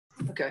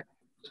Okay,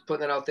 just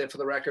putting that out there for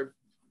the record.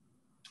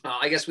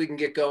 I guess we can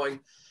get going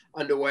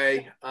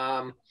underway.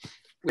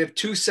 We have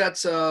two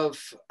sets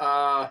of,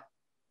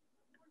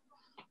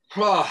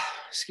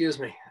 excuse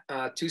me,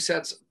 two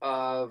sets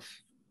of,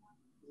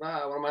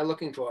 what am I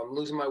looking for? I'm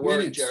losing my word,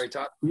 Minutes. Jerry.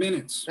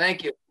 Minutes.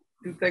 Thank you.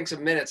 2 things of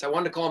minutes. I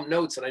wanted to call them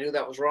notes, and I knew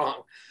that was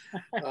wrong.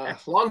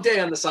 Long day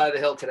on the side of the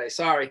hill today.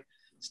 Sorry.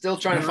 Still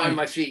trying to find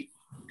my feet.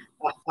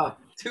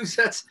 Two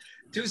sets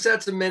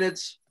of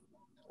minutes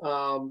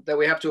that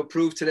we have to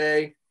approve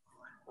today.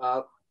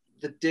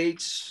 The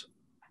dates,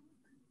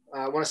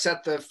 I want to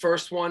set the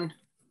first one.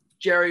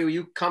 Jerry, are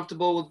you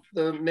comfortable with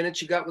the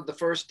minutes you got with the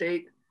first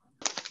date?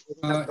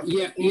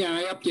 Yeah,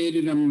 I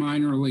updated them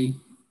minorly,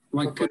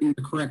 like putting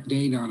the correct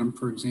date on them,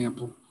 for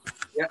example.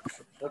 Yep.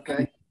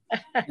 Okay.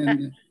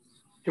 And,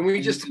 Can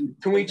we just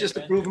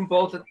approve them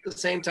both at the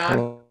same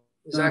time?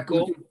 Is that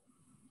cool?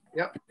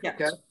 Yep.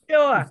 Okay.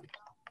 Sure.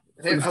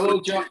 Hey, hello,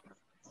 John.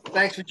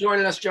 Thanks for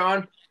joining us,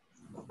 John.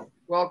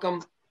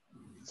 Welcome.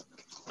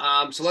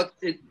 So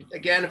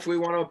again, if we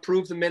want to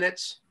approve the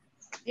minutes,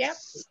 Yep.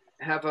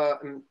 have a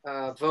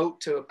vote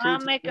to approve.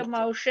 I'll make a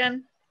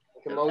motion.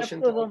 Make a motion.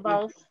 Approval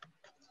both.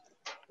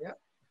 Yep.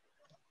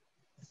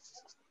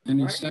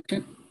 any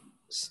second?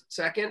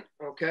 Second,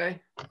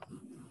 okay.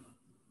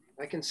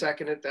 I can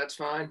second it. That's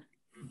fine.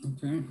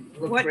 Okay.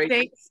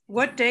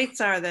 What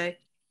dates are they?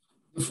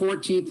 The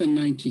 14th and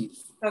 19th.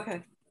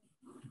 Okay.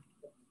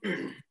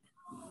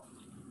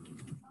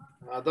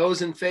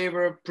 Those in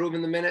favor of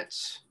approving the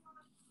minutes?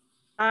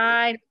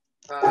 Aye.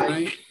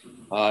 Aye.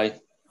 Aye.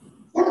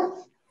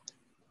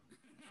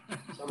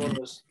 Someone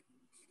was.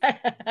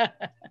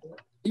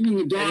 Even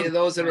the dog. Any of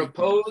those that are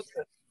opposed?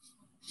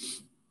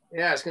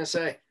 Yeah, I was going to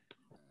say.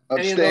 Abstain.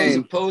 Any of those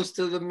opposed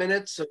to the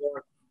minutes?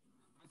 Or?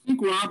 I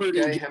think Robert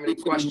Okay, how many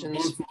questions?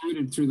 both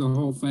voted through the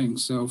whole thing.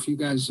 So if you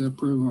guys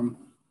approve them,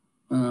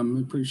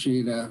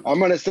 appreciate that. I'm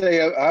going to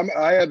say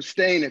I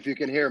abstain if you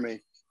can hear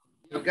me.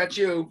 I've got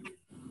you,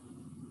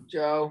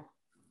 Joe.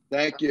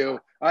 Thank you.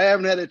 I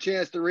haven't had a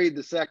chance to read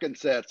the second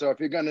set, so if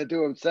you're going to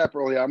do them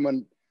separately,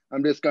 I'm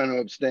just going to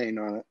abstain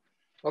on it.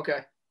 Okay.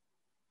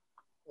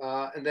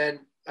 And then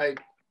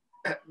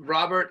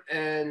Robert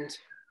and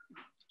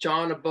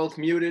John are both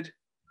muted.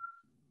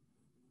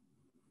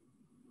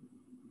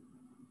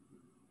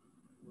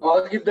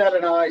 I'll give that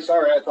an aye.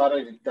 Sorry, I thought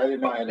I didn't know.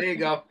 There you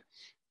go.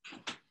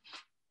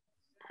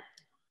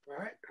 All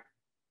right.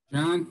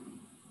 John,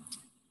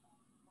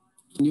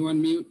 can you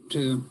unmute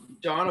to?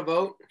 John, a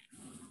vote.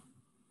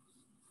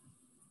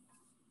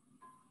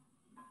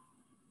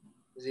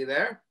 Is he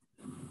there?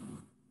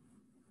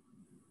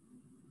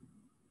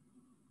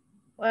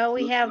 Well,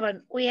 we have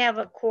a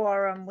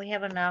quorum. We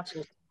have enough,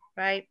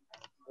 right?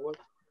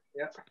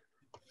 Yeah.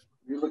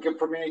 You looking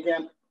for me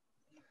again?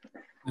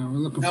 No, we're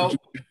looking No, for.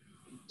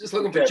 just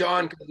looking for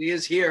John because he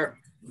is here.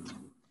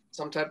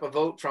 Some type of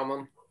vote from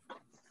him.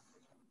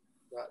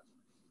 But,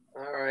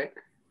 all right.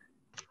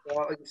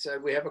 Well, like I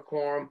said, we have a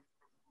quorum.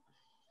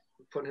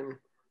 We put him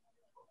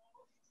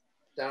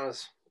down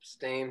as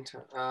abstained.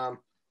 All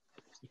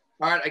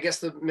right, I guess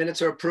the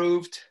minutes are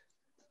approved.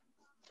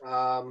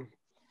 I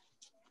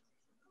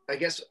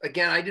guess,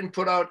 again, I didn't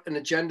put out an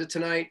agenda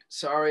tonight.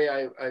 Sorry,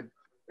 I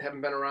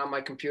haven't been around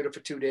my computer for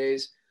 2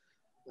 days.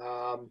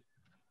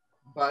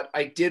 But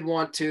I did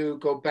want to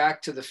go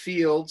back to the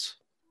fields.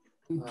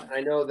 I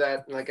know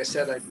that, like I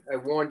said, I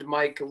warned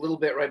Mike a little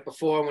bit right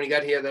before when he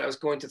got here that I was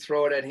going to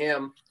throw it at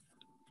him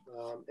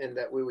and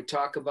that we would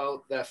talk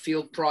about the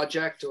field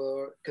project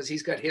because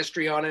he's got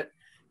history on it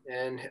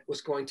and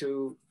was going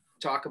to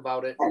talk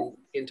about it and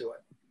into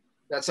it.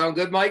 That sound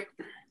good, Mike?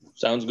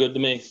 Sounds good to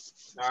me.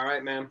 All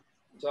right, man.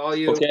 It's all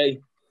you. Okay.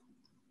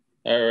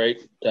 All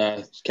right.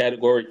 It's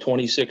category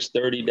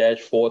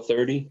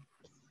 2630-430.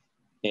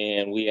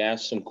 And we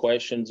asked some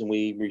questions and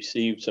we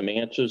received some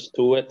answers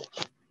to it.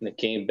 And it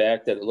came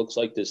back that it looks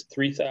like there's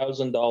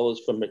 $3,000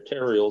 for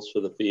materials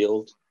for the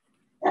field,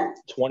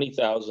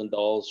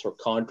 $20,000 for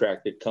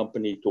contracted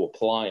company to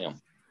apply them.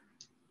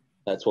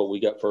 That's what we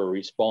got for a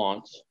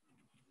response.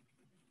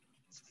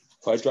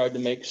 I tried to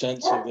make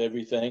sense of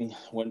everything,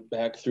 went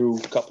back through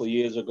a couple of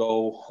years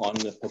ago on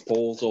the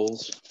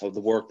proposals of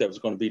the work that was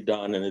going to be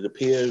done. And it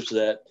appears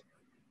that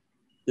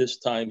this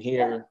time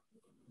here,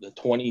 the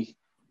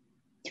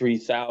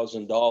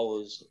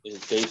 $23,000 is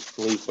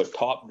basically for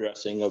top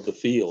dressing of the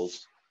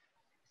fields.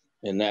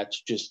 And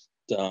that's just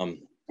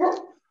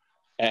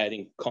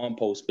adding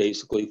compost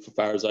basically, as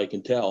far as I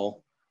can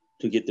tell,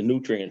 to get the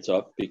nutrients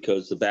up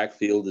because the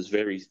backfield is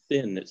very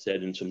thin, it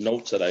said in some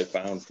notes that I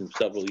found from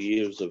several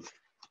years of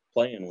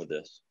playing with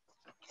this.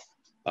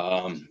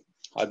 I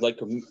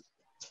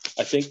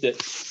think that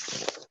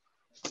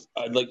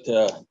I'd like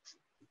to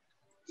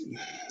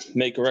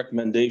make a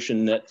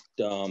recommendation that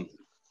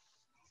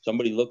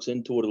somebody looks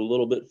into it a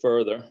little bit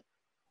further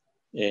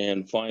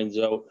and finds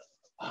out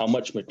how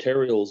much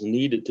material is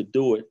needed to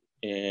do it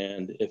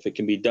and if it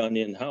can be done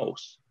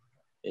in-house.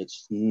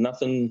 It's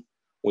nothing,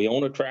 we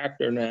own a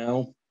tractor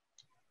now.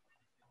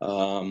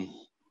 I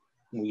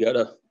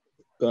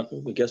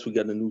guess we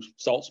got a new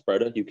salt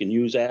spreader. You can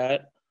use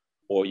that,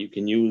 or you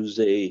can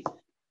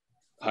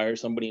hire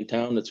somebody in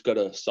town that's got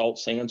a salt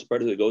sand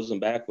spreader that goes in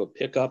the back of a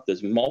pickup.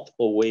 There's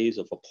multiple ways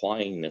of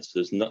applying this.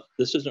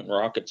 This isn't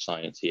rocket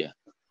science here.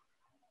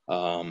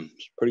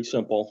 It's pretty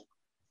simple.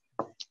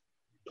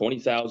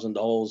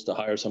 $20,000 to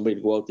hire somebody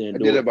to go out there and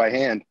do it. I did it by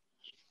hand.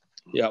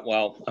 Yeah,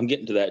 well, I'm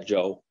getting to that,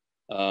 Joe.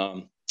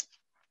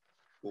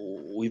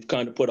 We've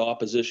kind of put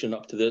opposition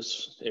up to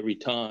this every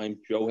time.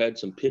 Joe had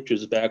some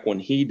pictures back when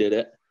he did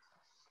it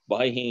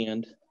by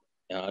hand.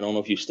 I don't know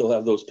if you still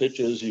have those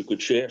pictures. You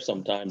could share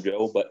sometime,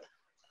 Joe, but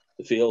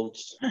the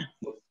fields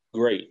look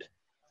great.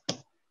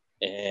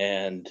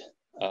 And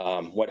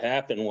what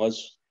happened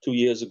was 2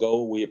 years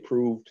ago, we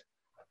approved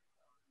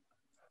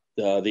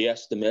the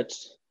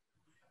estimates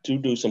to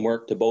do some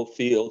work to both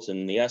fields,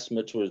 and the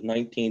estimates was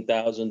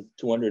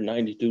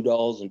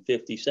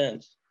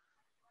 $19,292.50.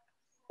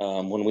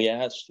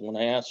 When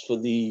I asked for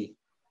the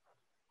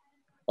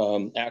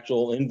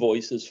actual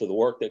invoices for the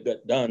work that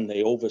got done,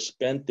 they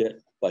overspent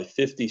it by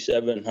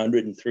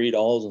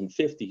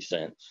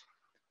 $5,703.50.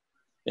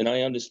 And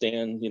I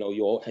understand,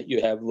 you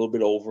have a little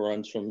bit of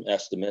overruns from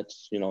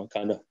estimates,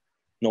 kind of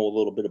know a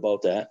little bit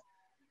about that.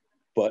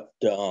 But,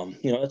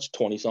 that's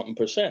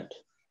 20-something%.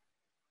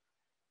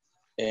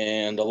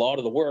 And a lot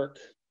of the work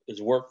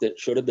is work that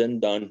should have been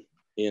done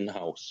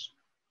in-house.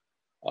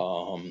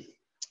 And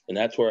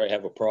that's where I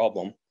have a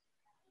problem,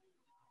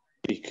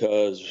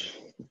 because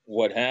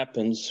what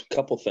happens, a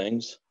couple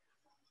things.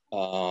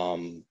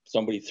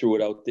 Somebody threw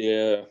it out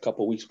there a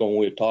couple of weeks ago when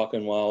we were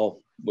talking,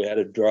 well, we had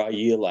a dry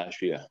year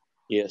last year.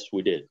 Yes,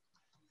 we did.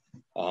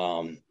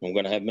 We're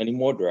going to have many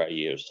more dry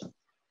years.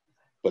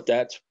 But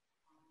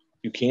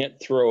you can't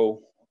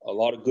throw a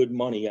lot of good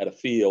money at a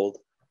field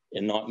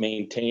and not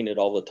maintain it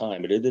all the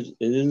time. It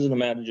isn't a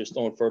matter of just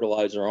throwing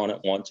fertilizer on it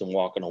once and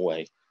walking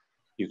away.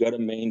 You got to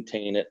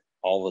maintain it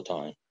all the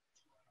time.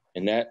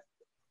 And that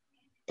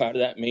part of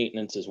that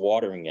maintenance is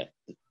watering it.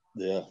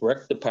 The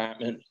rec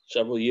department,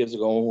 several years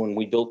ago, when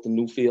we built the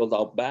new field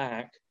out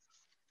back,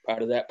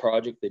 part of that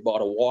project, they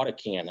bought a water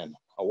cannon.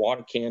 A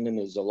water cannon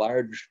is a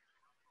large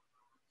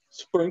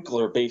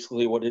sprinkler,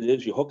 basically what it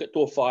is. You hook it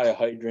to a fire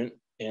hydrant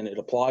and it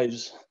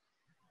applies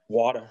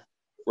water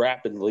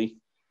rapidly,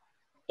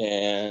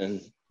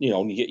 and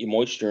you get your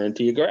moisture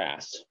into your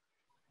grass.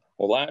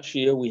 Well, last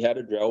year we had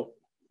a drought.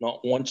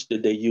 Not once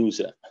did they use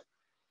it.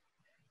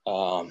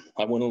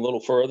 I went a little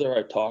further.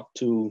 I talked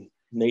to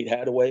Nate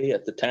Hadaway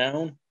at the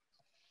town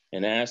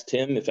and asked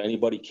him if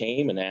anybody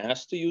came and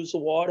asked to use the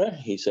water.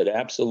 He said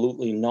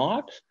absolutely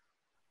not.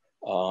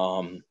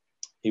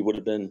 He would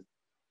have been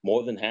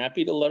more than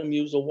happy to let him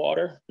use the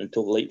water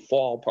until late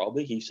fall,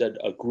 probably. He said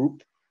a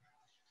group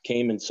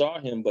came and saw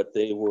him, but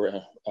they were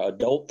an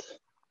adult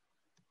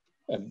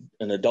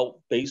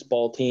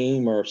baseball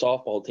team or a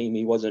softball team.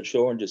 He wasn't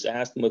sure, and just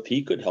asked him if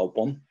he could help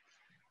them.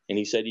 And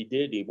he said he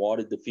did. He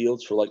watered the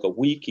fields for like a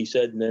week, he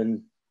said, and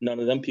then none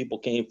of them people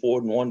came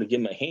forward and wanted to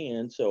give him a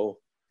hand. So,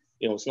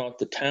 it's not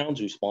the town's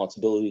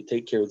responsibility to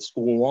take care of the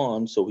school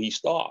lawn. So he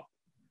stopped.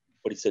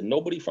 But he said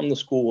nobody from the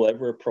school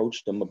ever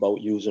approached him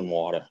about using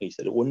water. He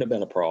said it wouldn't have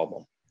been a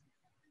problem.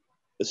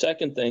 The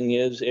second thing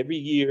is, every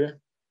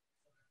year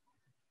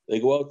they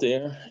go out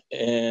there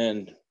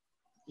and,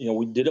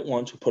 we did it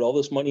once. We put all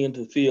this money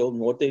into the field,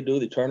 and what they do,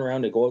 they turn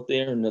around, they go out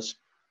there in this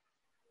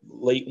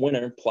late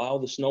winter, plow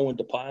the snow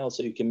into piles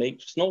so you can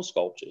make snow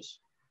sculptures.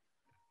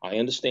 I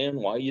understand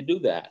why you do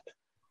that.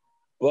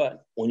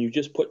 But when you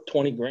just put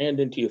 20 grand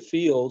into your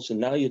fields and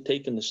now you're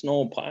taking the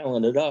snow and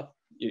piling it up,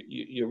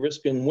 you're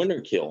risking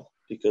winter kill,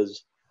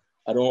 because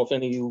I don't know if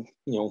any of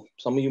you,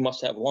 some of you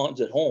must have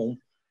lawns at home.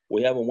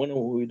 We have a winter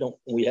where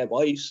we have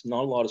ice,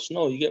 not a lot of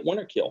snow, you get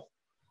winter kill.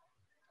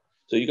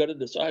 So you got to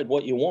decide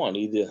what you want.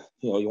 Either,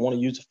 you want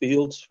to use the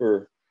fields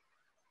for,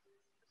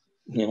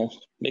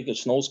 making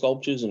snow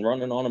sculptures and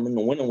running on them in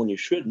the winter when you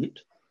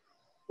shouldn't,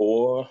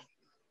 or,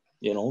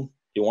 you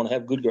want to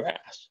have good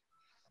grass.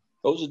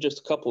 Those are just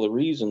a couple of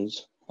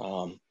reasons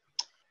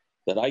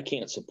that I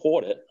can't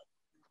support it.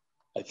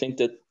 I think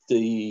that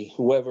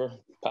whoever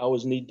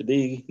powers need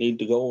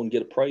to go and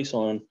get a price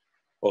on,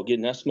 or get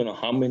an estimate on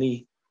how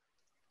many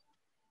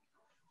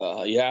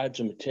yards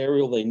of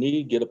material they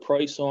need, get a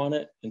price on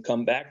it, and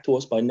come back to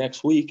us by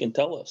next week and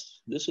tell us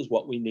this is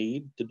what we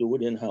need to do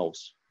it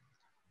in-house.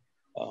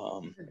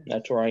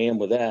 That's where I am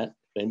with that.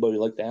 If anybody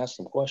would like to ask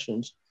some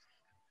questions.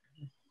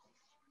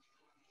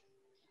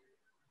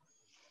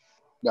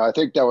 Yeah, I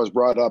think that was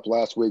brought up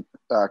last week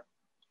to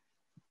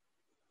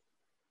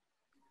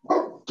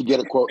get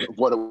a quote of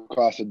what it would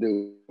cost to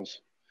do this.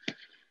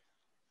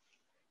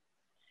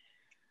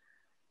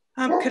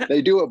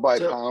 They do it by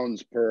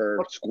pounds per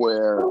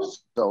square,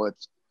 so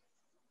it's.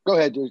 Go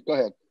ahead, dude. Go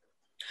ahead.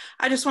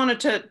 I just wanted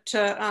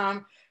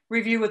to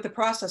review what the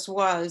process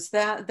was.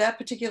 That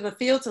particular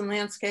fields and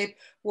landscape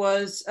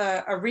was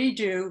a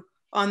redo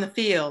on the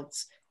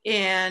fields,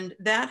 and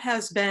that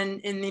has been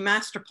in the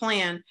master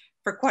plan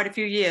for quite a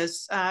few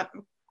years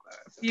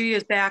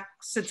back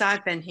since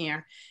I've been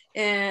here.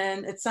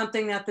 And it's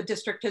something that the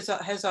district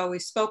has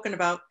always spoken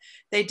about.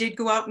 They did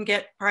go out and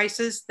get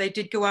prices. They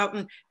did go out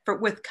and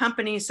with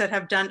companies that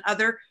have done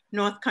other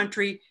North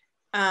Country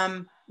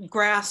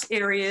grass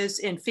areas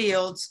and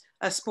fields,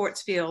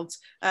 sports fields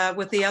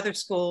with the other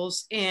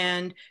schools,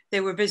 and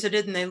they were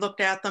visited and they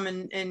looked at them,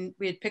 and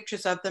we had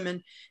pictures of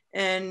them,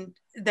 and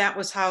that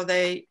was how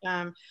they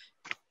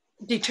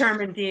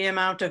determined the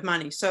amount of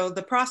money. So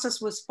the process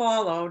was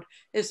followed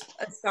as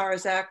far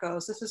as that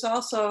goes. This is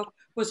also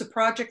was a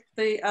project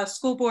the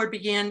school board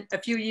began a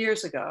few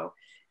years ago,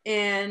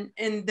 and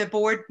the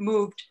board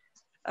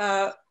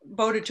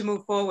voted to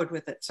move forward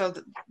with it. So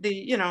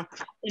you know,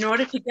 in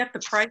order to get the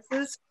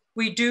prices,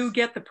 we do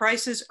get the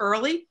prices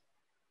early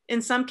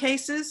in some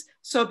cases.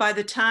 So by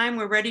the time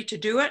we're ready to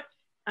do it,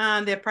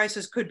 their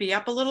prices could be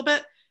up a little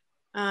bit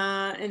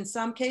in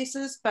some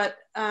cases. But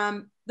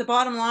the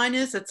bottom line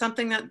is it's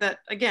something that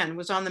again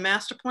was on the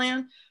master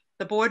plan.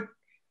 The board,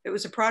 it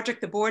was a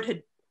project the board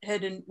had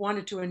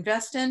wanted to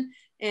invest in,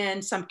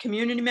 and some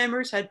community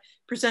members had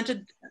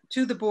presented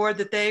to the board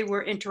that they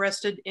were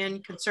interested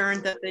in,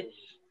 concerned that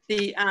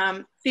the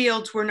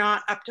fields were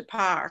not up to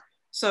par.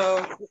 So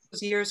it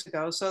was years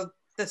ago. So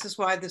this is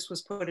why this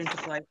was put into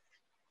play.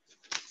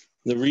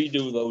 The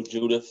redo, though,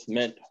 Judith,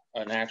 meant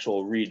an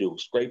actual redo,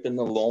 scraping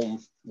the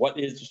loam. What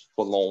is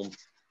for loam,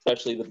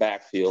 especially the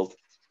backfield?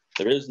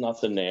 There is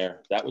nothing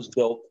there. That was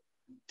built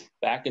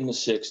back in the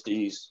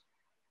 60s.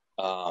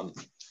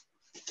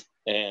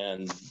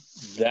 And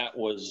that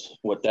was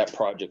what that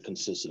project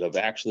consisted of,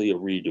 actually a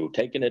redo,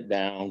 taking it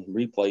down,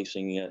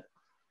 replacing it,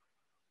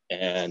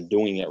 and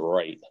doing it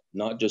right,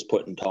 not just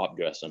putting top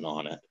dressing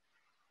on it.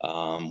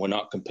 We're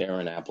not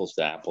comparing apples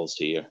to apples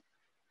here.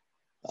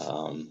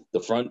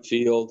 The front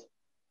field,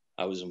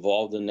 I was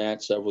involved in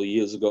that several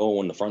years ago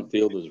when the front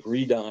field was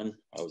redone.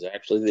 I was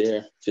actually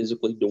there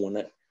physically doing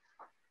it.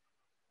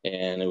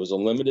 And it was a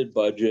limited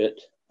budget.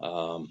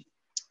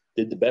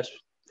 Did the best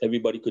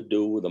everybody could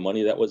do with the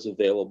money that was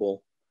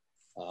available.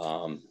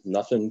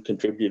 Nothing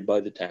contributed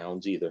by the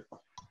towns either.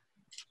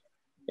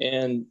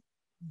 And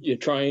you're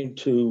trying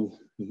to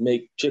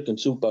make chicken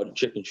soup out of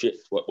chicken shit,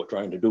 is what we're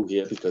trying to do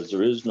here, because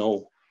there is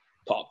no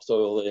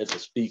topsoil there to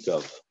speak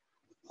of.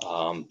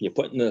 You're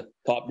putting the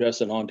top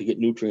dressing on to get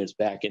nutrients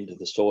back into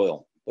the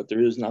soil, but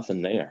there is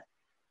nothing there.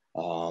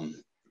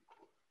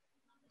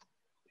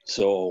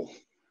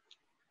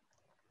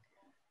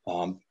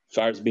 As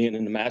far as being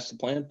in the master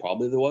plan,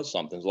 probably there was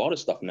something. There's a lot of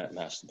stuff in that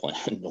master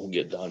plan don't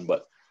get done,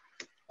 but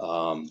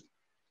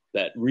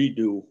that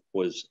redo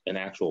was an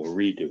actual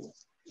redo,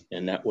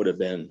 and that would have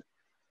been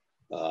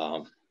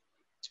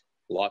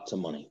lots of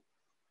money.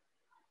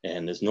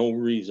 And there's no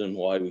reason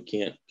why we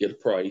can't get a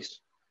price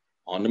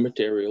on the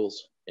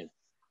materials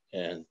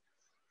and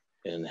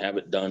have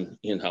it done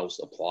in-house,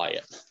 apply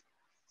it.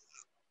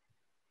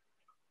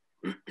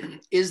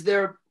 Is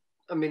there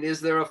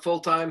a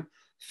full-time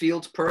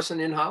fields person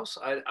in-house?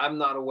 I'm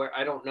not aware.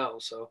 I don't know.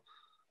 So.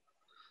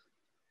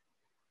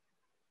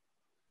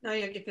 No,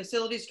 you have your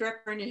facilities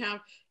director and you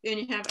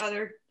have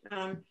other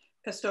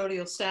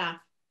custodial staff,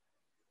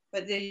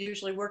 but they're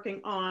usually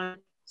working on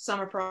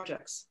summer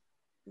projects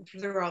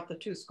throughout the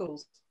two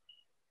schools.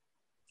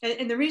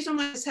 And the reason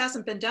why this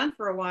hasn't been done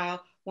for a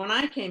while, when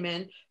I came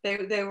in, they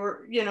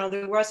were, you know,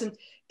 there wasn't,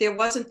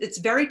 it's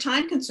very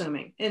time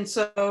consuming. And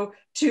so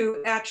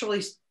to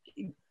actually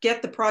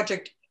get the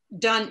project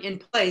done in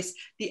place,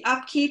 the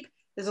upkeep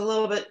is a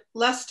little bit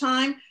less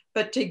time,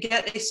 but to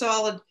get a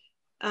solid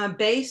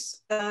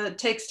base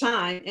takes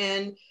time.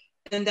 And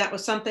that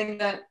was something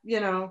that, you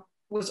know,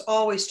 was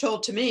always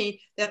told to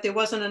me, that there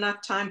wasn't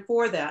enough time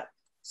for that.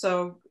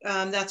 So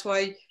that's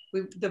why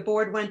the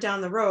board went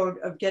down the road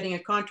of getting a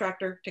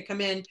contractor to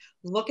come in,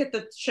 look at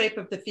the shape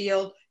of the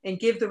field and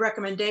give the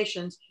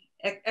recommendations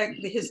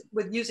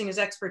with using his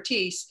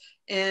expertise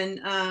in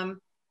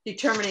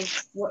determining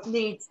what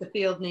needs the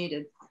field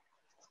needed.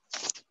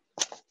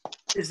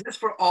 Is this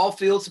for all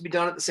fields to be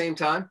done at the same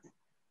time?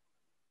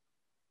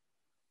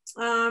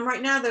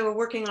 Right now they were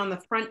working on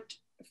the front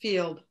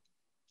field.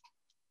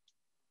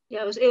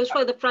 Yeah, it was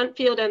for the front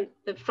field and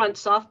the front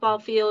softball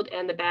field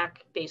and the back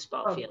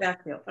baseball field.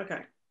 Back field,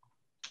 okay.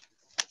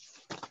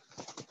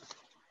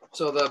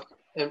 So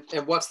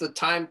and what's the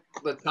time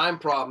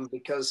problem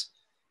because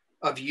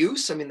of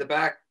use? I mean, the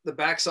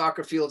back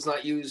soccer field's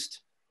not used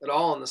at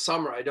all in the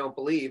summer, I don't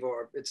believe,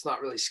 or it's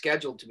not really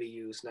scheduled to be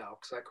used now.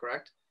 Is that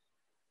correct?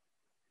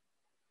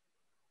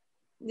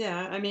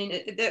 Yeah, I mean,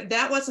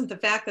 that wasn't the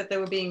fact that they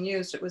were being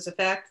used. It was the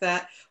fact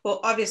that, well,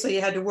 obviously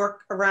you had to work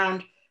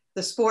around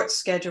the sports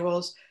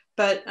schedules,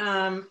 but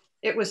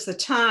it was the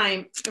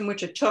time in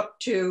which it took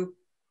to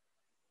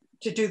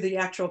do the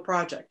actual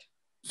project.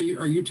 So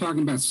are you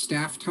talking about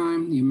staff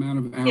time, the amount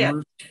of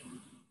hours?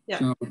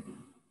 Yeah.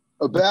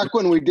 So, back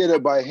when we did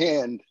it by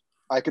hand,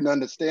 I can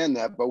understand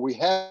that, but we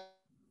have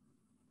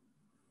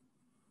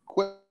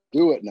quit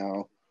do it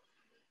now.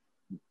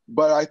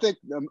 But I think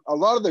a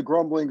lot of the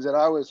grumblings that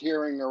I was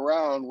hearing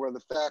around were the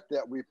fact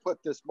that we put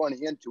this money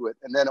into it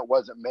and then it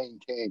wasn't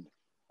maintained.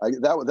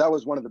 That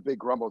was one of the big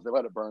grumbles. They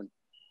let it burn.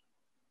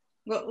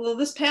 Well,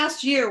 this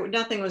past year,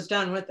 nothing was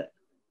done with it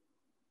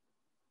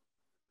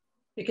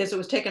because it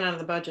was taken out of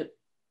the budget.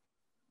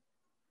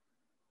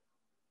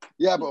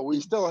 Yeah, but we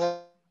still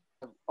have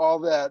all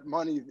that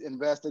money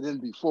invested in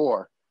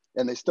before,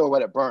 and they still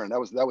let it burn. That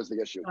was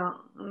the issue.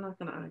 I'm not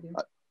going to argue.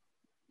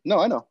 No,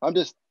 I know. I'm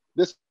just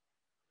this.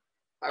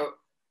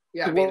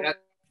 Yeah, I mean,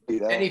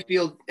 any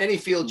field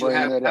you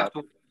have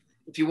to,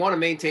 if you want to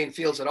maintain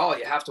fields at all,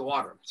 you have to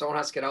water them. Someone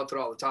has to get out there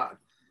all the time.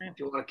 If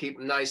you want to keep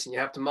them nice, and you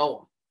have to mow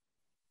them.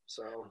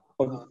 So,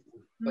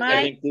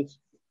 Mike,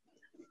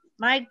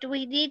 do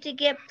we need to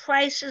get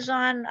prices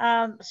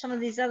on some of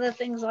these other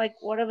things, like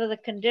whatever the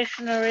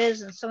conditioner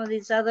is and some of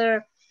these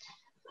other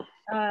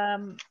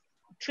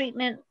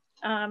treatment,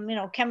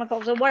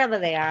 chemicals or whatever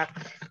they are?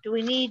 Do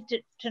we need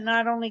to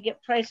not only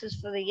get prices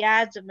for the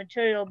yards of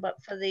material,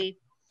 but for the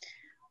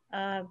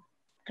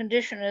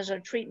conditioners or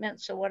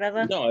treatments or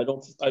whatever? No,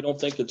 I don't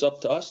think it's up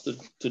to us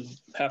to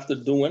have to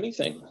do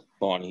anything,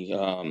 Bonnie.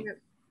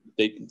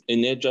 They,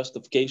 in their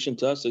justification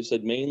to us, they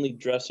said mainly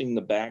dressing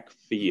the back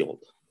field.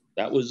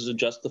 That was the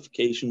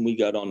justification we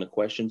got on the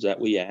questions that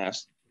we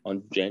asked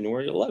on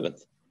January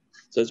 11th. It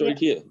says right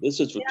here, this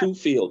is for 2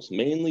 fields,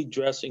 mainly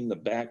dressing the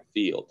back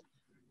field.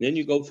 Then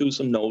you go through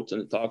some notes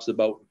and it talks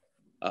about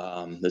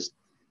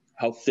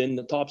how thin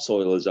the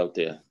topsoil is out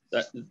there.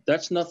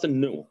 That's nothing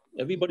new.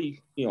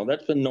 Everybody,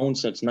 that's been known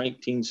since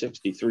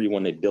 1963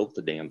 when they built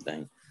the damn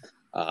thing.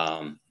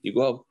 You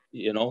go out,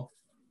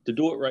 to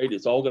do it right,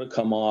 it's all going to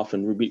come off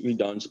and be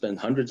redone, spend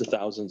hundreds of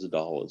thousands of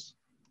dollars.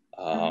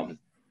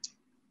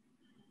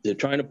 They're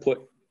trying to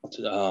put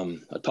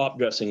a top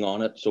dressing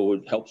on it so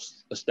it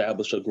helps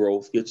establish a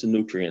growth, gets the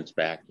nutrients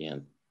back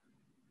in.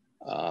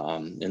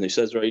 And it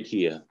says right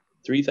here,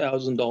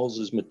 $3,000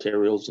 is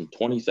materials and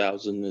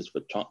 $20,000 is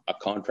for a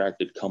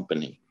contracted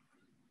company.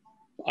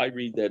 I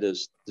read that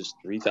as this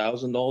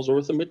 $3,000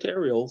 worth of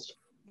materials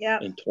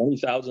and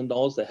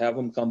 $20,000 to have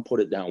them come put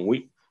it down.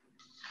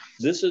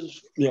 This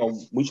is,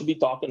 we should be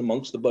talking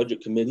amongst the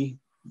budget committee.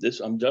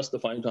 I'm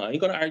justifying. I ain't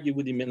going to argue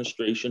with the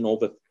administration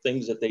over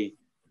things that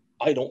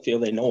I don't feel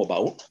they know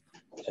about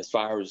as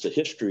far as the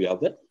history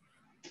of it.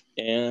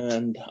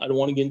 And I don't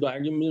want to get into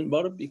argument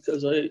about it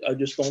because I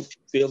just don't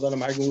feel that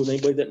I'm arguing with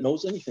anybody that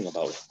knows anything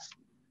about it.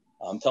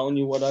 I'm telling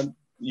you what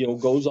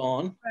goes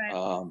on.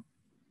 Right.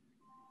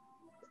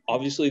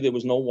 Obviously there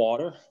was no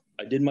water.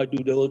 I did my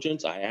due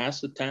diligence. I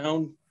asked the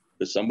town,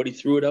 if somebody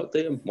threw it out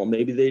there, well,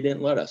 maybe they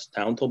didn't let us.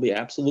 Town told me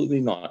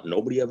absolutely not.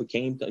 Nobody ever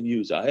came to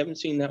use it. I haven't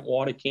seen that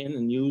water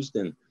cannon used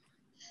in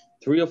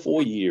 3 or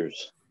 4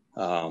 years.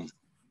 And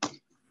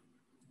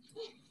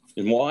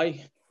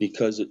why?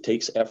 Because it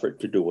takes effort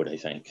to do it, I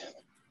think.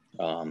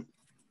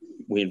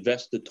 We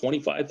invested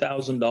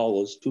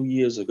 $25,000 2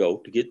 years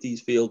ago to get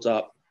these fields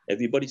up.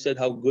 Everybody said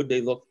how good they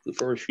looked the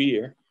first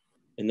year.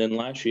 And then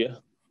last year,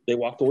 they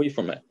walked away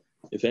from it.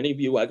 If any of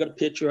you, I got a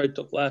picture I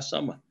took last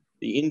summer.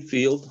 The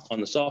infield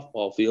on the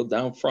softball field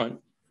down front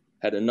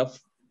had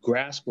enough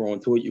grass growing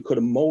through it, you could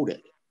have mowed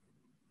it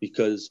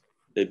because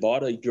they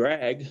bought a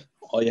drag.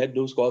 All you had to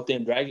do was go out there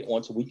and drag it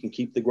once a week and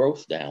keep the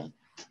growth down.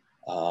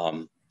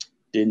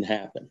 Didn't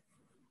happen.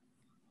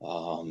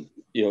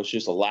 It's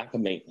just a lack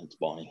of maintenance,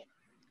 Bonnie.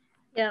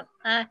 Yeah,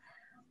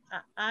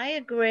 I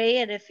agree.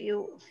 And if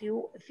you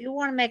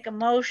want to make a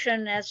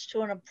motion as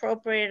to an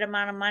appropriate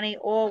amount of money,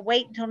 or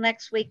wait until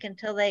next week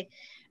until they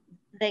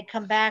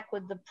come back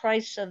with the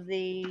price of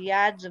the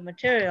yards of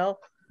material.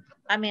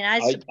 I mean, I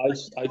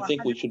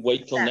think we should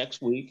wait till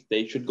next week.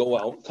 They should go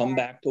out, come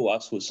back to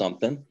us with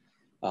something.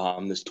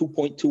 There's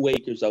 2.2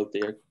 acres out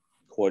there,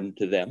 according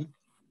to them.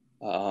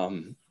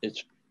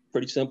 It's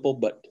pretty simple,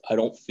 but I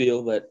don't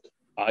feel that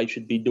I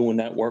should be doing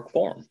that work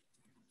for them.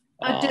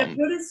 Deb,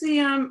 what is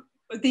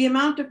the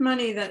amount of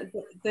money that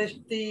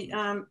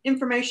the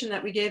information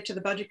that we gave to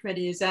the budget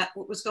committee, is that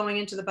what was going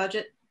into the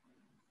budget?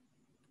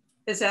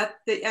 Is that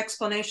the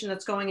explanation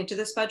that's going into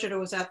this budget, or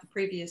was that the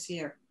previous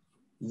year?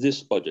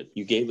 This budget,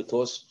 you gave it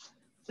to us.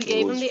 We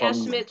gave them the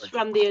estimates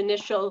from the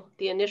initial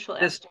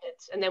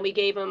estimates, and then we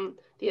gave them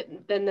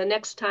then the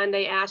next time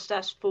they asked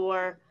us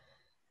for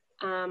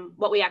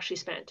what we actually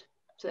spent.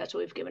 So that's what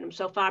we've given them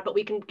so far, but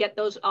we can get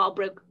those all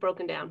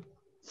broken down.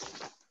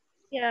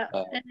 Yeah.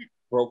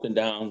 Broken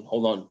down.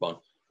 Hold on, Bon.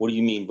 What do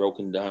you mean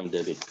broken down,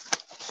 Debbie?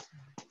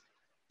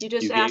 You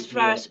just asked for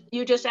us.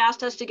 You just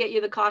asked us to get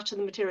you the cost of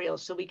the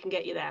materials, so we can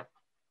get you that.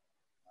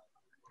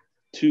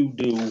 To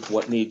do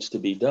what needs to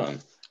be done.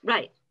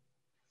 Right.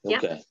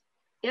 Okay.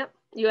 Yep.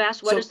 You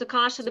asked what is the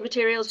cost of the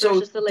materials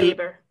versus the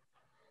labor.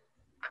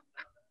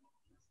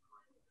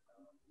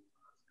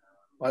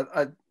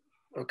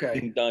 Okay.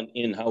 Being done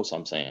in-house,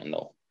 I'm saying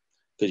though,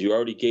 because you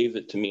already gave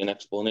it to me an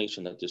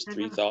explanation that there's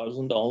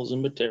 $3,000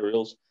 in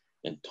materials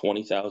and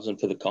 $20,000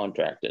 for the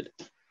contracted.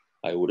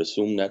 I would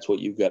assume that's what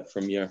you got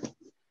from your.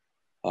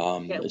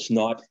 It's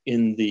not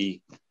in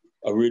the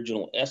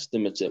original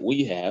estimates that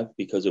we have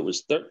because it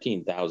was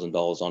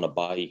 $13,000 on a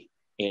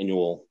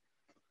biannual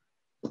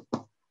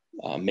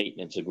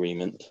maintenance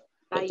agreement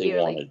that they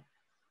wanted.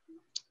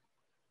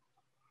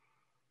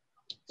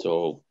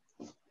 So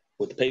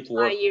with the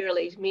paperwork.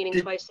 Bi-yearly, meaning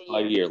twice a year.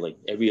 Bi-yearly,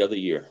 every other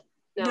year.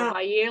 No,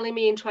 bi-yearly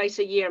meaning twice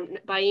a year.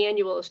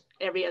 Biannual is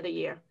every other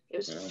year. It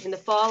was in the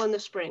fall and the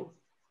spring.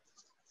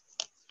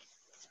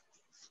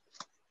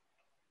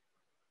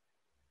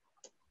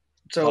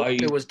 So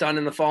it was done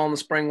in the fall and the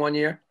spring one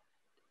year?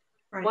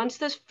 Right. Once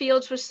the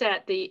fields were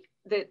set, the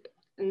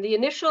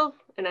initial,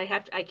 and I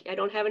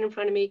don't have it in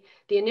front of me,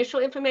 the initial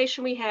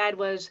information we had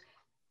was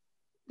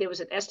there was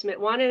an estimate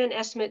 1 and an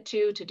estimate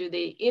 2 to do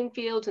the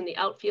infields and the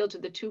outfields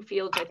of the 2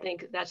 fields. I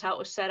think that's how it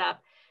was set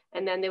up.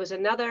 And then there was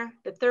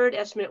the third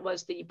estimate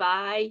was the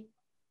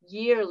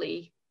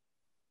bi-yearly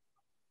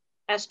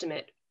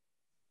estimate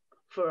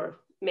for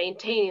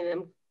maintaining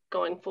them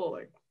going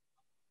forward.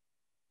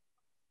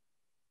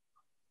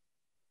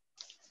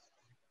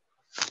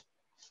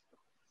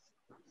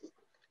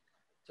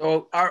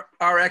 So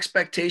our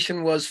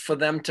expectation was for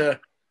them to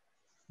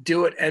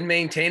do it and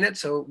maintain it,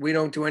 so we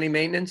don't do any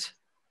maintenance?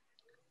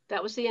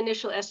 That was the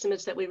initial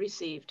estimates that we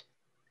received.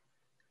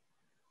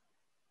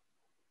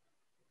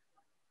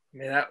 I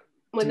mean, that,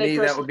 When to they me,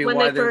 first, that would be when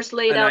why they first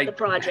laid out the I,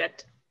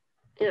 project.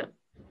 Yeah.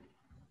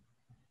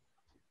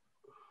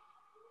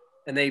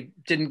 And they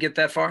didn't get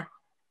that far?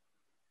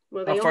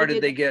 Well, How far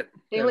did they get?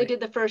 They only did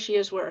the first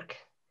year's work.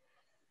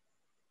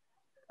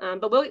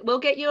 But we'll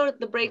get you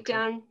the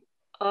breakdown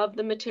of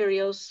the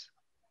materials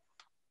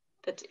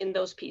that's in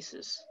those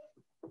pieces.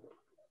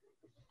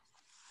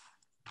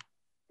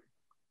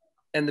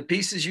 And the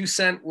pieces you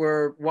sent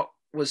were what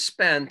was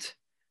spent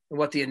and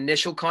what the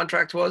initial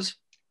contract was?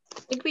 I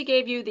think we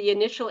gave you the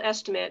initial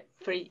estimate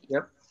for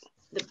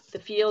the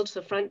fields,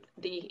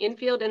 the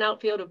infield and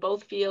outfield of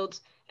both fields,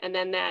 and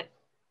then that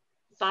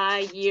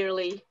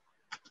bi-yearly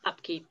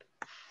upkeep.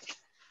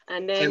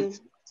 And then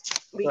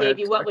we gave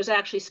you what was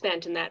actually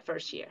spent in that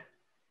first year.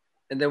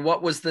 And then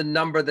what was the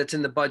number that's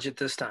in the budget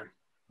this time?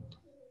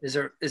 Is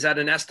that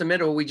an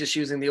estimate, or are we just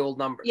using the old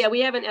numbers? Yeah,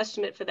 we have an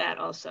estimate for that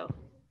also.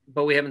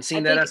 But we haven't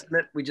seen that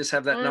estimate? We just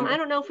have that number? I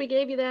don't know if we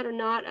gave you that or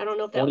not. I don't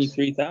know if that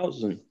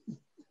 23,000.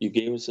 You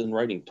gave us in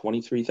writing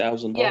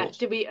 $23,000. Yeah,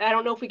 did we? I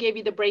don't know if we gave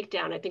you the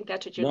breakdown. I think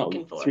that's what you're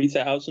looking for.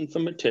 3,000 for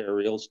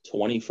materials,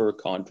 20 for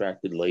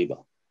contracted labor.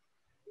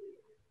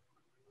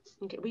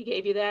 Okay, we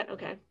gave you that.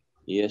 Okay.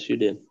 Yes, you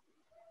did.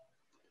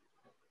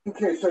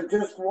 Okay, so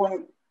just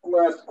one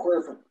last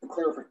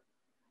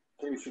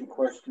clarification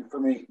question for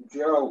me.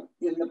 Joe,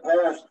 in the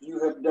past,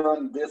 you have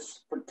done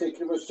this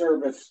particular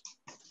service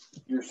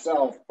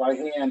yourself by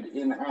hand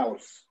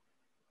in-house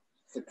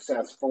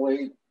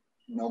successfully,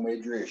 no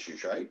major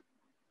issues, right?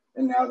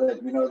 And now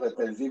that you know that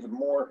there's even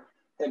more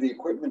heavy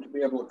equipment to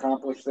be able to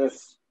accomplish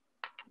this,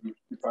 you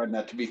find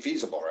that to be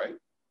feasible, right?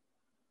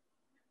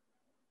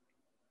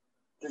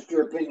 Just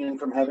your opinion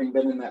from having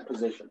been in that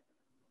position.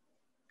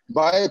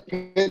 My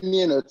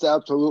opinion, it's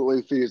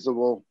absolutely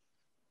feasible.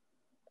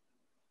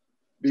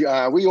 We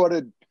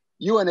ordered,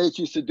 UNH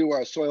used to do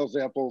our soil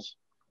samples.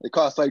 It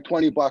costs like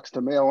 $20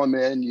 to mail them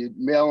in. You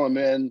mail them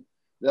in.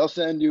 They'll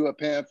send you a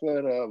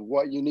pamphlet of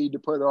what you need to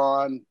put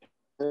on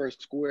per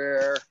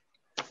square.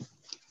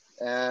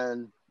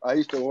 And I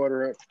used to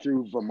order it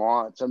through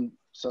Vermont, some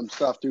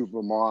stuff through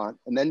Vermont.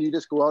 And then you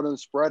just go out and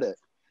spread it.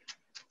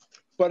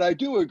 But I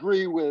do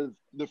agree with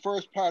the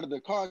first part of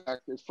the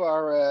contract as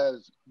far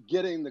as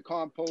getting the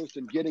compost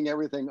and getting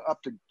everything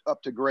up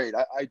to grade.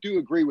 I do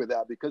agree with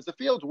that because the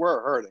fields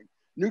were hurting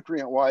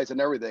nutrient-wise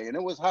and everything, and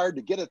it was hard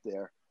to get it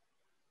there.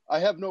 I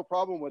have no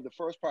problem with the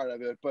first part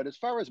of it, but as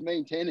far as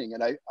maintaining,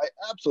 and I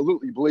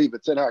absolutely believe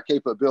it's in our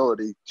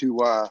capability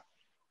to,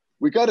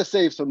 we got to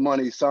save some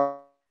money,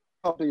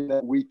 something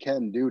that we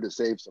can do to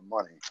save some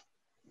money.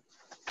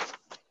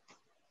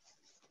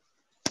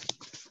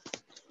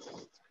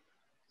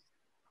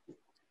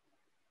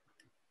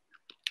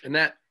 And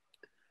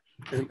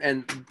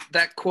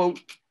that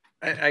quote,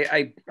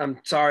 I'm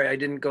sorry, I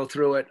didn't go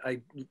through it. I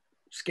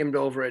skimmed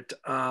over it.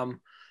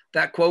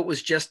 That quote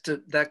was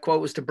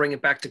to bring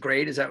it back to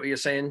grade. Is that what you're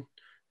saying,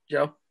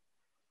 Joe?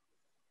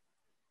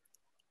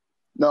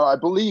 No, I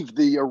believe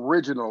the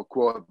original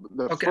quote,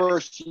 the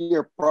first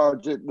year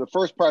project, the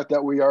first part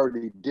that we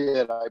already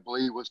did, I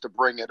believe was to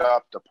bring it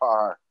up to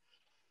par,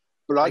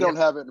 but I don't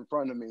have it in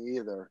front of me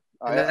either.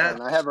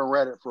 And I haven't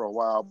read it for a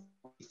while.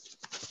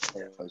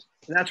 And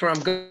that's where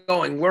I'm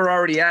going. We're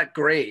already at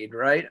grade,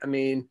 right? I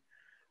mean,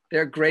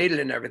 they're graded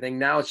and everything.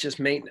 Now it's just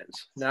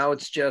maintenance. Now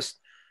it's just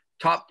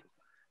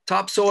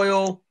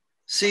topsoil,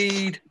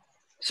 seed,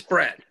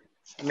 spread.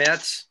 I mean,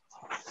 that's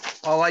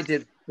all I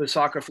did with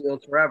soccer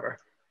fields forever.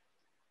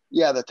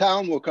 Yeah, the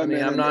town will come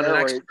in and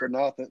aerate for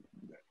nothing.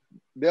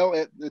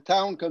 The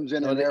town comes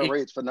in and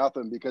aerates for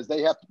nothing because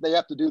they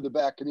have to do the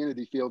back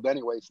community field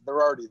anyway, so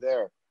they're already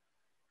there.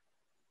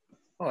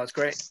 Oh, that's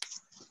great.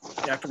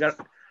 Yeah, I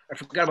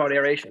forgot about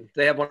aeration.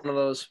 They have one of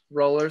those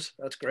rollers.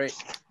 That's great.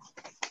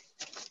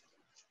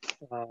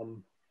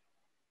 Plug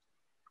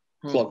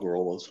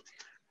rollers.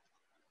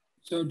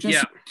 So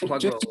just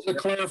as a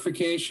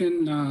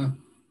clarification,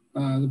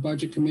 the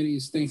budget committee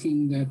is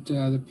thinking that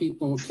the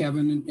people,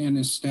 Kevin and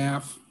his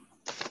staff,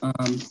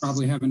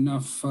 probably have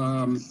enough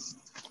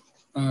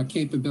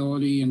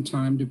capability and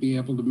time to be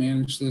able to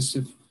manage this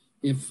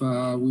if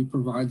we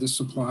provide the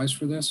supplies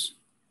for this.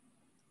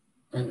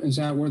 Is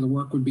that where the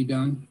work would be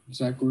done? Is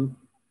that group?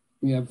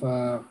 We have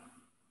 5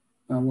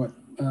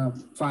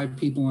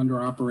 people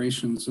under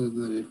operations of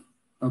the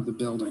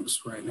buildings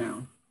right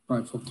now,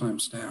 5 full-time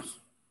staff.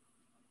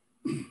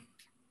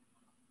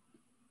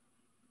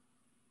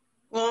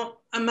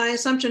 Well, my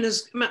assumption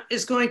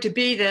is going to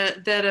be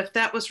that if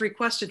that was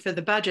requested for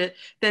the budget,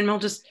 then we'll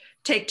just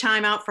take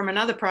time out from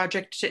another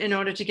project in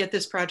order to get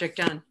this project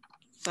done.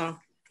 So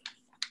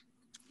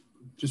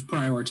just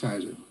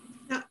prioritize it.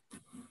 Yeah.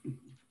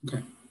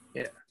 Okay.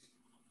 Yeah.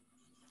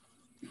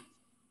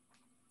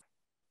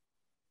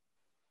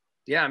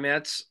 Yeah, I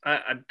mean,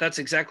 that's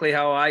exactly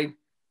how I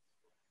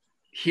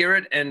hear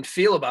it and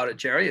feel about it,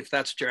 Jerry. If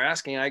that's what you're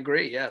asking, I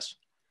agree. Yes.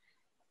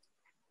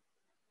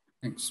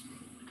 Thanks.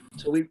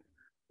 So we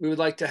would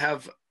like to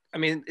have, I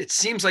mean, it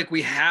seems like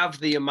we have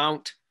the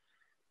amount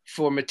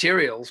for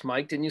materials.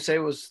 Mike, didn't you say it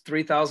was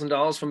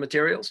 $3,000 for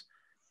materials?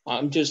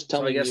 I'm just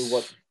telling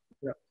you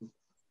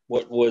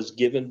what was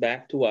given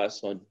back to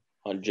us on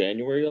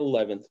January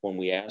 11th when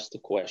we asked the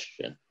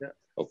question. Yeah.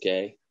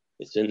 Okay.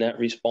 It's in that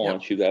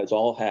response. Yep. You guys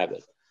all have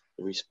it.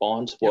 The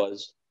response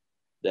was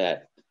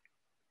that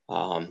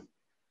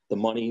the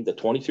money, the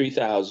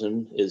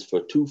 $23,000 is for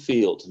 2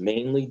 fields,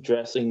 mainly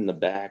dressing the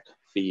back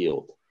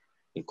field.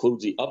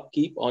 Includes the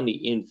upkeep on the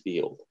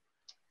infield.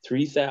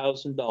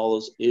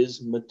 $3,000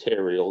 is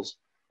materials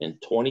and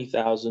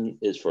 $20,000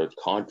 is for a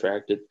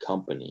contracted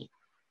company.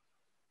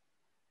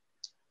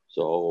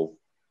 So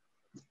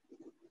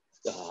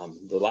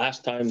the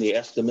last time the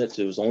estimates,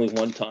 it was only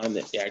one time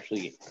that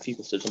actually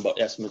people said something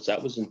about estimates.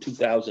 That was in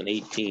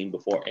 2018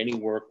 before any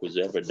work was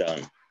ever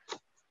done.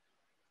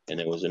 And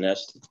there was an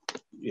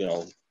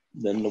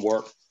then the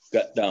work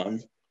got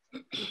done.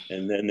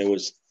 And then there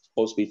was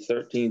supposed to be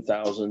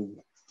 $13,000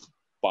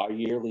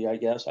 bi-yearly, I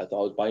guess. I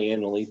thought it was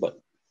biannually, but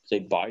say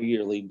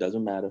bi-yearly,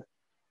 doesn't matter,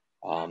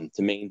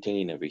 to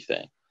maintain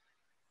everything.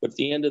 But at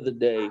the end of the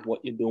day, what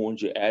you're doing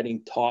is you're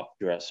adding top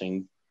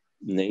dressing,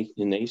 and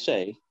they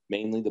say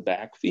mainly the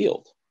back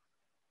field.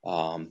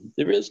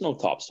 There is no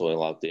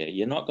topsoil out there.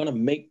 You're not going to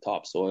make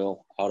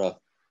topsoil out of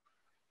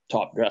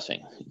top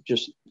dressing.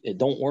 It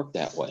don't work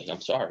that way.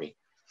 I'm sorry.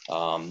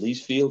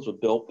 These fields were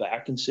built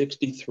back in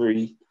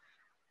 '63.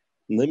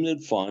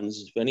 Limited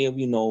funds. If any of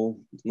you know,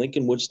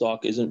 Lincoln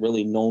Woodstock isn't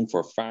really known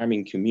for a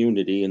farming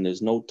community, and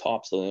there's no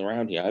topsoil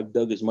around here. I've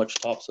dug as much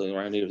topsoil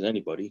around here as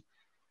anybody,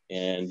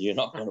 and you're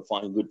not going to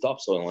find good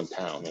topsoil in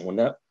town. And when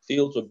that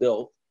fields were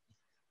built,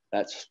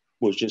 that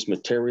was just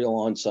material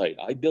on site.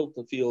 I built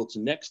the fields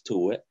next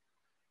to it.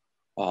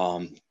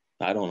 I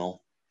don't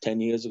know,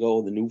 10 years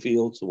ago, the new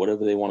fields or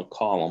whatever they want to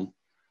call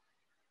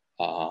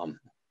them.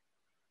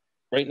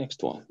 Right next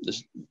to them,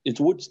 it's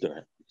wood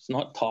dirt. It's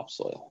not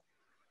topsoil.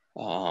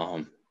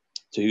 So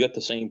you got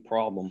the same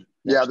problem.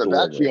 Yeah, the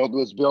backfield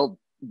was built,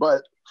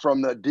 but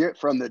from the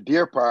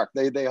deer park,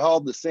 they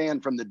hauled the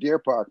sand from the deer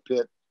park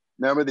pit.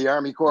 Remember the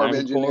Army Corps of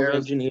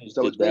Engineers?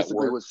 So did that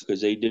work because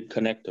they did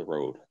connect the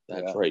road.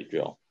 That's right,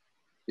 Joe.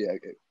 Yeah,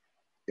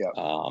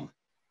 yeah.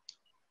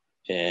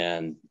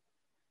 And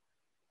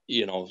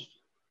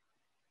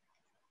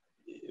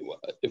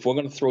if we're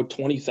going to throw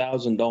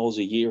 $20,000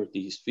 a year at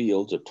these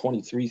fields, or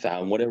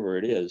 $23,000, whatever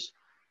it is,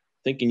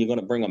 thinking you're going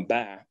to bring them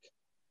back,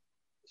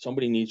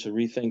 somebody needs to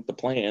rethink the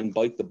plan,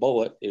 bite the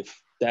bullet.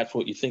 If that's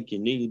what you think you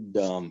need,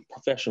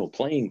 professional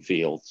playing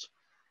fields.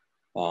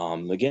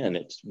 Again,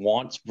 it's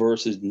wants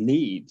versus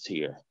needs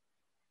here.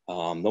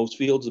 Those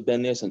fields have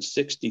been there since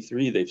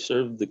 '63. They've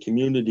served the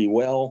community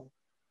well.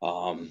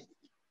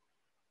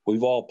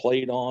 We've all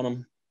played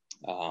on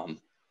them.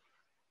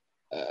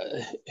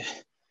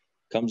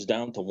 Comes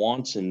down to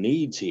wants and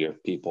needs here,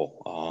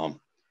 people.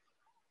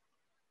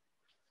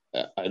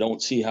 I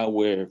don't see how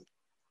we're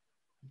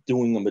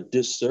doing them a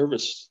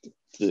disservice,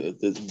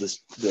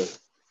 the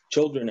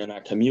children in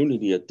our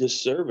community a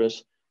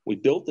disservice. We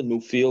built a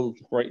new field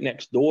right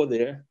next door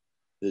there.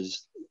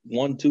 There's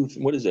 4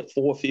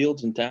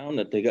 fields in town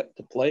that they got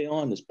to play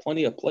on. There's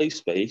plenty of play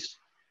space.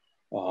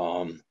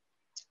 You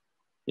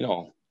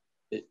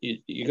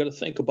got to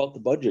think about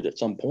the budget at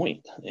some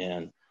point.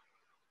 And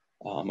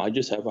I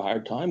just have a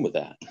hard time with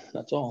that.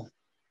 That's all.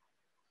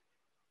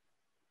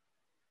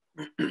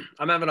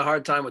 I'm having a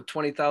hard time with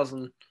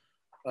 20,000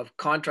 of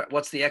contract.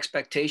 What's the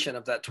expectation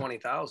of that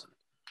 20,000?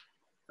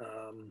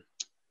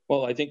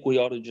 Well, I think we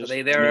ought to just. Are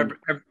they there?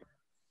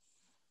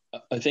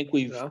 I think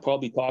we've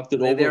probably talked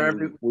it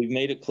over. We've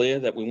made it clear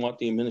that we want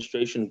the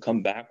administration to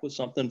come back with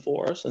something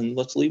for us, and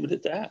let's leave it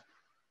at that.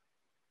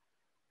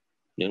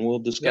 Then we'll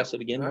discuss it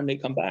again when they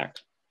come back.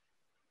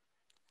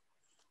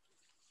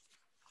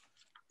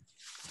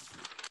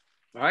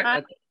 All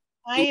right.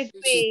 I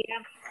agree.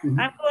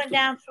 I'm going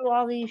down through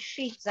all these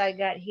sheets I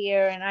got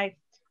here, and I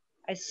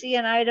see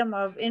an item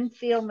of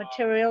infield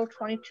material,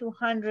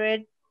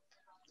 2,200.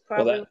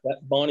 Well,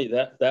 Bonnie,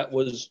 that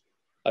was,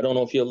 I don't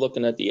know if you're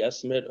looking at the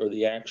estimate or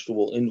the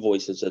actual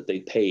invoices that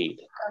they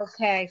paid.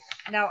 Okay.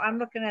 No, I'm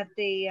looking at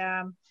the,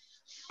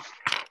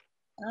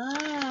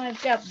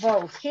 I've got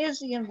both. Here's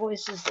the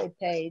invoices they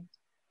paid.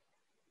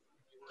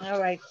 All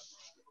right.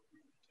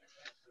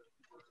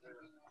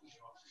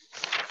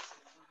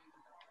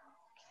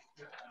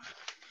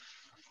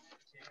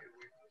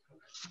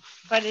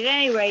 But at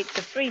any rate,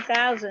 the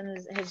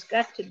 3,000 has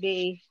got to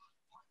be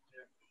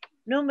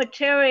New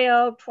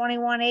material,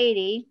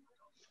 2180.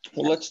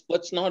 Well,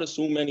 let's not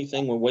assume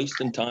anything. We're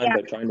wasting time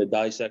by trying to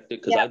dissect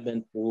it, because I've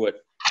been through it.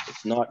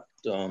 It's not,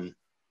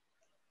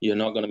 you're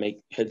not going to make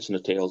heads and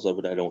the tails of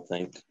it, I don't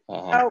think.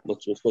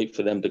 Let's just wait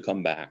for them to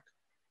come back.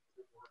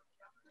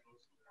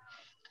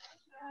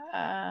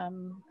 I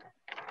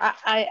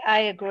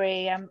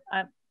agree. I'm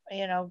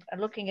you know,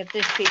 looking at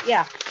this sheet.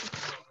 Yeah,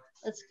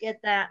 let's get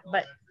that.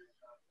 But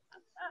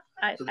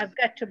I've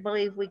got to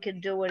believe we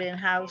can do it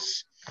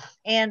in-house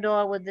and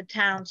or with the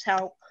town's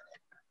help.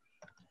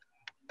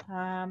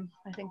 I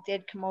think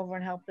they'd come over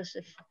and help us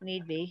if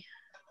need be.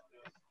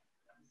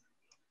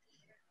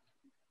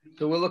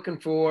 So we're looking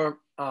for,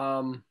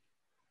 I'm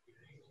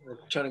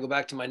trying to go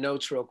back to my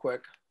notes real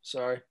quick.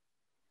 Sorry.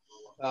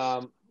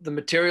 The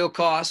material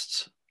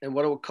costs and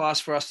what it would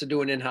cost for us to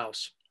do an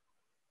in-house.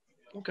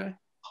 Okay.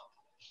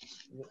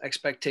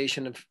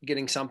 Expectation of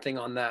getting something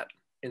on that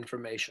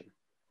information.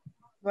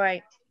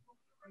 Right.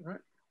 All right.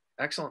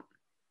 Excellent.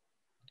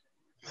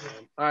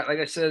 All right. Like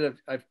I said,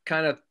 I've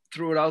kind of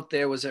threw it out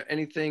there. Was there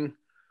anything?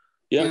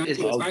 Yeah.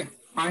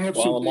 I have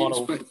some things,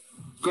 but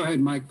go ahead,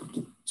 Mike.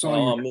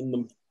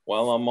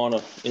 While I'm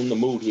in the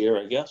mood here,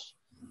 I guess.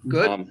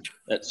 Good.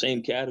 That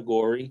same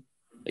category,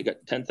 they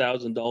got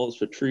 $10,000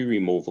 for tree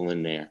removal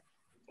in there.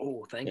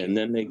 Oh, thank you. And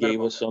then they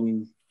gave us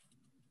some.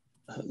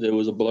 There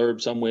was a blurb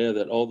somewhere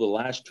that, the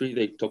last tree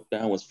they took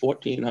down was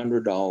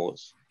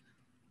 $1,400.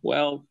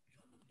 Well,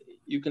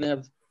 you can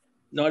have,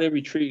 not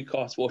every tree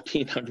costs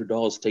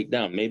 $1,400 to take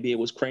down. Maybe it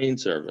was crane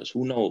service.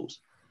 Who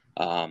knows?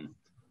 I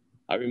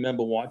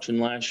remember watching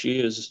last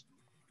year's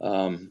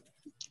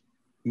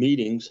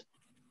meetings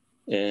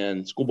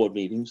and school board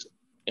meetings,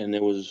 and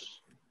there was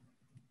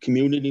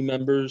community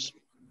members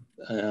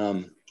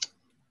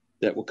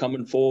that were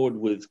coming forward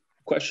with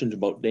questions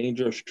about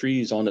dangerous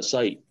trees on the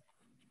site,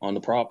 on the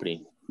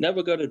property.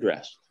 Never got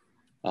addressed.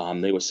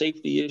 They were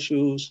safety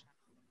issues,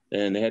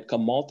 and they had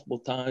come multiple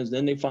times.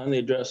 Then they finally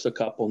addressed a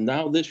couple.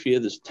 Now this year,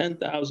 there's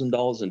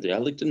 $10,000 in there.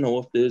 I'd like to know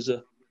if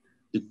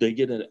did they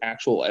get an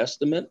actual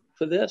estimate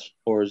for this,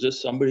 or is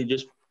this somebody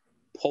just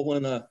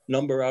pulling a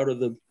number out of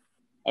the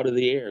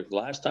air?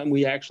 Last time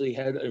we actually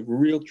had a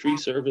real tree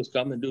service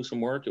come and do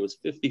some work, it was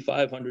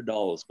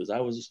 $5,500 because I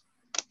was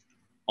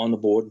on the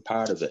board and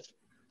part of it.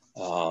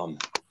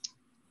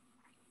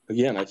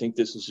 Again, I think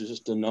this is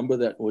just a number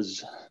that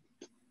was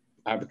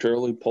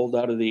arbitrarily pulled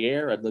out of the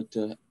air. I'd like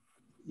to,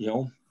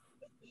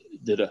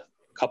 did a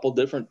couple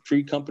different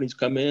tree companies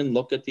come in,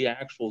 look at the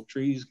actual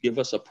trees, give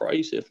us a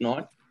price? If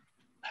not,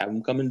 have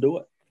them come and do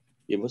it.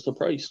 Give us a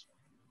price.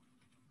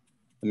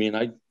 I mean,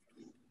 I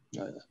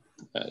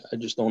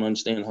just don't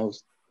understand how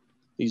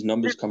these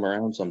numbers come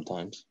around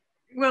sometimes.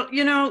 Well,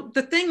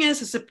 the thing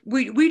is that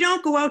we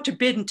don't go out to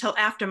bid until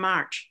after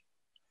March.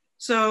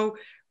 So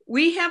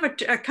we have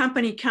a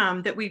company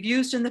come that we've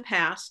used in the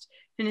past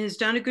and has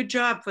done a good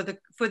job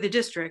for the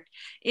district,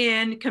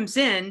 and comes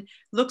in,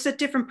 looks at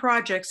different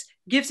projects,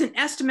 gives an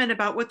estimate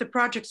about what the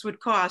projects would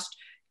cost.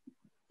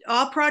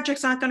 All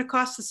projects aren't going to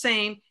cost the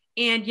same,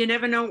 and you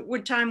never know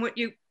what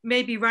you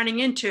may be running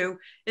into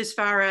as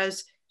far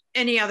as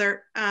any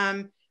other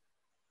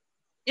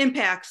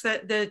impacts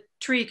that the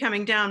tree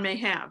coming down may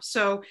have.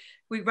 So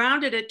we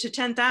rounded it to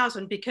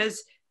 10,000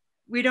 because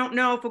we don't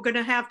know if we're going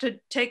to have to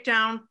take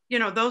down,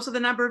 those are the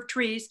number of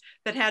trees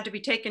that had to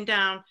be taken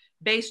down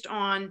based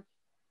on,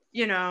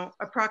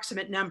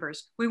 approximate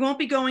numbers. We won't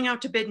be going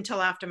out to bid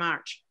until after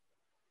March.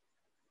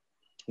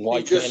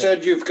 You just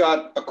said you've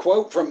got a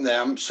quote from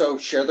them, so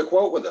share the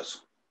quote with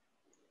us.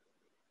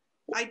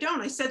 I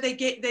don't. I said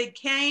they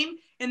came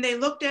and they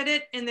looked at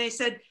it and they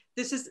said,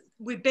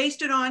 we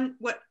based it on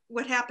what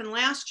happened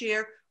last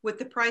year with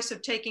the price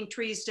of taking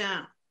trees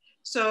down.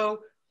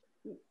 So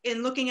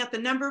in looking at the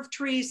number of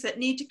trees that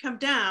need to come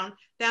down,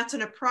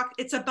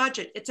 it's a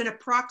budget. It's an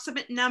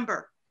approximate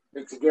number.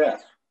 It's a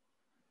guess.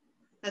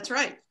 That's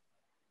right.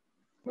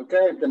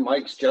 Okay, then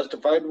Mike's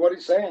justified what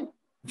he's saying.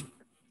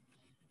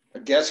 A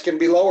guess can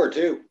be lower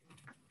too.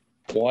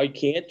 Why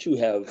can't you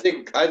have?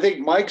 I think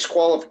Mike's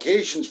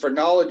qualifications for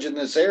knowledge in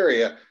this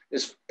area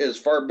is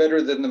far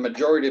better than the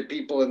majority of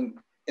people in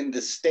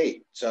this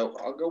state. So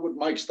I'll go with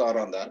Mike's thought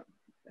on that.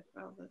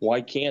 Why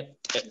can't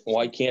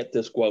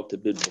this go out to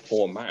bid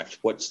before March?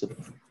 What's the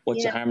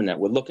harm in that?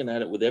 We're looking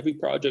at it with every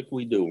project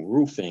we do: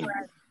 roofing,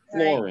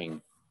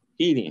 flooring,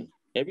 heating,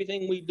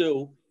 everything we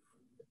do.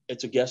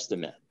 It's a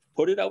guesstimate.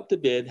 Put it out to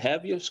bid.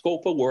 Have your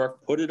scope of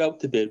work. Put it out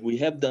to bid. We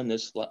have done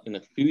this in a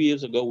few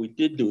years ago. We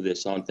did do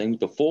this on things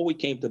before we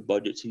came to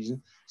budget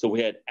season. So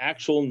we had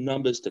actual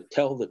numbers to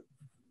tell the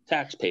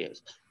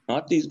taxpayers,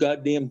 not these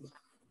goddamn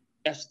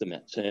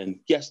estimates and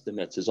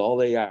guesstimates is all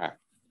they are.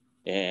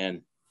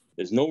 And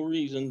there's no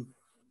reason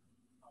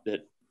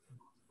that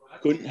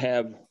couldn't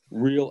have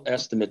real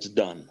estimates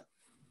done.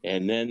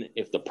 And then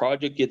if the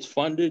project gets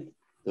funded,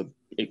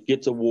 it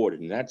gets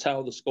awarded. And that's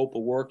how the scope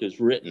of work is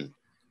written.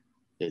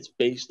 It's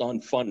based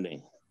on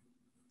funding.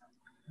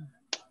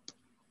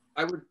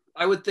 I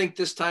would think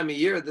this time of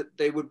year that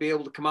they would be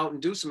able to come out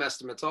and do some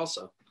estimates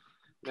also.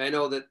 I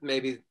know that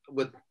maybe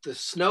with the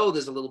snow,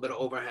 there's a little bit of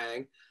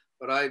overhang,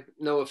 but I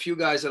know a few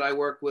guys that I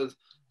work with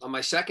on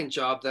my second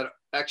job that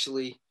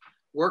actually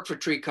work for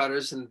tree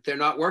cutters, and they're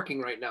not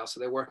working right now. So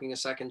they're working a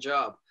second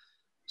job.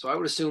 So I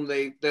would assume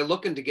they're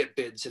looking to get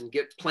bids and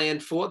get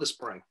planned for the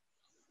spring.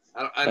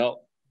 I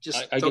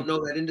don't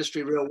know that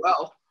industry real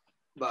well,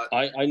 but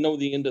I know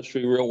the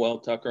industry real well,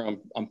 Tucker.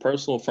 I'm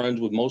personal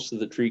friends with most of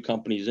the tree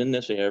companies in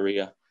this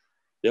area.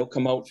 They'll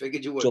come out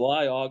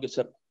July, August,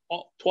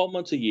 12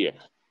 months a year.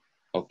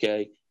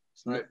 Okay.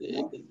 Right.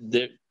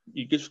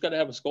 You just got to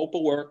have a scope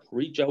of work,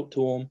 reach out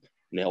to them,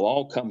 and they'll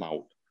all come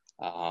out.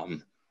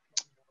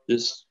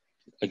 This,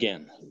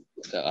 again,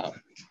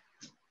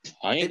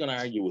 I ain't going to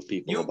argue with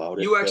people about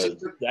it.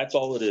 That's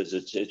all it is.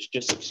 It's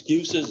just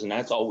excuses, and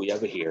that's all we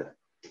ever hear.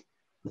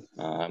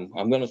 I'm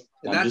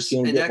just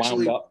going to get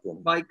wound up.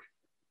 Mike,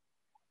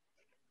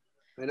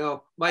 I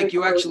know. Mike,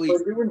 you actually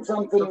doing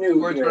something new.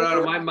 Words right out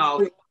of my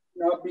mouth.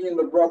 Not being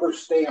the rubber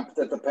stamp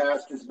that the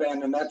past has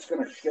been, and that's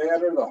going to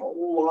shatter the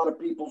whole lot of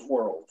people's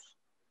worlds.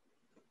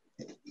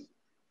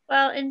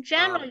 Well, in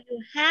general,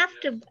 you have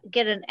to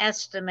get an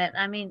estimate.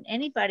 I mean,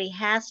 anybody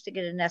has to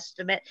get an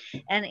estimate,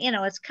 and you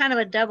know, it's kind of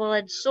a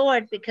double-edged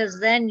sword, because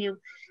then you've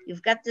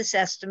got this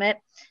estimate,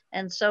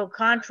 and so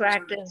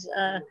contractors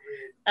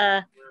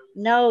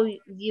know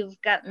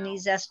you've gotten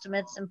these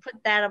estimates and put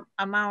that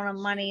amount of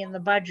money in the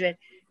budget.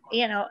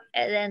 You know,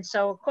 and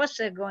so of course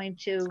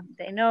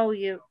they know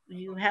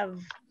you have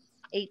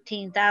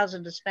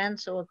 18,000 to spend.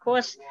 So of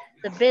course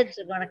the bids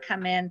are going to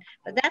come in,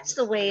 but that's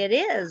the way it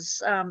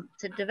is.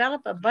 To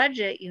develop a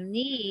budget, you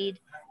need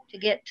to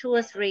get 2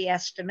 or 3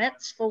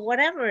 estimates for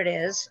whatever it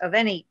is of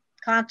any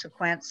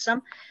consequence.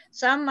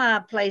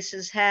 Some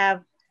places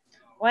have,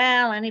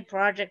 well, any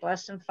project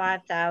less than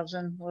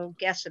 5,000, we'll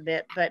guess a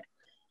bit, but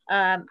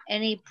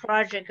any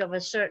project of a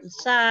certain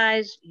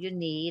size, you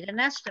need an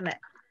estimate.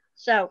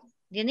 So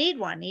you need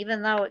one,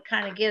 even though it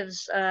kind of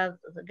gives the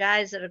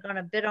guys that are going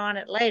to bid on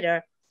it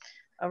later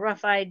a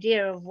rough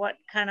idea of what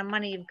kind of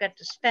money you've got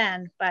to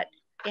spend, but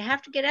you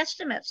have to get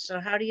estimates.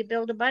 So how do you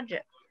build a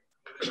budget?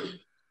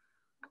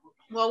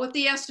 Well, with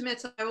the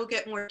estimates, I will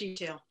get more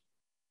detail.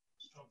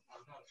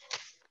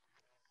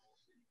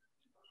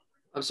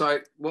 I'm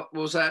sorry, what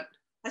was that?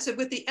 I said,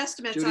 with the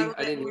estimates, Judy, I will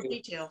get more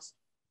details.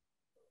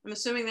 I'm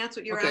assuming that's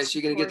what you're asking. So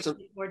you're going to get some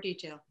more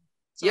detail.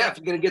 Yeah, if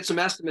you're going to get some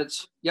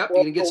estimates, yep,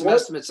 you can get some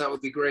estimates. That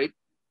would be great.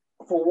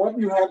 For what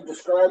you have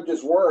described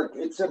as work,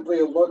 it's simply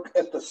a look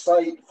at the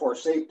site for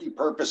safety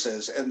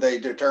purposes, and they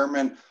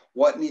determine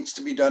what needs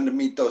to be done to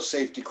meet those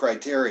safety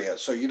criteria.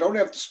 So you don't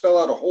have to spell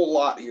out a whole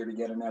lot here to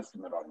get an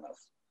estimate on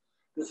this.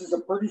 This is a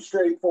pretty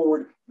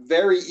straightforward,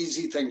 very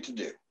easy thing to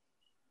do.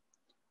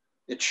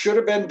 It should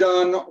have been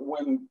done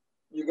when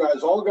you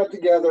guys all got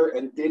together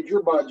and did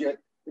your budget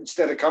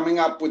instead of coming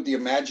up with the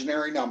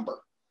imaginary number.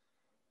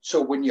 So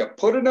when you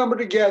put a number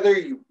together,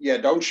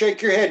 don't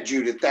shake your head,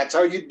 Judith. That's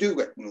how you do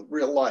it in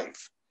real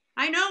life.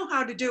 I know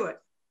how to do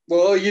it.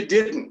 Well, you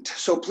didn't.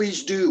 So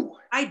please do.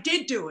 I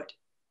did do it.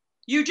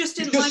 You just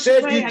didn't. You just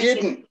said you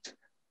didn't.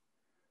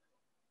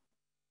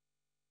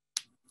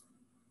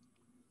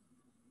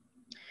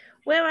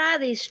 Where are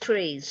these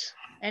trees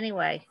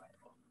anyway?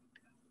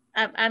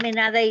 I mean,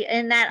 are they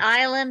in that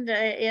island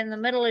in the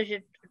middle as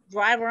you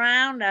drive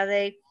around? Are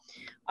they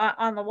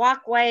on the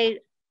walkway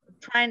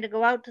trying to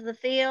go out to the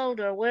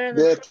field, or where are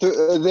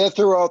they're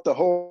throughout the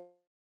whole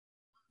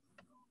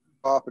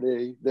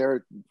property? They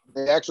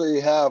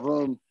actually have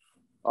them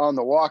on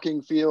the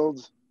walking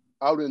fields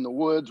out in the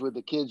woods, where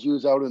the kids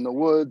use out in the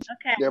woods.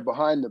 Okay. They're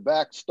behind the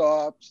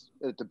backstops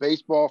at the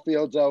baseball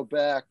fields out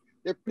back.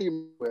 They're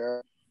pretty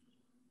rare,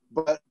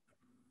 but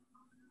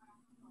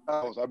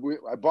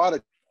I bought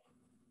it.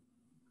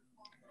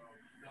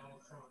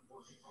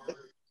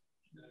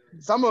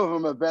 Some of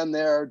them have been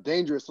there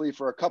dangerously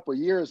for a couple of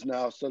years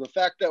now. So the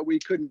fact that we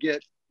couldn't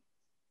get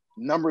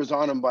numbers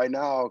on them by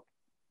now,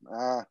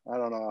 I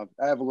don't know.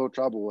 I have a little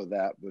trouble with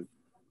that. But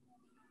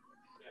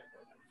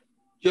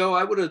Joe,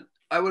 I would have,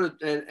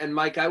 and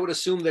Mike, I would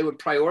assume they would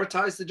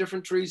prioritize the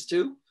different trees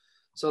too,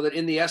 so that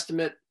in the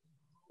estimate,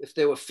 if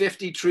there were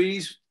 50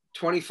 trees,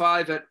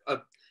 25 at a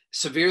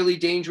severely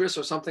dangerous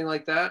or something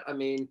like that. I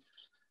mean,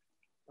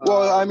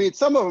 well, I mean,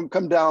 some of them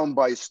come down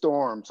by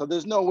storm, so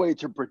there's no way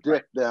to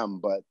predict them.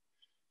 But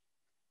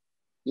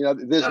you know,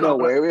 there's no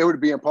way. It would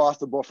be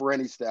impossible for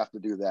any staff to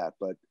do that.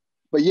 But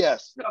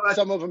yes,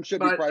 some of them should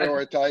be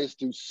prioritized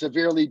to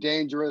severely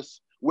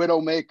dangerous,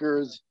 widow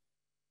makers.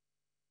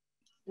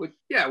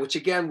 Which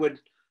again would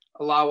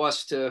allow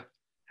us to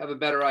have a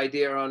better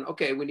idea on,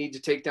 okay, we need to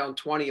take down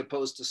 20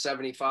 opposed to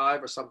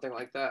 75 or something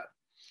like that.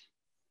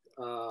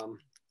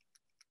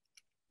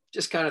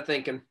 Just kind of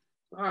thinking,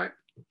 all right.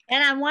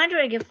 And I'm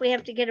wondering if we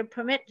have to get a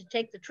permit to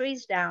take the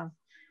trees down,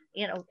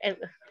 you know,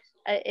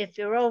 if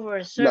you're over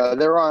a certain. No,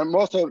 they're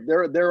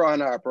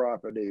on our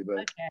property, but.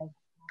 Okay.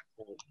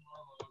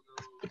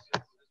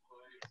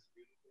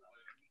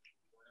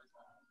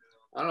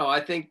 I don't know. I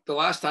think the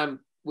last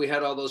time we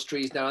had all those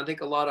trees down, I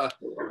think a lot of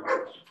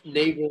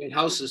neighboring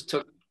houses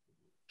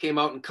came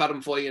out and cut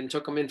them for you and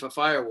took them in for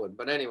firewood.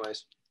 But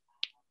anyways,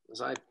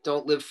 because I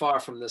don't live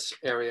far from this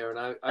area, and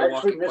I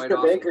walk Actually, it quite Mr.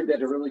 often. Baker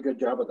did a really good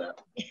job of that.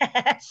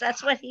 Yes,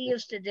 that's what he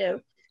used to do.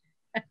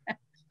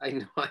 I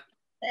know.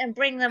 And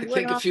bring them I wood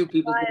think a home few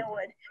people.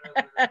 firewood.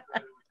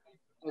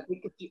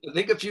 I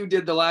think a few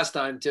did the last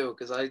time too,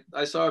 because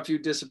I saw a few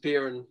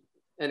disappear. And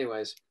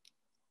anyways,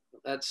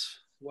 that's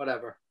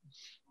whatever.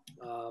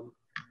 All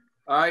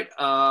right.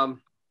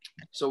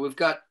 So we've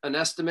got an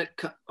estimate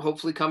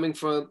hopefully coming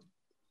from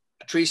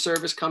a tree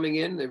service coming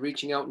in. They're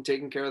reaching out and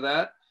taking care of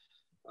that.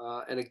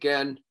 And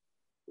again,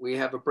 we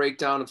have a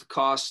breakdown of the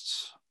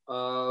costs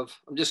of,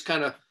 I'm just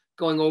kind of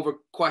going over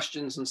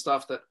questions and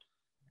stuff that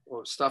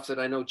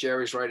I know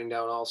Jerry's writing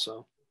down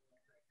also.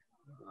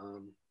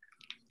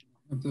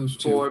 Those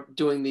two. For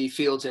doing the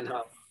fields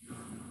in-house.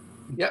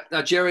 Yeah.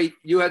 Now, Jerry,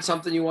 you had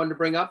something you wanted to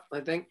bring up, I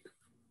think.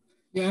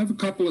 Yeah, I have a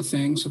couple of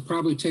things. It'll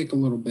probably take a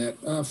little bit.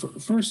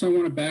 First, I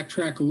want to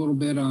backtrack a little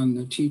bit on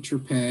the teacher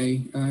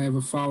pay. I have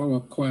a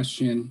follow-up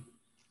question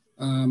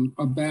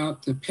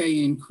about the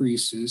pay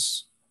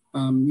increases.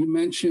 You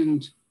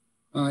mentioned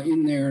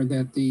in there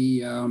that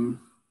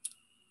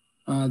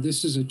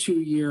this is a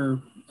 2-year,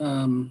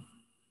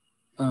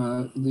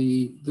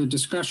 the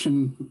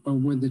discussion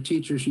with the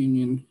teachers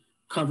union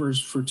covers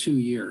for 2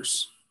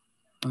 years.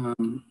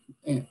 Do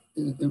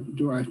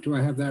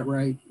I have that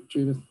right,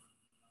 Judith?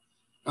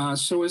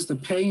 So is the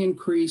pay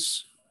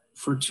increase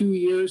for 2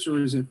 years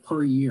or is it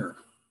per year?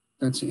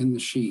 That's in the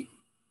sheet.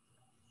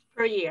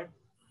 Per year.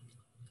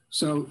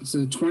 So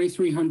the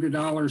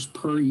 $2,300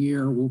 per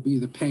year will be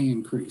the pay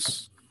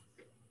increase.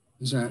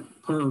 Is that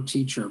per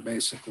teacher,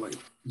 basically?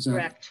 Is that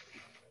correct?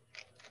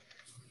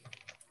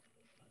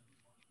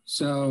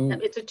 So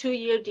it's a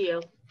 2-year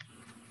deal.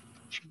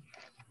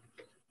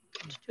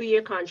 It's a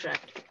 2-year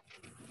contract.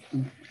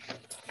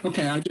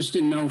 Okay, I just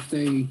didn't know if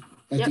they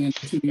at the end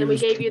of 2 years. And we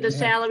gave you the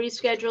salary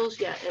schedules,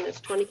 yeah, and it's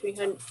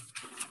 2,300.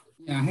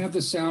 Yeah, I have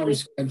the salary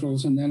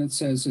schedules, and then it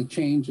says the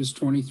change is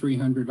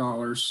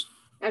 $2,300.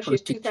 Actually,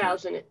 it's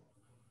 2,000.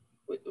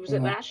 Was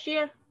it last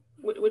year?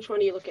 Which one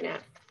are you looking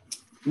at?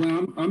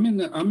 Well, I'm in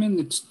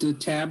the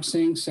tab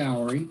saying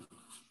salary.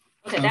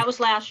 Okay, that was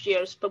last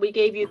year's, but we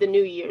gave you the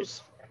new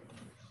year's.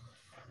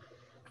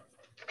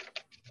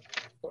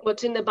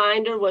 What's in the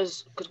binder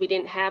was because we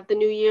didn't have the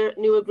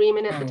new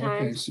agreement at the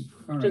time. Okay.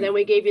 So then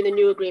we gave you the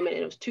new agreement,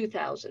 and it was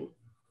 2,000.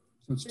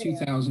 So it's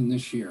 2,000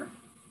 this year.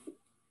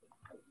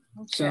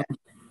 Okay.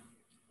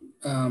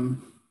 So,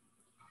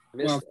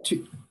 well,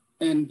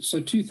 so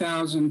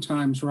 2,000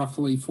 times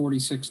roughly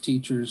 46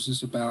 teachers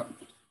is about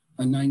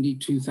a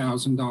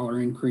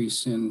 $92,000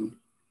 increase in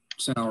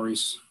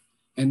salaries,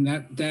 and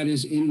that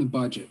is in the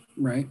budget,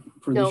 right?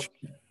 For nope. This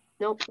year.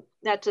 Nope.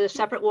 That's a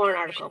separate warrant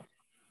article.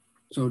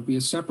 So it'd be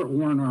a separate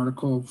warrant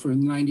article for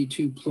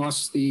 92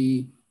 plus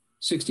the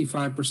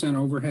 65%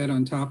 overhead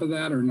on top of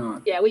that, or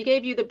not? Yeah, we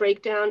gave you the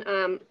breakdown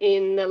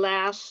in the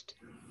last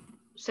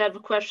set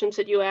of questions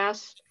that you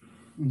asked.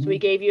 Mm-hmm. So we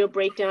gave you a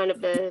breakdown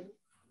of the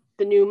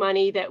new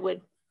money that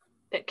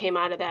came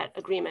out of that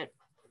agreement.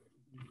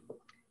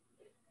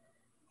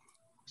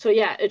 So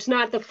yeah, it's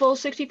not the full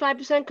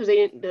 65% because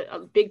a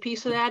big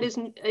piece of that is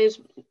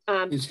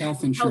health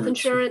insurance. Health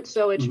insurance.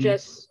 So it's mm-hmm.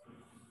 just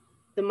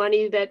the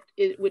money that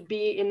it would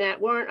be in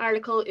that warrant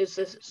article is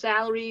the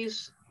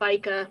salaries,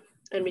 FICA,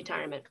 and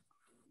retirement.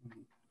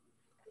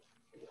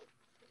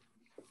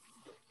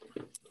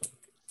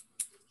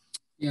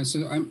 Yeah,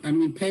 so I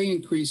mean, pay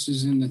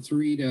increases in the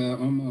 3 to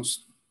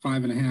almost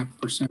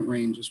 5.5%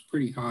 range is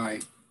pretty high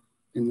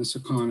in this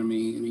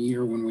economy in a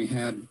year when we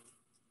had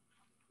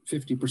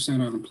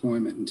 50%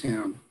 unemployment in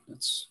town.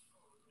 That's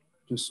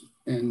just,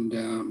 and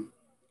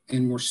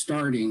we're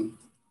starting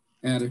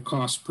at a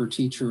cost per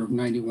teacher of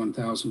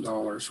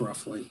 $91,000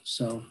 roughly.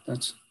 So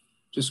that's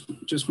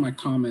just my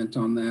comment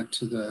on that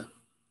to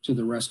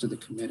the rest of the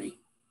committee.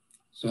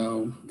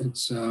 So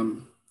it's,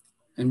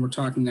 and we're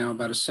talking now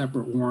about a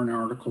separate warrant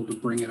article to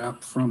bring it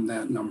up from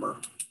that number,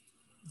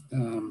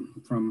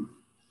 from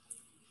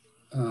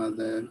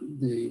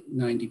the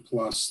 90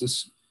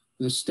 plus.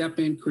 The step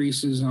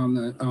increases on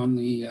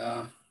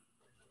the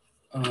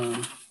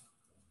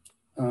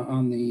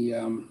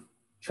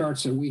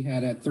charts that we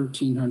had at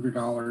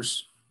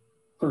 $1,300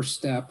 per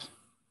step,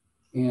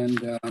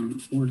 and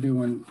we're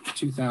doing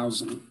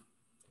 2,000.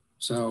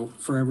 So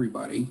for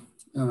everybody,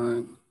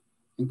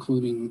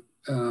 including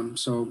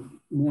so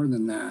more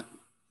than that.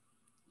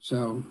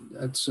 So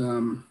that's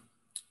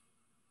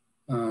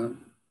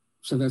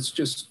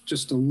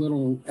just a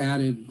little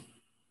added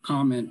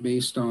comment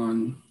based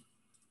on,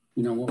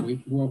 you know,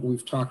 what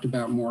we've talked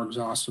about more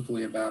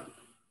exhaustively about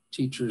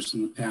teachers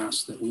in the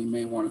past that we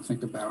may want to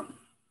think about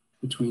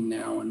between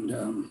now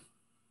and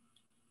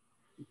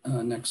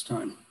next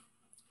time.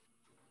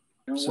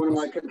 And one of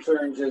my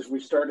concerns is we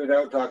started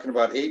out talking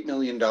about $8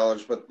 million,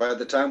 but by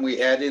the time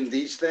we add in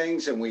these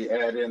things and we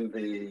add in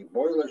the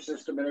boiler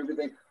system and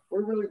everything,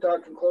 we're really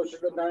talking closer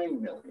to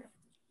 $9 million.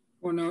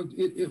 Well, no,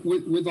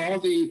 with all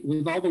the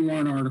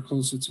warrant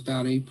articles, it's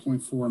about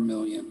 8.4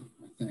 million,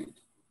 I think.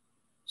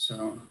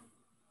 So,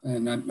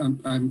 and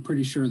I'm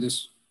pretty sure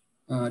this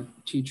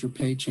teacher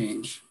pay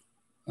change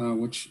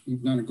which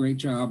you've done a great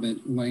job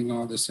at laying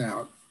all this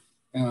out,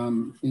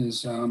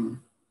 is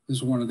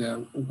one of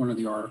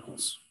the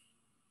articles.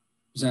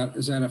 Is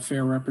that a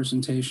fair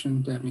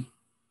representation, Debbie?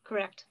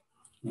 Correct.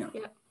 Yeah.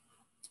 Yeah.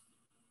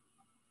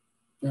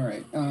 All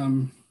right.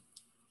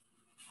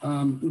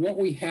 What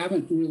we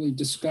haven't really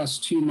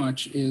discussed too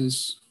much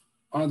is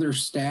other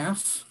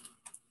staff.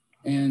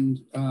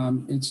 And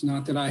it's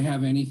not that I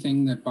have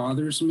anything that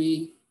bothers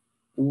me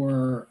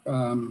or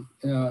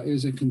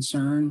is a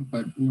concern,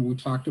 but we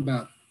talked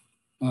about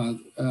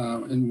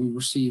and we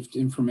received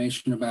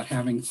information about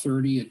having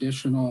 30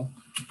 additional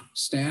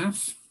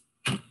staff,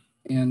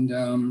 and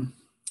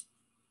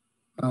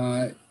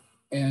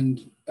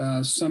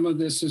some of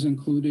this is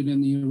included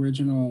in the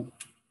original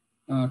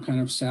kind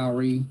of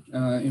salary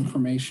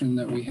information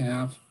that we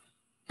have.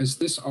 Has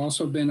this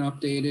also been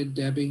updated,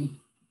 Debbie?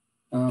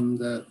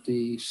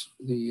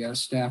 The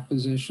staff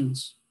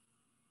positions,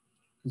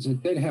 because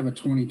it did have a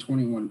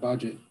 2021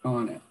 budget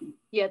on it.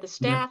 Yeah, the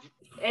staff,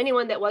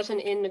 anyone that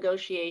wasn't in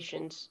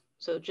negotiations.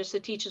 So just the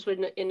teachers were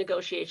in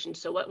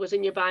negotiations. So what was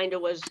in your binder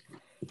was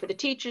for the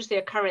teachers,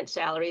 their current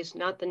salaries,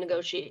 not the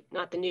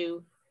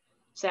new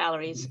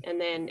salaries. And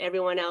then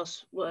everyone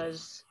else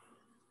was,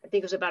 I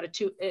think it was about a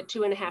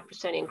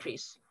 2.5%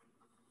 increase.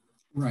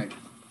 Right.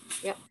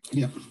 Yep.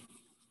 Yeah.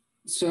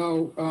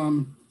 So,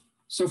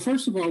 so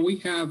first of all, we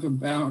have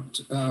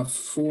about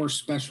 4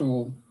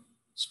 special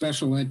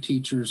ed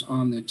teachers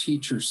on the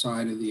teacher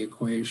side of the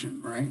equation,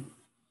 right?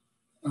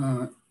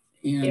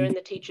 And they're in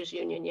the teachers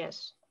union,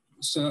 yes.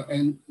 So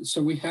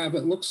we have,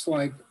 it looks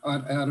like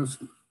out of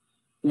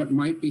what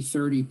might be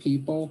 30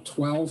 people,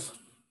 12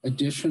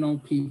 additional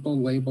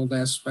people labeled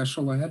as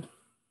special ed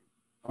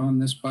on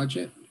this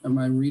budget. Am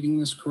I reading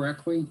this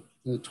correctly?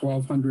 The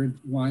 1,200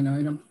 line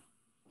item?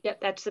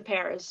 Yep, that's the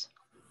paras.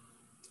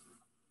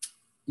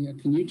 Yeah,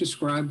 can you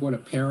describe what a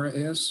para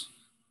is?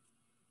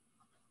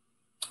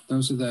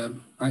 Those are the,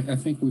 I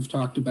think we've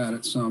talked about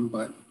it some,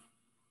 but.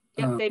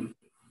 Yep,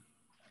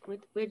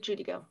 where'd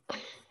Judy go?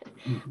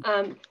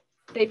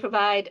 They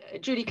provide,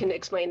 Judy can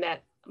explain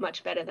that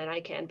much better than I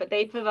can, but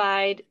they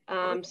provide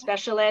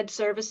special ed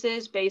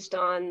services based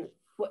on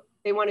what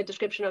they want a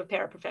description of a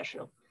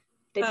paraprofessional.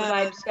 They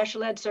provide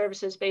special ed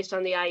services based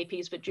on the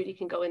IEPs, but Judy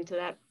can go into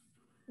that.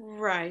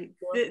 Right.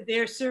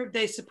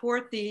 They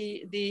support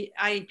the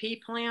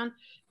IEP plan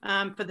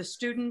for the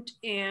student,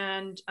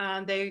 and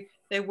they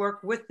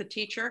work with the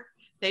teacher.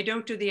 They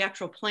don't do the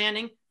actual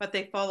planning, but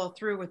they follow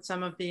through with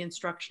some of the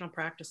instructional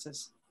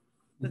practices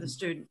for the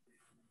student.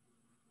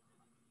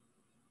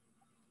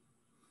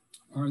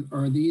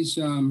 Are these,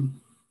 are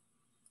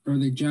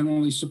they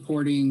generally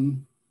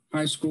supporting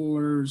high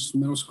schoolers,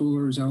 middle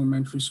schoolers,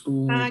 elementary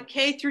school?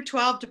 K through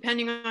 12,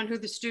 depending on who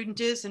the student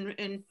is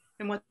and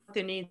what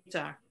their needs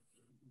are.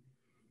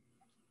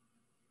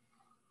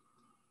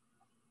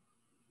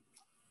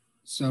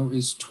 So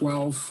is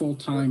 12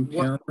 full-time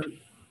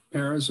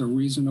paras a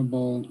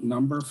reasonable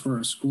number for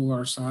a school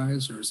our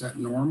size, or is that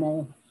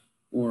normal?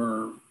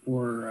 Or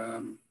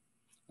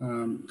kind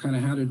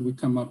of how did we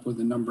come up with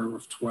the number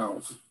of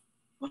 12?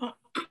 Well,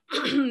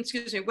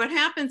 excuse me. What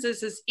happens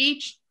is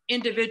each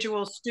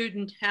individual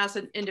student has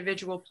an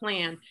individual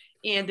plan,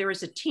 and there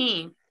is a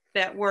team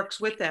that works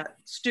with that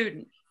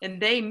student, and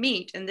they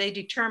meet and they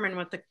determine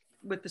what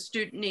the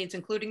student needs,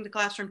 including the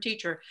classroom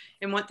teacher,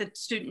 and what the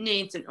student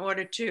needs in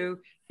order to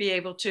be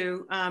able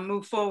to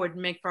move forward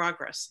and make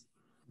progress.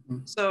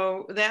 Mm-hmm.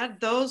 So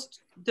those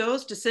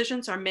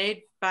decisions are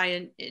made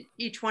by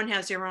each one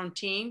has their own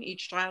team.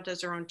 Each child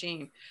has their own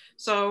team.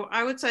 So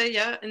I would say,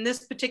 yeah, in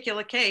this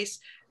particular case,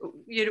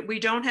 we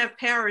don't have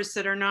paras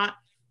that are not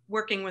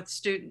working with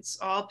students.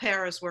 All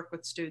paras work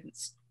with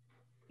students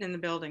in the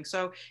building.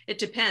 So it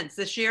depends.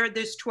 This year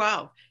there's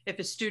 12. If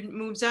a student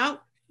moves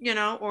out,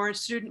 or a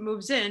student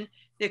moves in,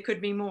 there could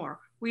be more.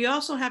 We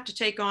also have to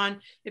take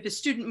on, if a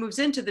student moves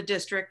into the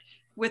district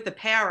with a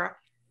para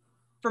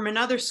from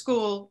another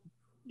school,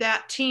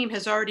 that team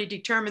has already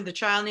determined the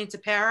child needs a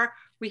para.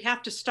 We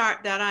have to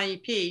start that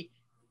IEP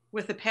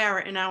with a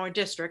para in our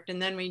district,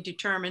 and then we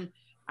determine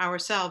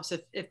ourselves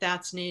if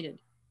that's needed.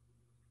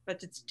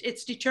 But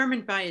it's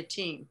determined by a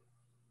team.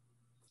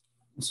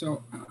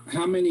 So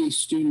how many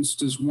students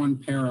does one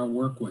para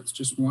work with?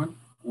 Just one,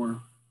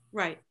 or?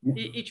 Right,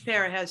 each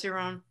para has their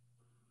own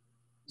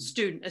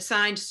student,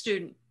 assigned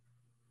student.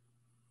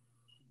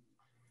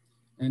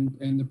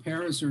 And the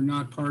paras are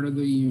not part of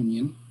the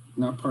union,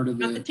 not part of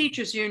Not the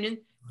teachers union.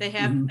 They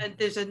have,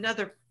 there's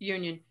another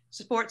union,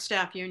 support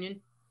staff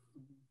union.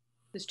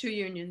 There's 2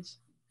 unions.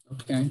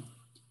 Okay.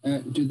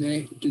 Do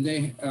they,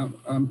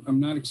 I'm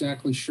not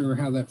exactly sure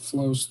how that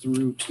flows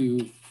through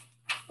to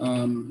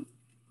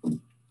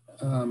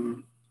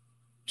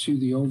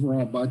the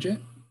overall budget,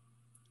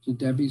 to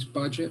Debbie's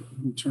budget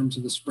in terms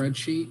of the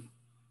spreadsheet.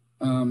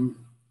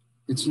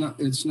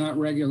 It's not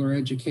regular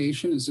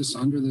education. Is this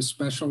under the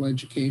special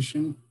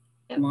education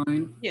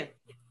line? Yeah.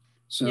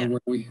 So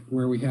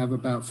where we have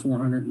about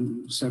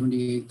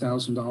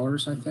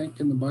 $478,000, I think,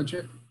 in the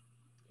budget.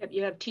 Yep,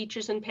 you have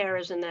teachers and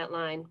paras in that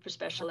line for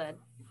special ed.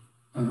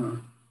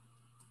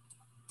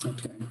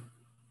 Okay.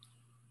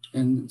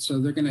 And so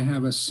they're going to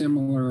have a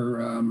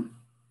similar,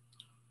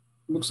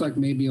 looks like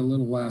maybe a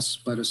little less,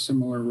 but a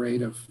similar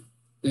rate of,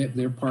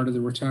 they're part of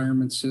the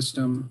retirement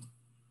system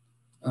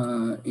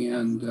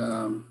and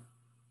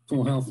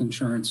full health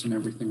insurance and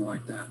everything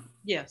like that.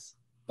 Yes.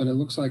 But it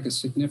looks like a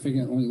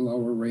significantly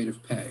lower rate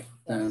of pay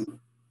than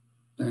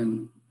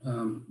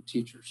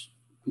teachers,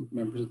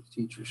 members of the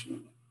teachers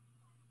union.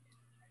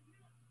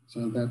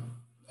 So that,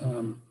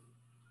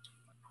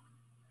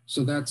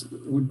 so that's,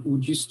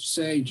 would you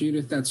say,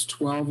 Judith, that's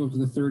 12 of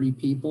the 30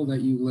 people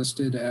that you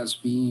listed as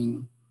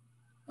being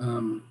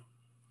part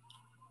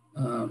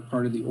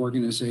of the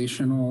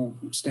organizational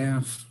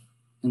staff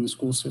in the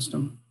school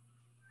system?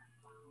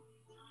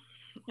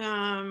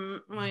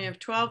 Well, you have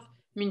 12,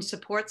 I mean,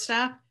 support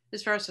staff,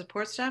 as far as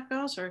support staff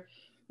goes, or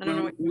I don't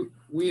know. What...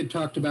 We had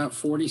talked about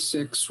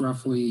 46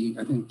 roughly,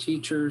 I think,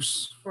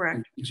 teachers,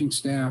 correct, teaching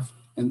staff,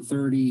 and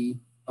 30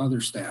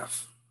 other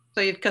staff. So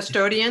you have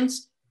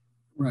custodians.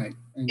 Right.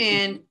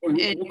 And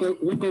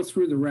we'll go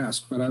through the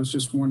rest, but I was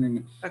just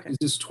wondering, okay, is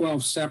this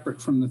 12 separate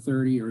from the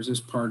 30 or is this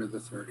part of the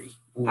 30?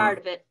 Or... Part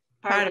of it.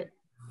 Part of it.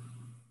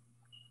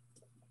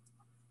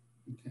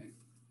 Okay.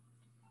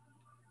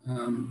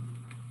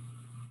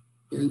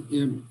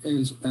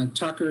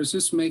 Tucker, is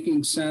this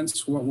making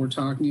sense what we're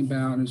talking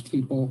about? Do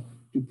people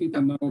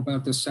know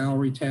about the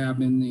salary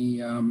tab in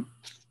the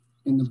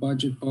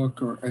budget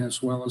book, or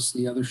as well as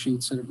the other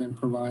sheets that have been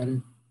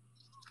provided?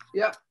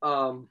 Yeah.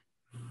 I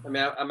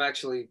mean, I'm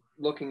actually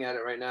looking at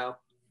it right now.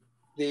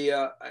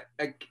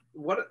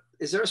 What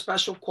is there a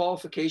special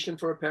qualification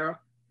for a para?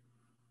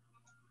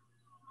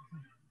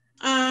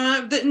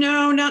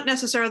 No, not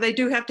necessarily. They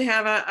do have to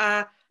have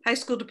a high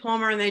school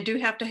diploma, and they do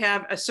have to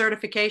have a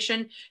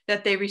certification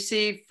that they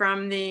receive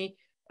from the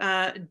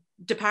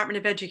Department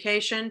of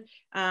Education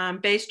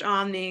based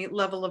on the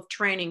level of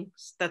training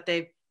that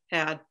they've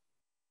had.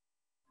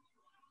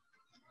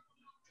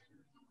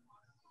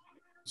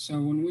 So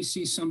when we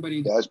see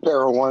somebody, that's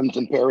para ones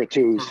and para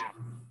twos.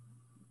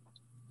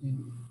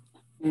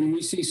 When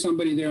we see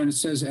somebody there and it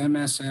says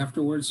MS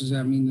afterwards, does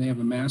that mean they have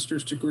a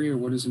master's degree, or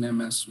what does an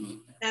MS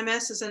mean?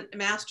 MS is a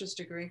master's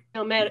degree.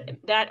 No,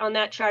 that on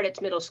that chart,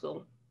 it's middle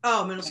school.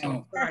 Oh, middle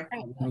school. Sorry.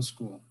 Middle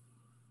school.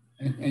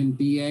 And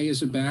BA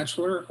is a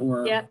bachelor,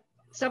 or? Yeah,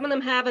 some of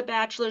them have a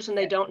bachelor's and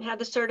they don't have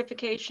the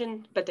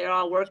certification, but they're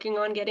all working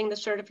on getting the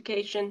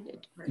certification.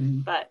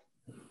 Mm-hmm. But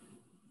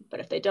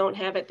if they don't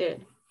have it, they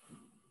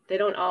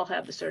don't all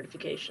have the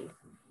certification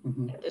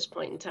at this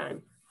point in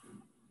time.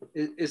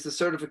 Is the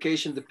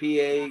certification the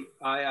PAII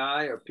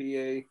or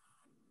PA?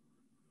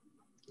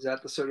 Is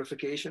that the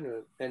certification,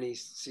 or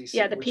NECC?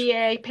 Yeah, the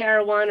PA,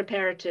 para 1 or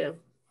para 2.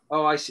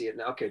 Oh, I see it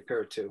now. Okay,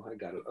 para 2. I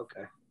got it.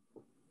 Okay.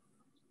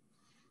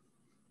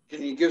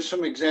 Can you give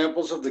some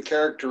examples of the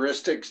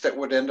characteristics that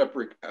would end up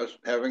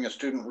having a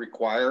student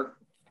require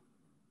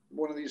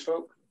one of these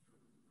folks?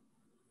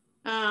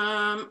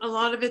 A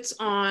lot of it's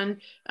on,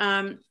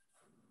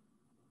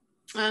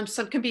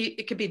 some can be,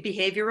 it could be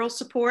behavioral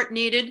support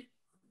needed.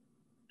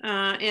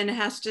 And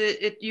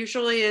it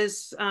usually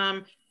is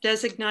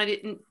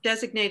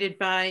designated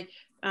by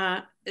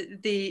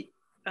the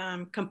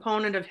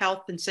component of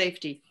health and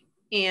safety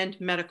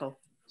and medical.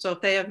 So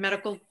if they have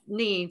medical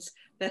needs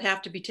that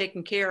have to be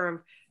taken care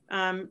of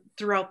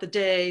throughout the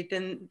day,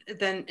 then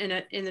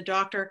in the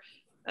doctor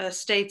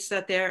states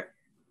that there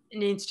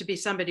needs to be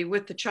somebody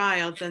with the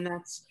child, then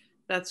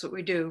that's what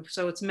we do.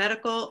 So it's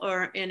medical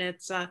or in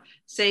its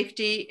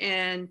safety,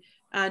 and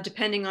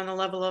depending on the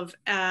level of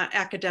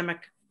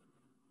academic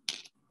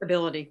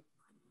ability.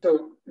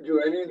 So do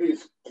any of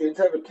these kids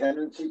have a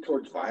tendency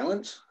towards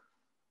violence?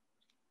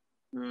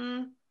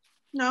 No,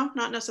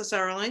 not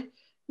necessarily.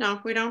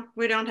 No, we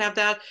don't have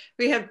that.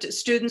 We have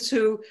students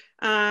who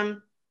have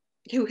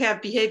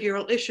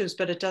behavioral issues,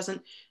 but it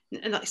doesn't,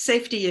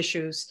 safety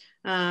issues.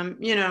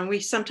 You know,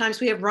 sometimes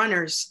we have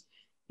runners,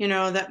 you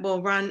know, that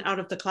will run out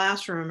of the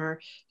classroom, or,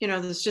 you know,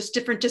 there's just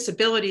different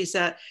disabilities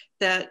that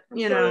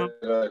you know.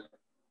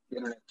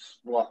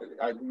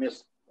 I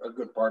missed a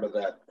good part of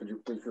that. Could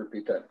you please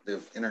repeat that? The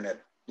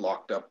internet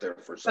locked up there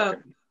for a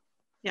second.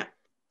 Yeah.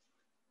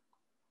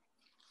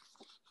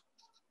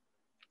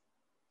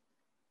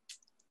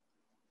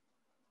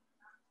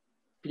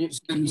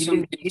 In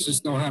some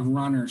cases, they'll have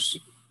runners,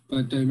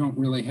 but they don't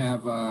really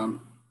have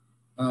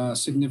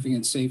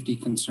significant safety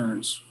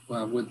concerns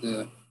with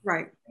the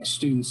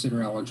students that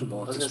are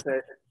eligible. I was going to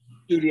say,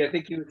 Judy, I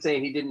think you were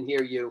saying he didn't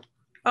hear you.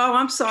 Oh,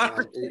 I'm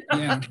sorry.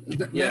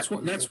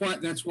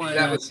 That's why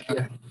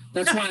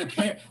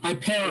I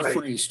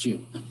paraphrased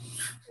you.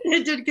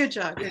 You did a good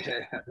job.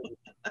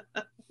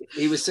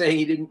 He was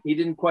saying he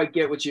didn't quite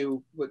get what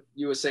you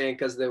were saying,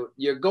 because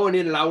you're going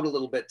in and out a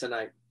little bit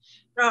tonight.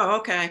 Oh,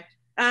 okay.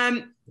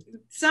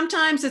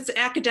 Sometimes it's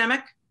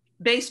academic,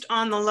 based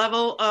on the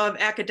level of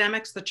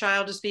academics the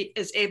child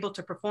is able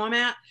to perform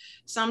at.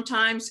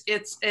 Sometimes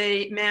it's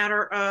a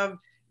matter of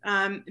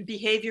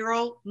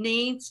behavioral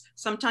needs.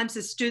 Sometimes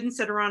it's students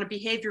that are on a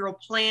behavioral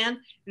plan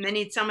and they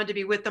need someone to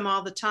be with them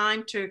all the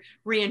time to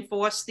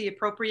reinforce the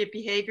appropriate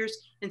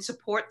behaviors and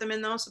support them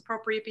in those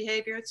appropriate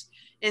behaviors.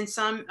 And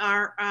some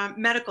are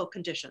medical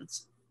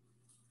conditions.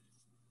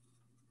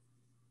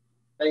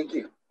 Thank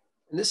you.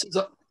 And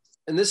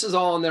this is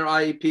all on their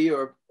IEP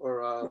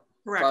or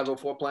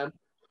 504 plan?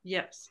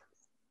 Yes.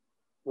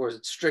 Or is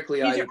it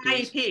strictly These IEPs? are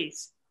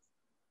IEPs.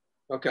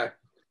 Okay.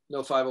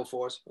 No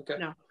 504s. Okay.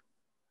 No.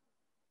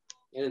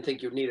 I didn't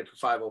think you'd need it for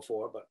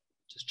 504, but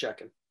just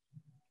checking.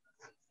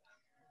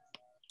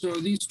 So are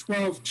these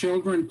 12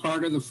 children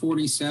part of the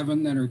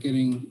 47 that are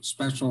getting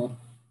special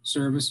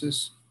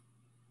services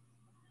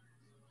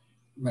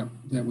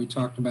that we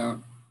talked about?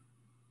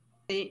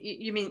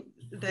 You mean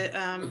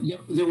the Yeah,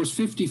 there was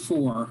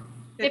 54.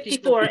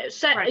 54.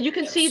 Right. You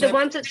can see the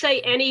ones that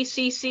say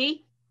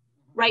NECC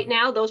right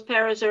now, those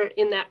paras are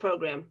in that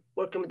program,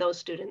 working with those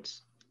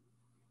students.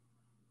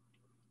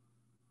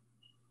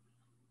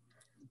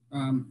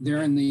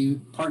 They're in the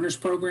partners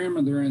program,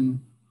 or they're in?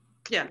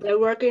 Yeah. They're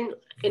working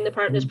in the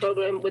partners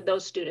program with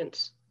those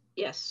students.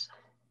 Yes.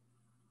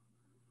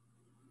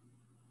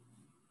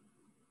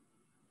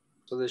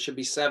 So there should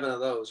be 7 of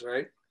those,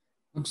 right?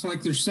 Looks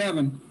like there's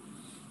 7.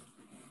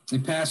 They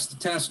passed the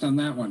test on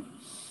that one.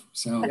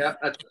 So yeah,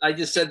 I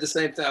just said the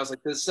same thing. I was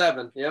like, there's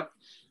 7. Yep.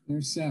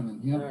 There's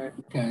 7. Yep. All right.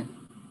 Okay.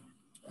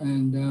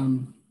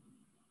 And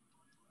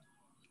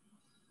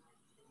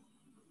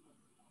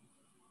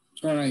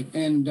all right.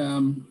 And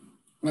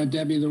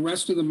Debbie, the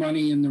rest of the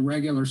money in the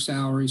regular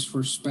salaries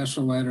for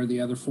special ed are the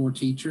other 4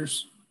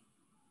 teachers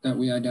that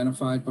we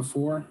identified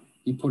before.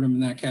 You put them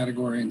in that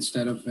category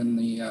instead of in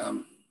the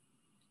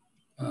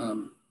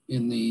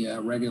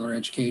regular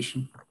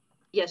education.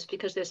 Yes,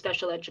 because they're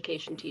special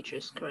education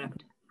teachers,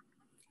 correct.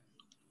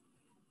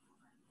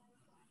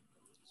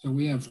 So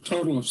we have a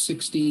total of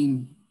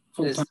 16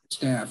 full-time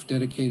staff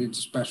dedicated to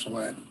special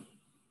ed.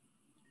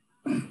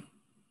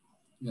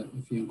 Yeah,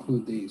 if you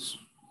include these,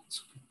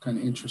 it's kind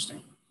of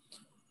interesting.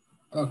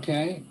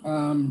 Okay,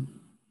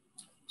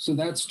 so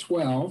that's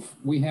 12.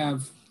 We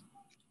have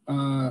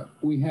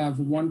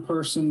 1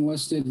 person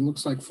listed,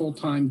 looks like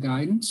full-time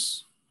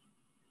guidance.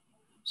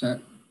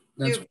 That's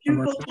you have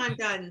 2 full-time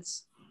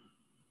guidance.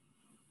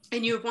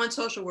 And you have 1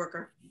 social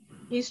worker.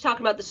 He's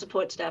talking about the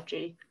support staff,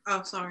 Judy.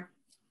 Oh, sorry.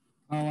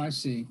 Oh, I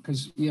see.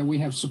 Because yeah, we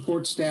have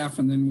support staff,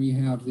 and then we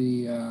have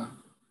the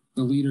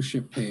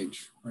leadership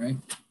page, right?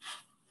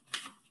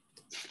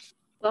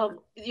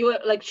 Well, you,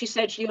 like she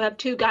said, you have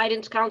 2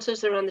 guidance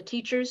counselors that are on the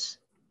teachers,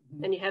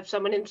 and you have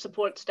someone in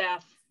support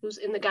staff who's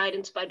in the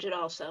guidance budget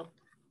also.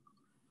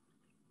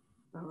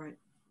 All right.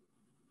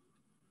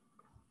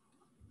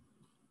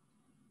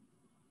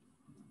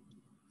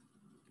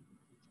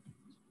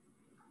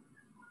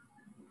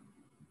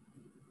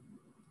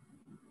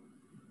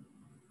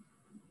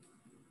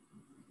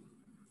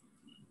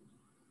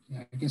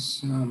 Yeah, I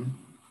guess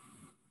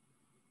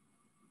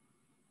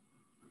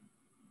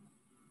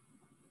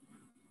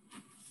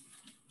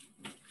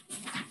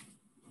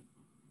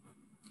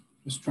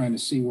just trying to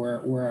see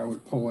where I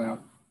would pull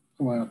out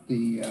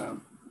the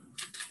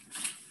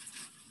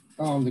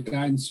the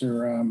guidance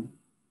are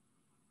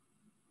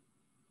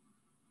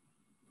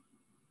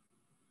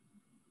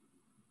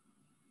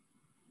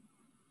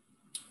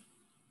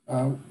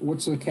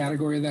what's the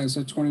category of that? Is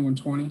that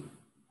 2120?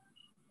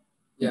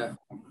 Yeah,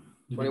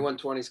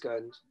 2120's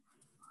guidance.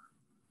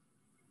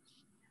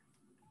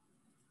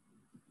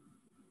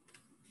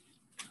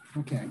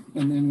 Okay,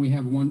 and then we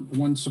have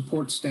one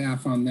support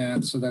staff on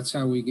that, so that's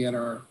how we get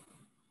our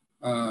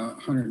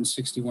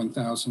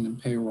 161,000 in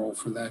payroll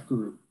for that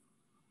group.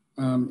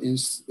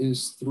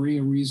 Is 3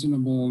 a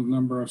reasonable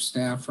number of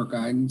staff for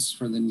guidance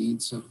for the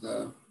needs of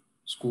the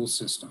school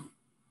system?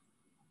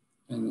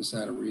 And is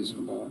that a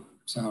reasonable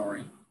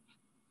salary?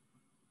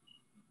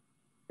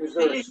 Is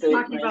there a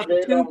state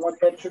mandate on what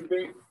that should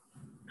be?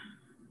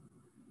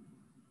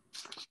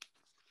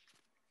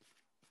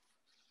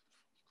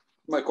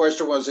 My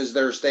question was, is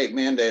there a state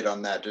mandate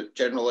on that?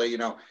 Generally, you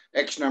know,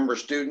 X number of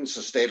students,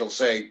 the state will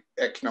say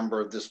X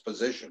number of this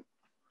position.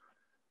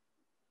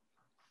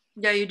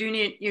 Yeah, you do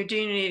need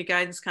a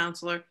guidance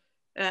counselor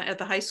at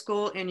the high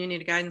school, and you need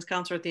a guidance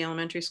counselor at the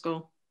elementary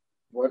school.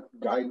 What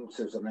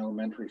guidance is an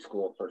elementary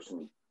school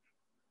person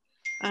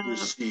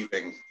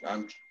receiving?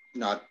 I'm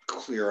not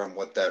clear on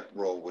what that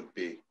role would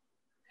be.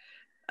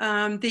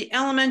 The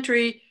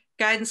elementary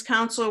guidance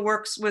counselor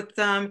works with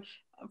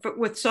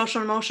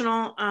social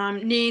emotional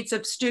needs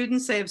of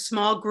students. They have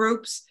small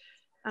groups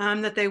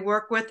that they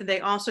work with.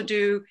 They also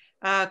do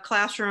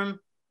classroom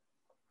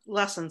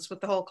lessons with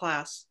the whole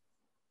class.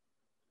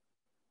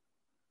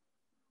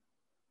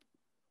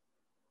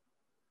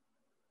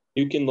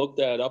 You can look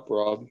that up,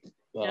 Rob.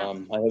 I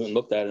haven't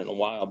looked at it in a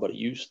while, but it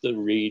used to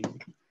read,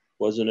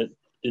 wasn't it?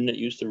 Didn't it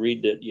used to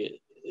read that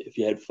if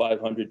you had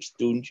 500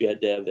 students, you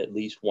had to have at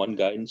least 1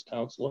 guidance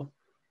counselor?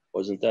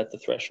 Wasn't that the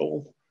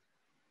threshold?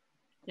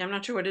 Yeah, I'm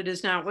not sure what it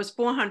is now. It was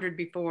 400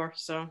 before,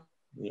 so.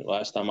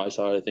 Last time I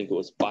saw it, I think it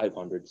was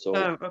 500. So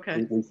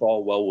okay. we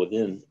fall well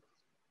within.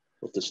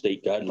 what the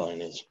state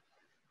guideline is.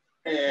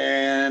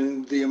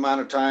 And the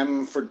amount of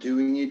time for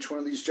doing each one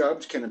of these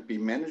jobs, can it be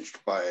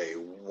managed by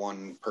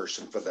one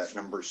person for that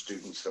number of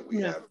students that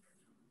we have?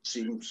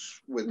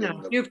 Seems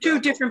within the you have two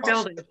different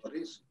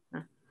buildings.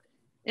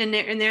 And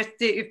you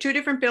have two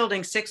different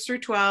buildings, 6 through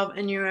 12,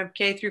 and you have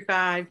K through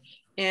 5,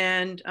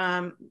 and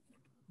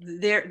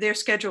their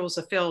schedules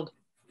are filled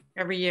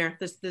every year.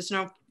 There's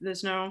no.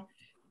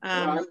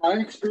 My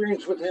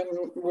experience with him,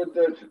 with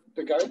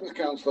the guidance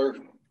counselor,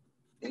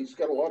 he's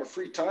got a lot of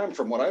free time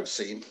from what I've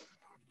seen.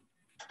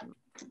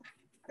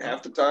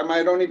 Half the time,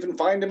 I don't even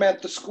find him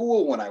at the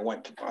school when I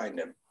went to find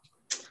him.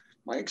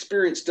 My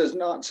experience does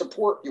not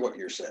support what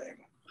you're saying,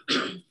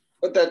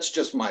 but that's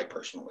just my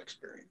personal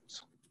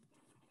experience.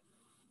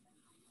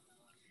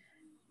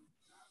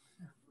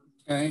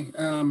 Okay.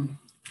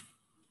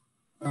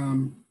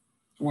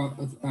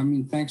 Well, I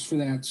mean, thanks for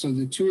that. So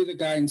the two of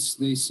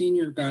the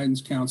senior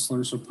guidance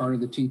counselors are part of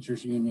the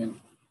teachers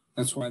union.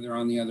 That's why they're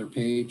on the other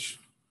page,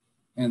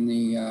 and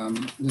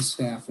the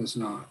staff is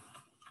not.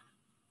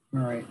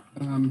 All right.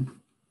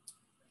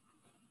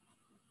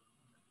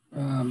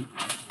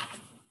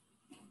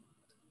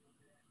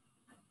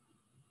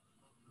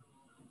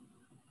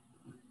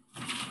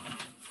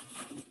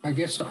 I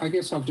guess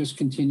I'll just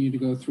continue to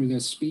go through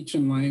this. Speech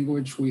and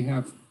language, we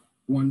have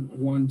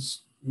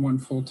one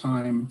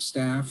full-time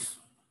staff.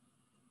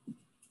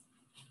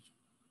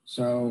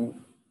 So.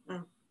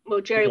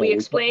 Well, Jerry, we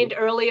explained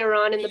earlier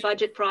on in the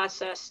budget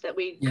process that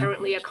we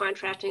currently are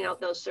contracting out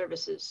those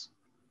services.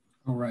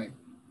 All right.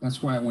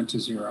 That's why I went to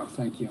 0.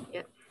 Thank you.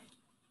 Yep.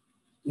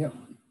 Yep.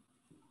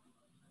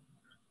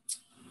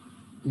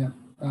 Yep.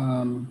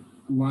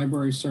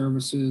 Library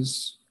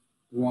services,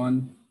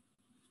 1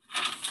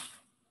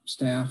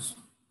 staff.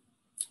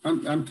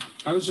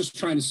 I was just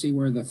trying to see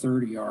where the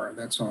 30 are.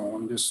 That's all.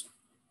 I'm just,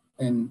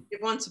 and you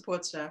have 1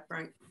 support staff,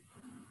 right?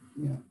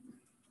 Yeah.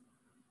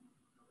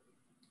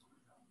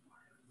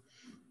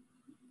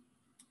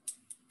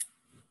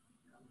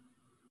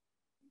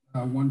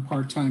 1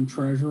 part-time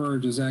treasurer.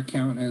 Does that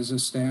count as a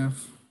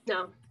staff?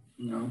 No.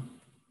 No.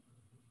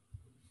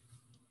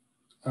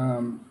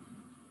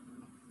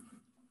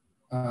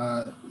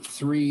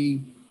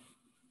 3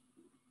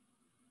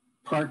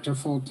 part to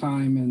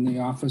full-time in the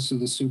office of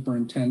the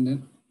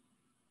superintendent,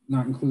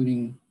 not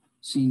including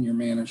senior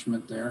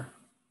management there.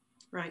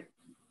 Right.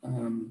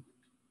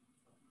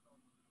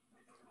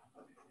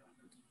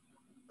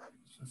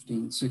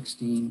 15,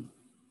 16,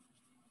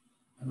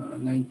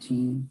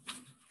 19,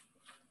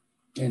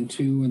 and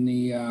 2 in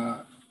the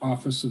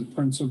office of the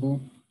principal.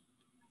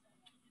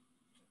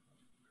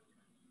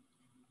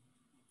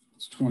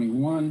 It's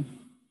 21,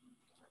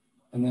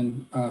 and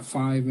then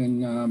 5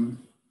 in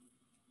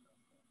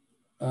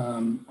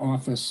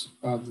office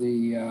of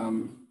the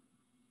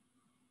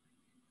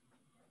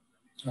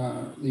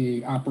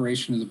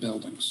operation of the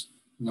buildings.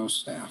 No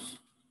staff.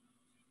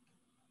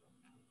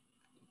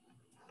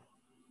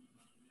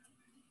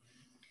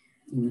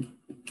 You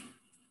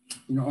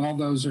know, all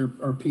those are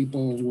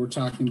people we're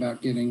talking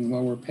about getting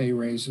lower pay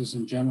raises,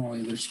 and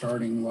generally they're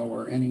starting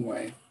lower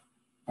anyway.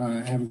 I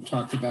haven't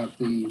talked about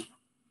the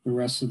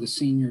rest of the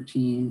senior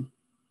team.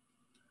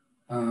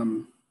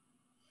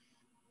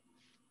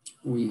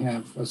 We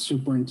have a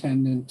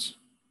superintendent,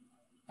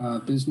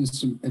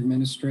 business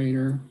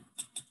administrator.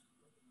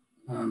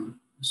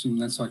 Assume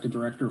that's like a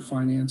director of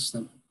finance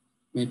that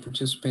may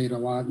participate a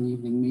lot in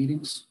evening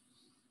meetings.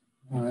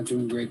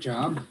 Doing a great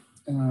job.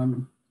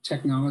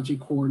 Technology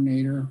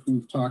coordinator,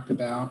 we've talked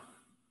about.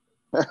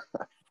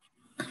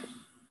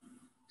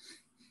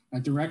 A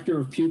director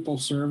of pupil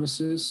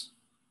services.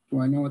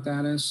 Do I know what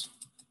that is?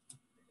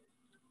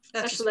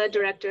 Special ed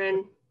director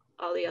and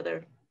all the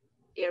other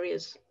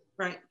areas.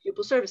 Right.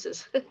 Pupil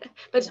services, but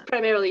it's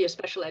primarily your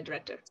special ed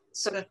director.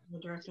 Special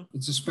director.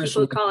 It's a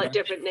special. People call it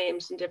different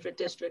names in different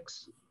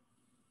districts.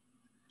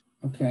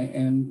 Okay,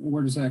 and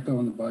where does that go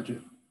in the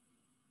budget?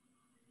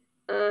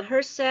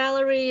 Her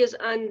salary is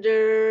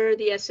under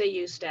the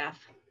SAU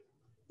staff,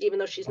 even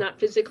though she's not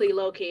physically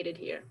located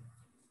here.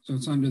 So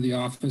it's under the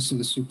office of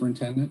the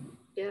superintendent?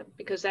 Yeah,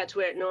 because that's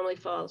where it normally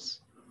falls.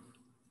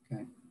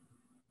 Okay.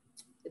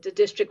 It's a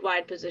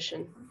district-wide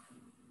position.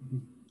 Mm-hmm.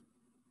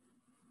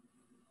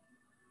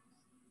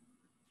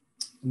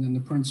 And then the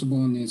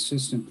principal and the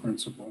assistant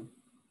principal.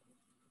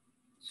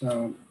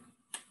 So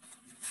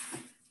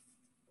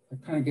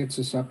that kind of gets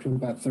us up to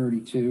about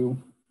 32.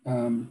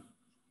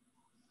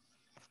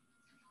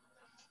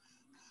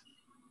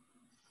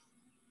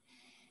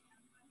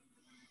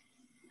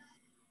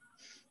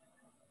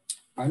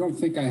 I don't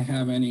think I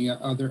have any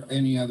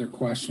other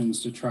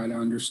questions to try to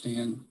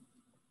understand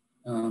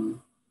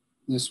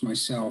this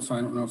myself.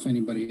 I don't know if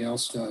anybody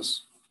else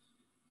does.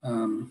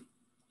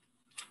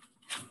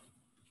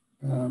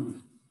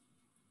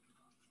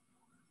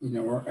 You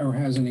know, or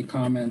has any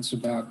comments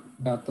about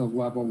the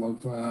level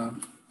of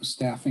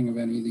staffing of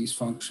any of these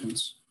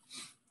functions.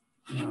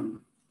 You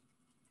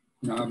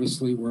know,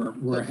 obviously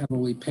we're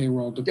heavily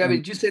payroll dependent. Debbie,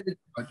 did you say the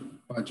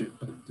budget,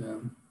 but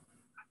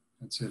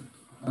that's it.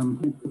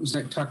 Was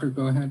that Tucker?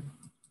 Go ahead.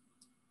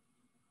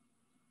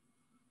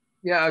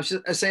 Yeah, I was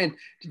just saying,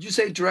 did you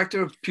say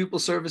Director of Pupil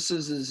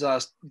Services is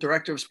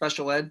Director of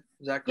Special Ed?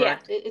 Is that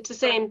correct? Yeah, it's the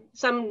same.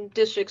 Some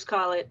districts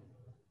call it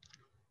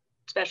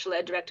Special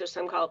Ed Director,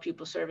 some call it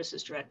Pupil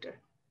Services Director.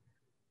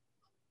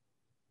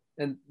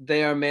 And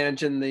they are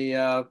managing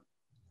the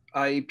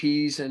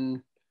IEPs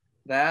and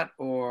that,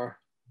 or?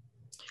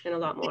 And a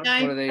lot more. What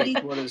are they,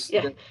 what is?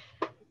 Yeah.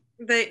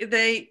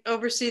 They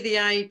oversee the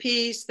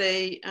IEPs,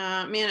 they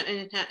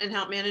and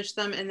help manage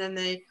them, and then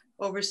they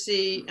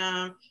oversee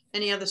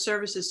any other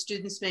services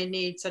students may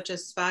need, such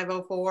as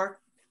 504,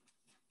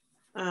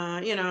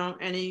 you know,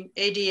 any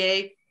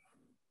ADA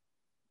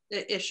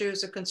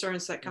issues or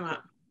concerns that come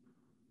up.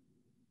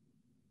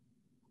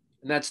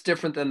 And that's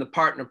different than the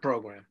partner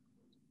program.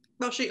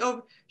 Well, she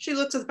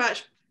looks at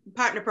the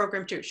partner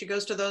program too. She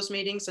goes to those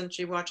meetings and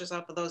she watches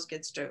out for those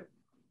kids too.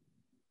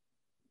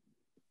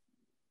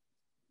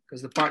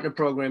 Because the partner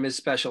program is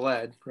special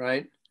ed,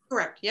 right?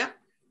 Correct, yep.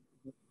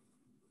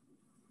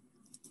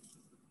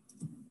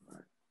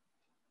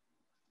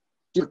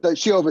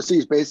 She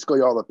oversees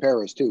basically all the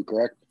paras too,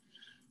 correct?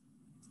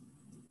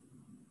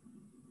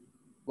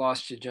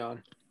 Lost you,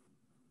 John.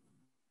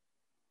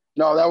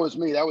 No, that was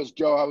me. That was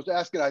Joe. I was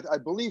asking, I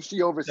believe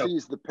she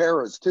oversees the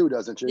paras too,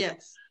 doesn't she?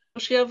 Yes.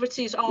 She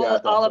oversees all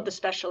of the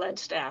special ed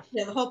staff.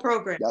 Yeah, the whole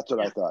program. That's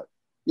what I thought.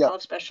 Yeah. All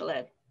of special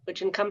ed,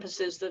 which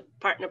encompasses the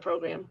partner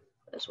program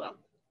as well.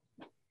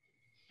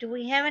 Do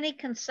we have any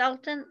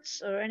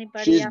consultants or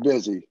anybody She's else?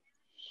 busy.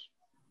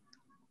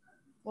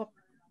 Well,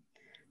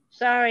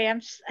 sorry,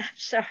 I'm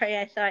sorry.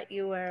 I thought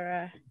you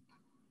were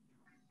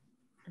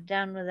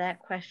done with that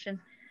question.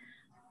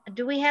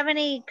 Do we have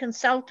any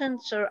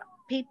consultants or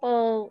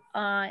people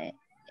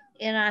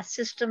in our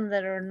system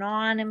that are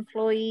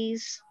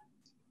non-employees?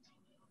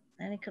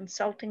 Any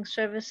consulting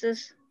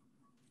services?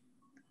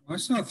 I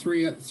saw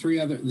three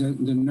other,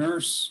 the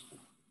nurse,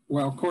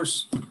 well, of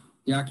course,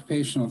 the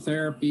occupational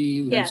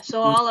therapy. Yeah,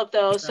 so all of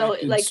those, so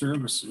like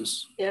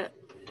services. Yeah.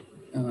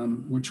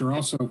 Which are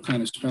also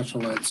kind of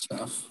special ed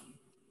stuff.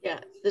 Yeah,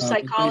 the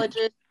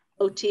psychologist,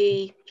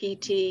 OT,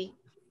 PT,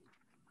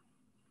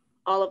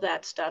 all of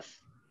that stuff.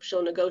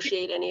 She'll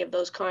negotiate any of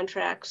those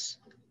contracts.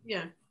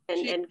 Yeah.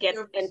 And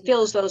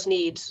fills those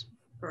needs.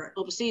 Correct.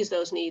 Oversees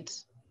those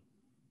needs.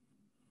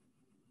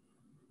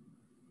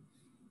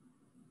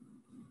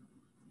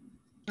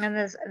 And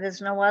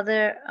there's no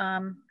other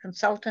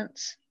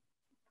consultants?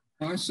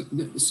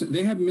 So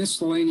they have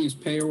miscellaneous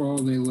payroll.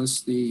 They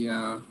list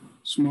the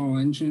small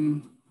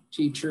engine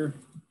teacher.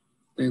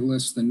 They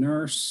list the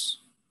nurse,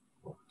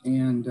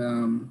 and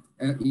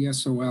at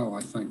ESOL,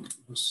 I think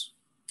was.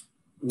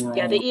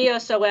 Yeah, the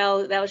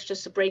ESOL, that was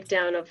just a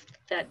breakdown of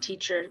that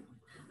teacher.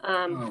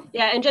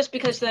 Yeah, and just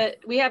because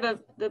we have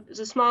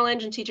the small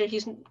engine teacher,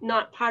 he's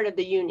not part of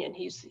the union.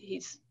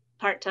 He's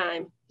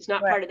part-time. He's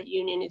not part of the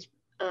union. It's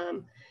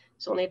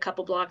only a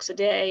couple blocks a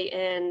day,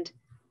 and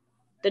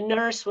the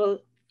nurse will.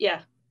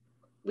 Yeah,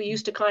 we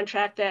used to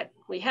contract that.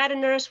 We had a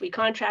nurse. We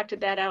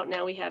contracted that out.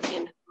 Now we have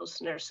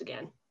in-house nurse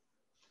again.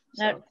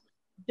 So, now,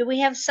 do we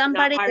have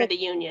somebody not part of the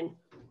union?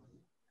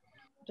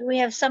 Do we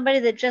have somebody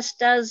that just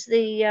does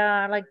the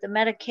like the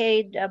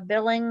Medicaid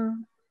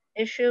billing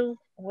issue?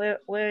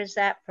 Where is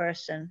that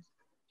person?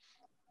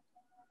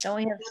 Don't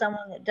we have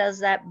someone that does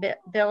that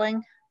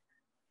billing?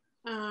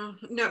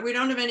 No, we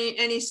don't have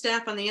any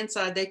staff on the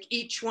inside.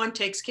 Each one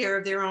takes care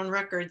of their own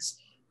records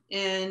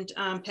and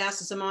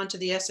passes them on to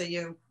the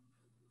SAU.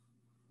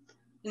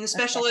 And the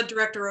special ed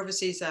director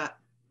oversees that.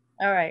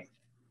 All right.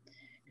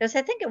 Because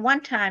I think at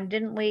one time,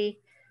 didn't we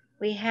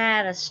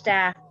had a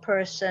staff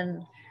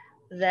person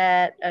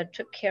that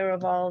took care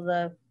of all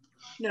the.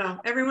 No,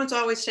 everyone's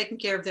always taking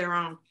care of their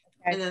own.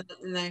 Okay.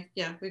 And then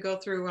we go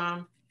through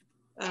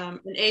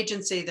an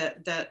agency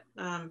that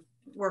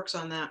works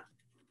on that.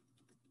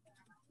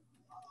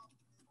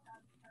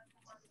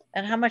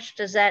 And how much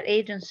does that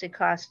agency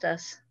cost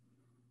us?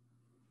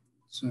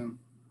 So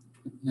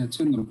it's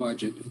in the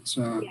budget. It's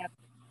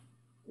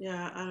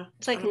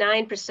it's like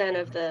 9%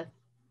 of the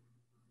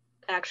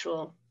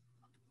actual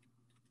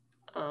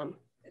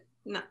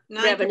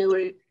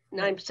revenue,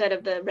 9%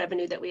 of the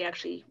revenue that we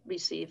actually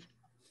receive.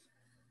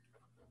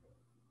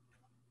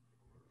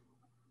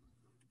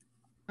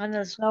 And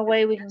there's no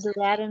way we can do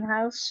that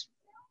in-house?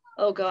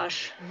 Oh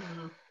gosh.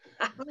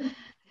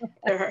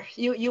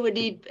 You would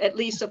need at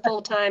least a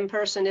full-time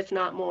person, if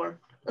not more.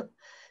 A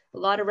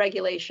lot of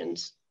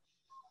regulations.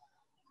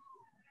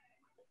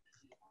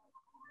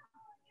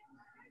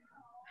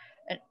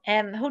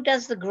 And who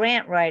does the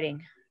grant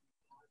writing?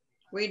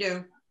 We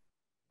do.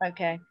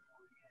 Okay.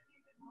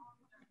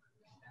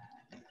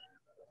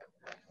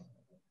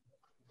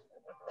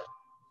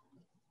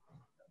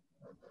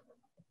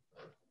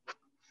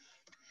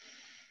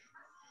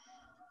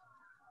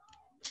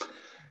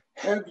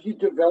 Have you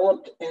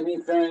developed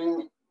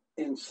anything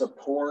in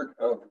support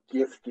of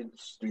gifted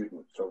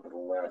students over the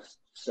last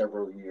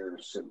several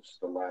years since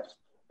the last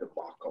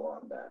debacle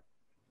on that?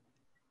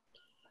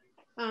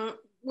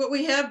 What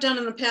we have done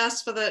in the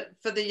past for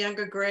the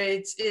younger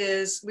grades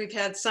is we've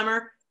had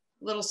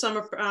little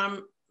summer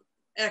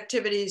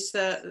activities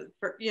that,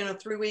 for,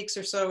 3 weeks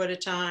or so at a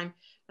time,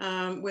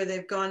 where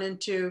they've gone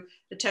into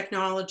the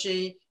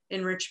technology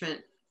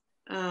enrichment,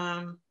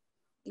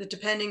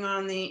 depending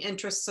on the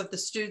interests of the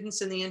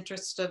students and the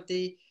interests of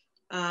the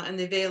and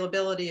the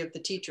availability of the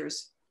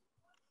teachers.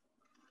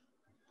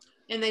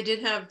 And they did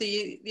have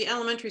the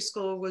elementary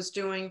school was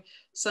doing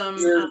some.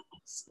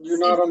 You're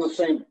not on the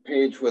same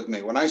page with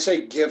me. When I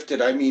say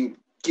gifted, I mean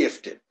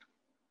gifted.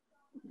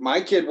 My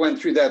kid went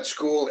through that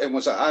school and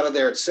was out of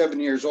there at 7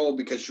 years old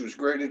because she was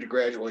ready to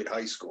graduate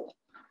high school.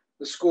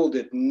 The school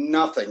did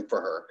nothing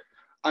for her.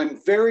 I'm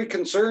very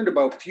concerned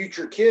about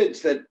future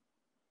kids that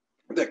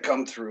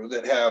come through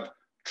that have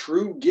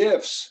true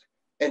gifts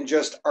and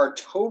just are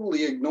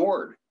totally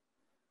ignored.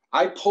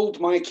 I pulled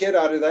my kid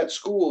out of that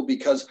school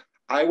because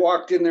I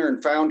walked in there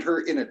and found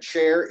her in a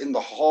chair in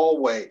the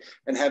hallway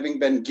and having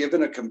been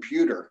given a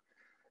computer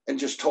and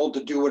just told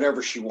to do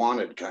whatever she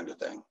wanted, kind of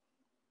thing.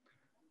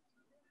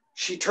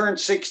 She turned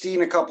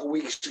 16 a couple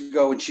weeks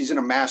ago and she's in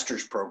a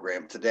master's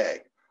program today.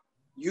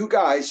 You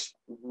guys,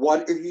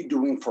 what are you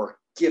doing for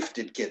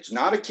gifted kids?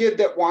 Not a kid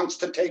that wants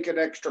to take an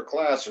extra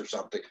class or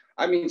something.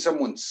 I mean,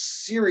 someone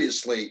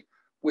seriously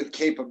with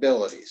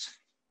capabilities.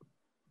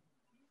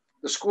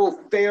 The school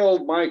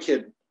failed my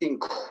kid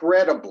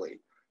incredibly.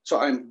 So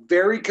I'm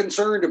very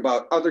concerned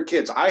about other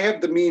kids. I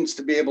have the means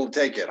to be able to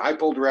take it. I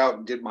pulled her out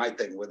and did my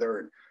thing with her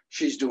and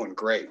she's doing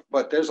great.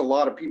 But there's a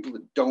lot of people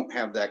that don't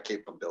have that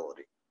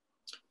capability.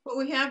 What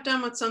we have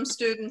done with some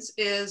students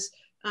is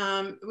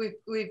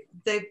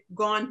they've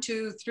gone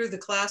through the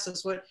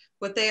classes,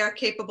 what they are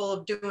capable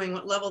of doing,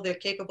 what level they're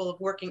capable of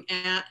working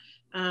at.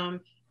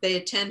 They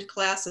attend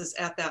classes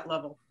at that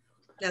level.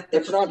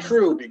 That's not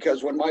true,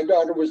 because when my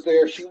daughter was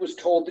there, she was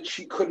told that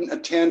she couldn't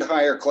attend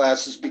higher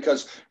classes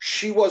because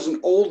she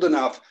wasn't old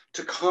enough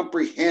to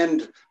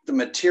comprehend the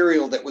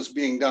material that was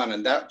being done.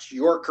 And that's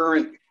your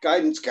current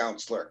guidance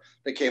counselor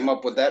that came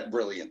up with that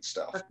brilliant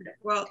stuff. Okay.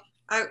 Well,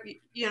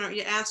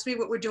 you asked me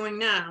what we're doing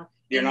now.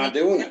 You're not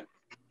doing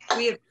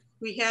it.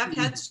 We have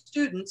had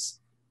students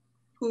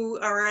who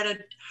are at a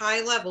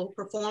high level,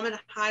 perform at a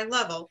high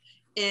level,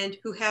 and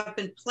who have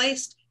been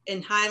placed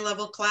in high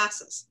level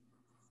classes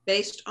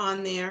based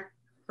on their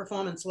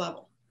performance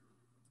level.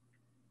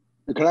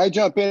 Can I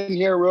jump in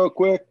here real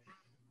quick?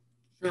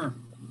 Sure.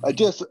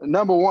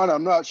 Number one,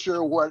 I'm not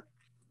sure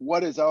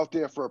what is out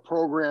there for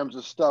programs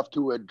and stuff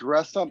to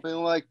address something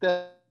like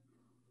that.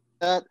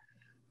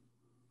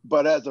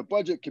 But as a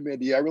budget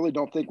committee, I really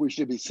don't think we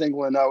should be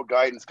singling out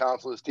guidance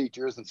counselors,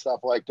 teachers, and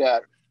stuff like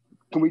that.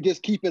 Can we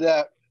just keep it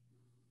at,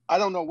 I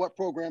don't know what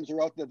programs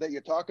are out there that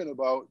you're talking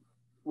about,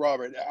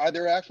 Robert. Are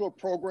there actual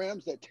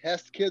programs that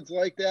test kids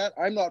like that?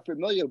 I'm not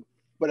familiar,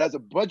 but as a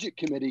budget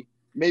committee,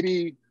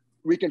 maybe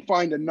we can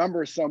find a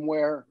number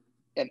somewhere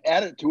and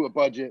add it to a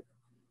budget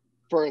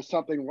for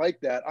something like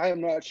that. I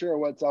am not sure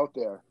what's out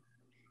there.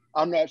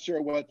 I'm not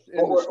sure what's in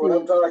the school.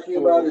 What I'm talking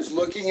about is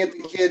looking at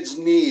the kids'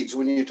 needs.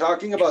 When you're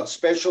talking about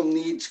special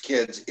needs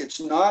kids, it's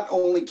not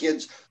only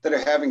kids that are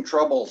having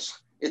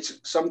troubles. It's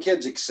some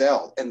kids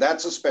excel, and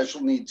that's a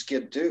special needs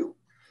kid too.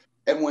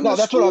 And when the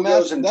school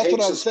goes and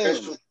takes a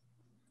special,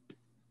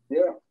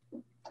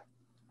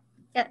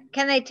 yeah,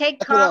 can they take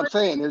That's what I'm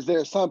saying. Is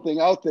there something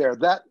out there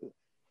that,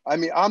 I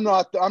mean, I'm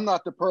not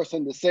the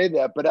person to say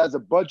that, but as a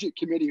budget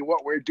committee,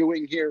 what we're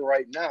doing here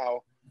right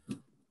now,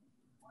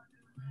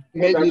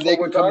 maybe they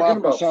can come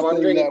up with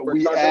something that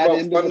we add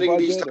into the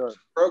budget or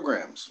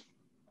programs.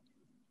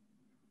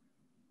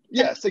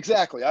 Yes,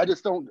 exactly. I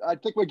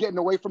think we're getting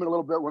away from it a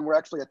little bit when we're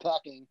actually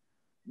attacking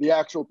the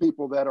actual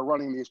people that are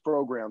running these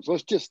programs.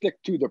 Let's just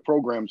stick to the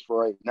programs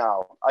for right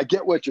now. I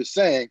get what you're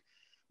saying,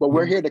 but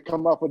we're here to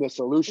come up with a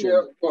solution.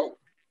 Yeah, well,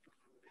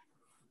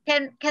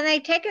 can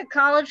they take a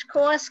college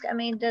course? I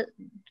mean,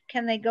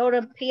 can they go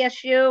to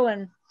PSU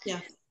and? Yeah.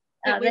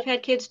 We've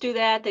had kids do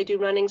that. They do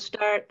Running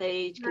Start.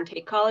 They can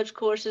take college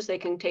courses. They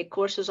can take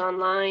courses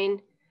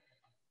online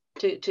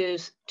to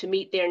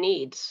meet their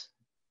needs.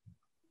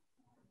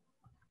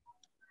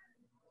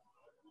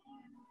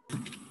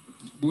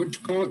 What'd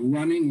you call it?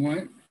 Running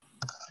what?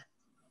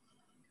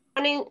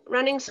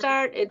 Running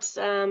Start. It's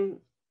the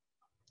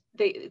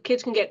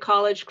kids can get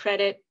college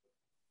credit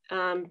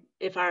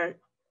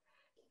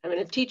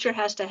a teacher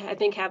has to, I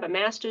think, have a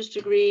master's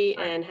degree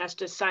and has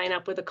to sign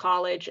up with a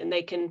college, and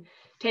they can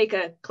take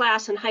a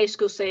class in high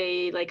school,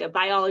 say like a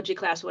biology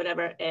class or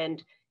whatever,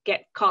 and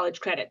get college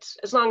credits,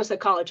 as long as the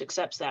college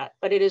accepts that.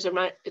 But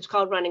it's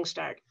called Running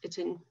Start. It's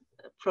a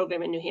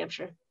program in New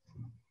Hampshire.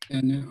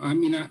 And I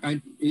mean,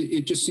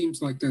 it just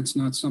seems like that's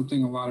not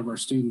something a lot of our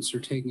students are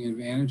taking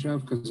advantage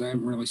of, because I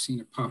haven't really seen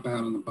it pop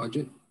out on the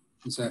budget.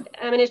 Is that?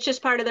 I mean, it's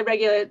just part of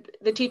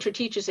the teacher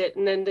teaches it,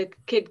 and then the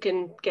kid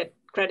can get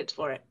credits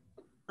for it.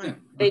 Yeah.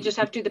 They just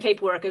have to do the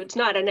paperwork. It's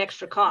not an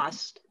extra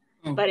cost,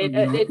 but it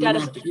does.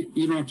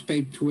 You don't have to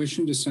pay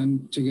tuition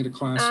to get a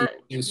class.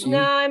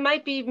 No, it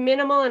might be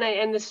minimal,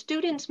 and the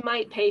students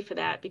might pay for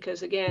that,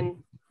 because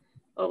again,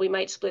 we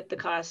might split the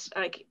cost.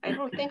 I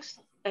don't think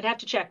so. I'd have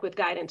to check with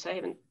guidance. I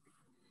haven't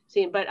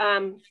seen, but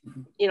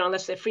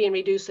unless they're free and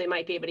reduced, they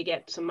might be able to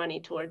get some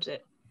money towards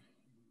it.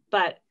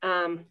 But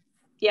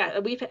yeah,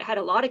 we've had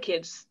a lot of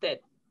kids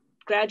that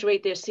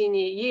graduate their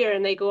senior year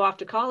and they go off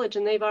to college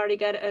and they've already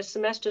got a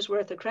semester's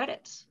worth of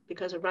credits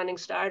because of Running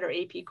Start or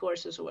AP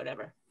courses or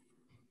whatever.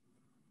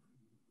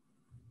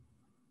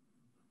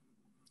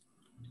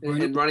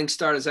 And Running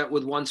Start, is that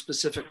with one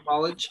specific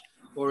college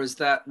or is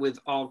that with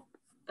all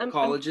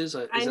colleges?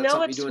 I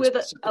know it's with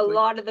a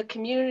lot of the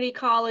community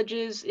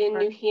colleges in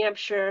New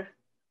Hampshire.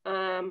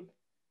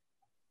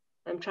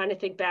 I'm trying to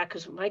think back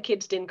because my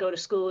kids didn't go to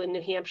school in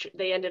New Hampshire.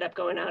 They ended up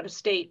going out of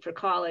state for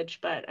college,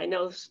 but I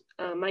know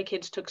my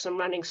kids took some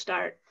Running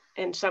Start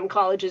and some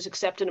colleges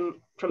accepted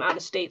them from out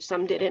of state,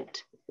 some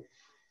didn't.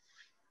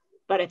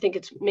 But I think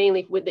it's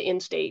mainly with the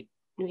in-state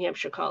New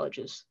Hampshire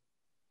colleges.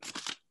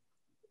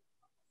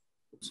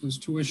 So his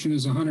tuition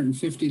is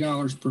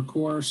 $150 per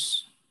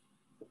course.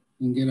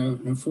 You can get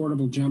an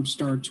affordable jump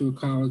start to a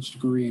college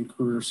degree in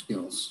career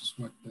skills, is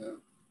what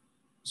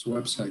this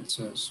website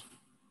says.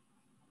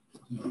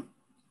 So,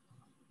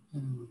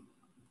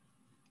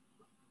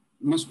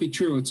 must be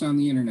true. It's on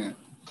the internet.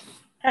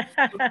 A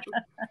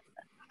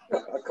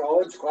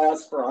college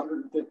class for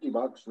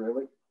 $150,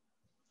 really?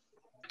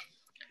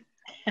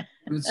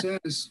 It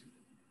says.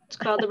 It's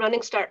called the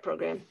Running Start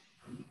program.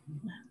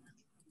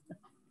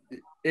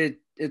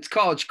 It's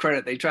college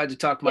credit. They tried to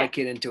talk my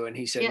kid into it, and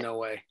he said no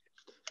way,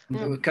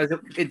 because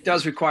it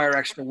does require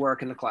extra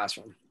work in the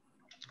classroom.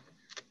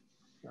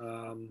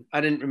 I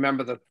didn't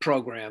remember the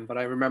program, but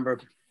I remember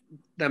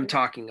them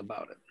talking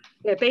about it.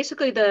 Yeah,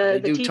 basically they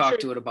do teacher, talk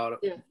to it about it.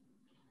 Yeah,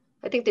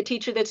 I think the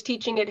teacher that's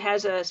teaching it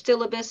has a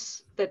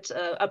syllabus that's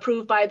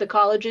approved by the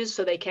colleges,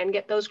 so they can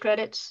get those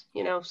credits.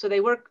 You know, so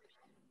they work.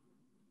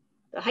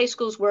 The high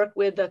schools work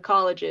with the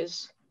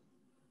colleges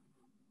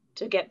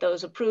to get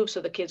those approved,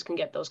 so the kids can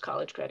get those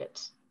college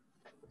credits.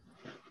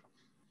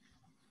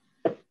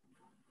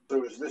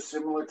 So is this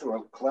similar to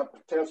a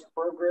CLEP test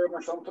program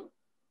or something?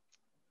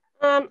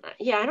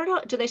 Yeah, I don't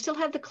know. Do they still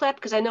have the CLEP?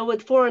 Because I know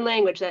with foreign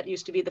language, that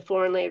used to be the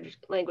foreign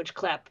language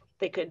CLEP.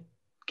 They could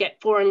get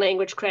foreign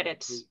language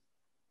credits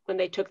when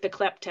they took the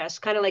CLEP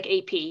test, kind of like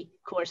AP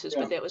courses,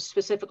 but it was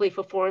specifically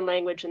for foreign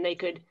language, and they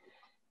could,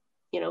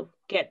 you know,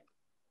 get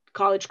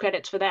college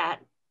credits for that.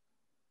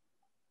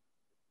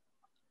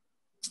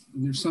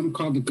 And there's something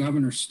called the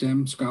Governor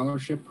STEM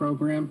Scholarship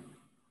Program.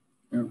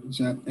 Is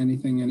that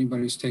anything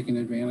anybody's taken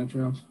advantage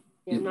of?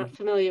 Yeah, I'm not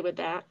familiar with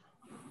that.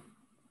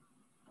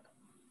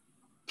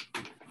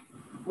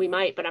 We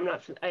might, but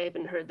I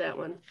haven't heard that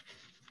one.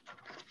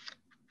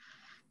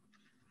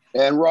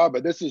 And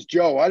Robert, this is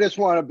Joe. I just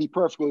want to be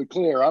perfectly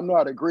clear. I'm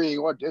not agreeing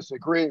or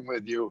disagreeing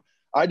with you.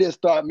 I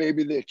just thought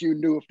maybe that you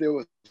knew if there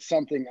was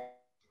something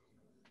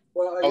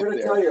well, I'm going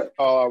to tell you.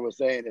 All I was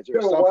saying is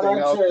there's Joe, something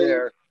out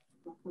there.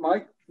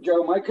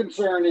 Joe, my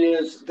concern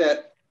is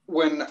that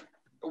when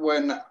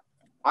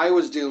I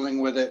was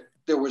dealing with it,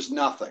 there was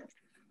nothing.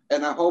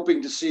 And I'm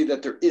hoping to see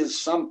that there is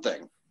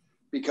something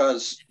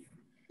because,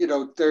 you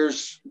know,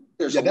 there's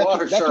a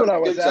lot of that's what I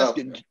was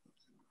asking.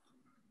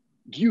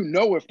 Do you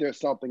know if there's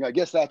something? I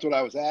guess that's what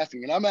I was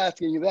asking. And I'm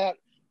asking you that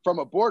from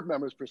a board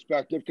member's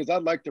perspective because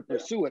I'd like to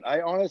pursue it.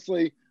 I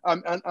honestly,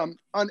 I'm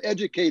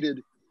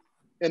uneducated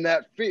in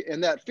that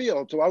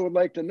field. So I would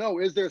like to know,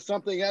 is there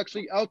something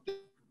actually out there?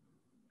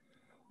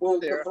 Well,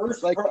 there,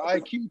 like the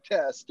IQ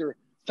test or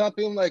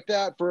something like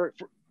that for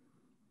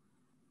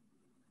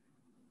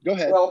go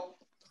ahead. Well,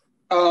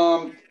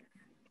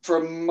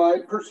 from my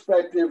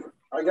perspective,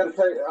 I got to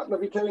tell you,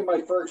 let me tell you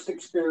my first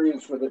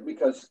experience with it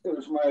because it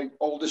was my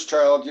oldest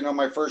child, you know,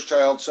 my first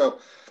child. So,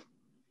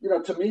 you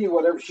know, to me,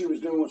 whatever she was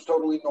doing was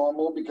totally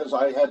normal because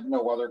I had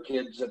no other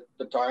kids at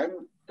the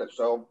time.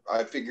 So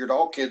I figured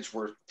all kids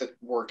were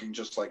working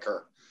just like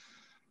her.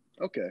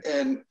 Okay.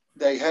 And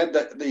they had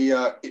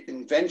the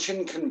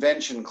invention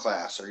convention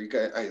class. Are you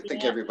guys? I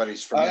think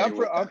everybody's familiar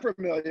with that. I'm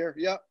familiar.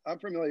 Yeah, I'm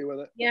familiar with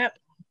it. Yep.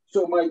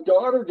 So my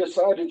daughter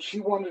decided she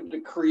wanted to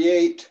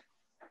create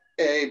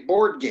a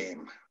board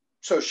game.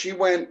 So she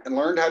went and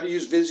learned how to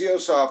use Visio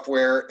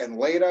software and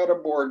laid out a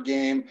board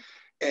game,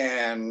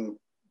 and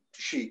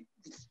she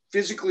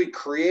physically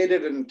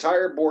created an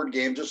entire board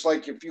game, just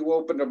like if you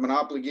opened a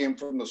Monopoly game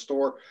from the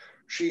store.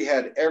 She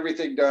had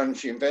everything done.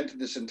 She invented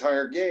this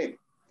entire game.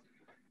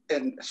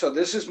 And so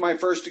this is my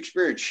first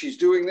experience. She's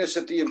doing this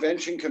at the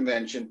invention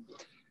convention,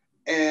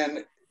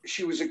 and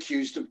she was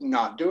accused of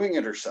not doing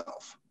it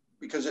herself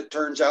because it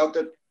turns out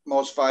that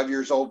most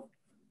 5-year-olds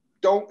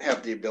don't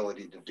have the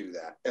ability to do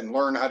that and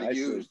learn how to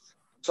use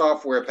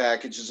software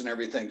packages and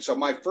everything. So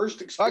my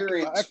first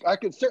experience, I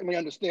can certainly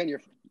understand your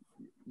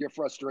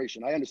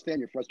frustration. I understand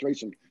your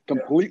frustration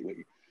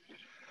completely. Yeah.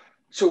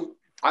 So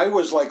I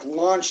was like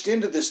launched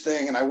into this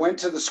thing, and I went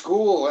to the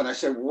school and I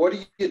said, what do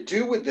you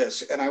do with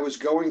this? And I was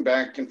going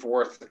back and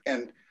forth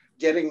and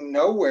getting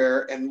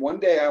nowhere. And one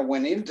day I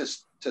went in to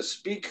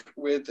speak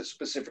with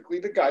specifically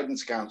the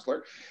guidance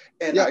counselor,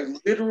 and I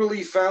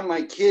literally found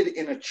my kid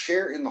in a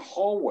chair in the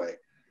hallway.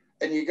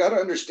 And you got to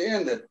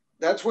understand that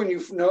that's when you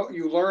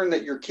learn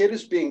that your kid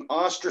is being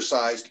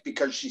ostracized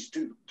because she's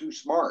too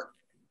smart.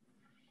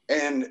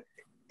 And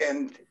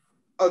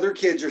other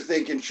kids are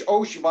thinking,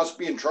 oh, she must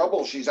be in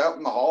trouble. She's out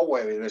in the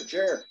hallway in a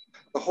chair.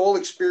 the whole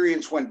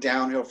experience went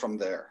downhill from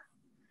there.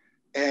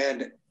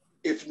 And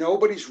if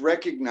nobody's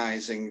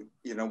recognizing,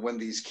 you know, when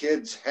these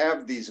kids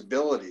have these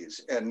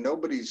abilities and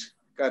nobody's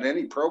got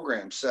any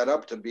program set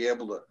up to be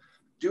able to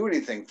do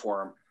anything for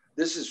them,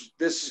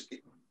 this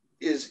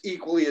is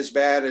equally as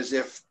bad as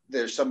if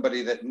there's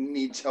somebody that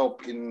needs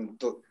help in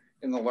the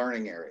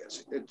learning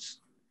areas. It's,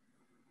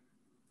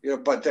 you know,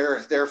 but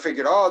they're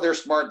figured, oh, they're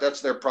smart,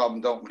 that's their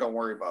problem, don't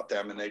worry about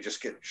them, and they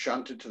just get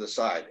shunted to the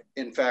side.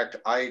 In fact,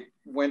 I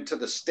went to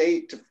the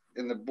state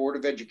in the Board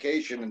of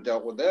Education and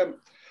dealt with them,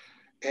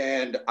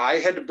 and I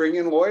had to bring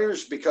in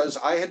lawyers because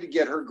I had to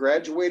get her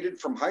graduated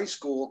from high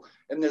school,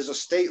 and there's a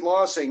state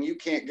law saying you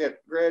can't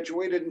get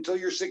graduated until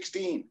you're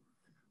 16.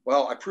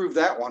 Well, I proved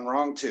that one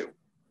wrong too,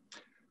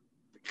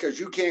 because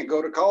you can't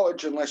go to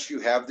college unless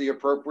you have the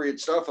appropriate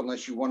stuff,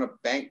 unless you want to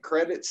bank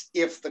credits,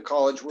 if the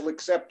college will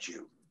accept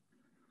you.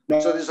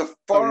 So there's a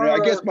far. I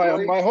guess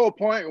my whole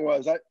point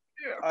was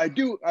I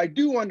do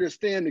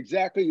understand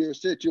exactly your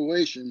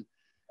situation.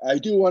 I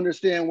do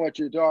understand what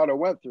your daughter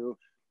went through.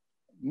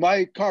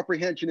 My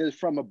comprehension is,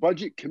 from a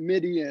budget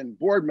committee and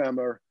board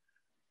member,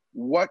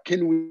 what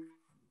can we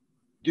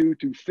do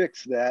to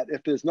fix that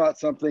if there's not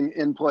something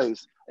in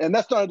place? And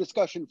that's not a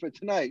discussion for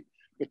tonight,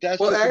 but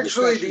that's well,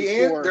 actually,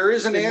 there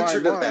is an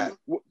answer to that.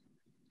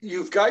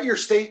 You've got your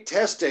state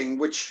testing,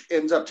 which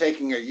ends up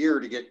taking a year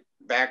to get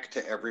back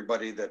to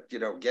everybody that, you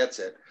know, gets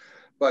it.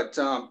 But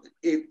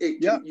you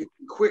can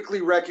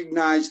quickly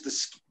recognize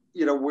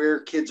you know, where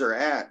kids are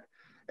at.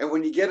 And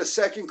when you get a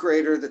second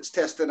grader that's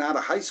testing out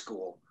of high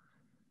school,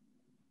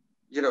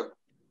 you know.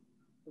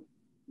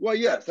 Well,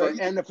 yes,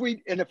 and if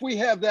we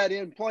have that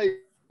in place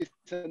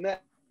and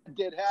that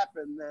did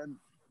happen, then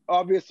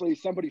obviously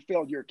somebody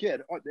failed your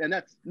kid, and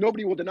that's,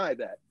 nobody will deny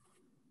that.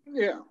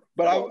 Yeah.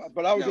 But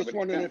I was just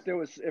wondering if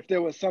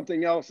there was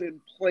something else in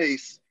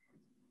place,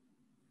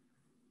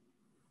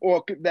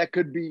 or that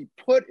could be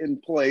put in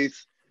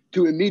place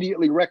to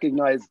immediately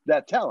recognize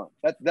that talent.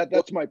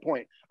 That's my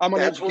point. I'm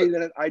uneducated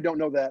in it. I don't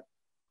know that.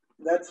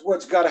 That's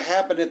what's got to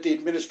happen at the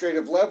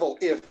administrative level.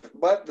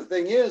 But the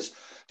thing is,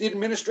 the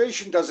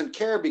administration doesn't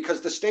care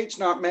because the state's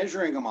not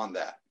measuring them on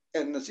that.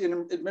 And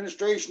the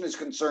administration is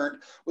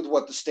concerned with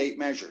what the state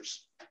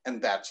measures.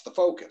 And that's the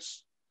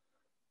focus.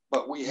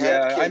 But we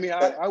have I mean,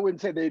 I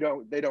wouldn't say they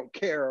don't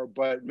care,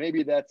 but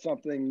maybe that's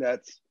something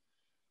that's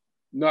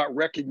not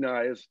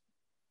recognized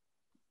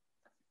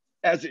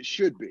as it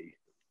should be.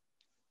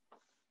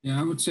 Yeah,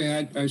 I would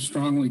say I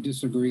strongly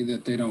disagree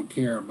that they don't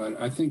care,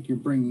 but I think you're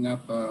bringing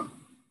up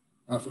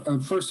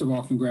first of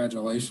all,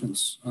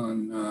 congratulations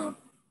on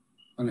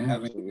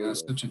having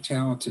such a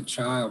talented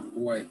child.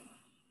 Boy,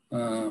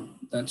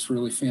 that's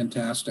really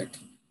fantastic.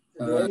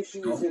 We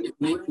would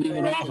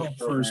all hope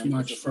for as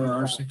much for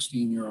our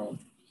 16-year-old.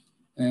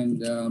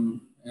 And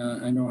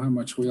I know how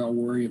much we all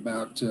worry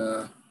about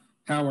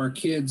how our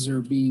kids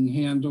are being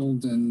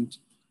handled and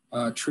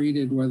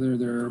treated, whether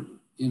they're,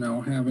 you know,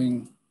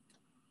 having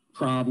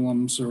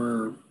problems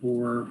or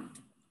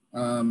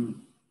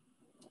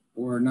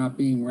not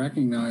being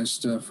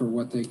recognized for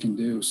what they can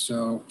do.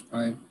 So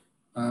I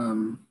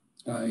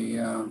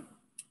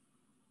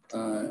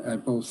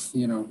both,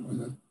 you know,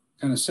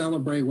 kind of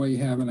celebrate what you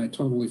have, and I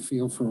totally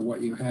feel for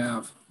what you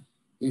have.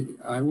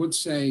 I would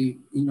say,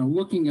 you know,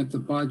 looking at the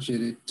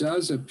budget, it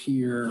does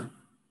appear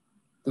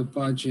the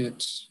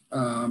budget,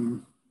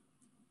 you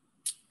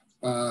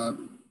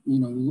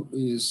know,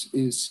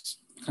 is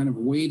kind of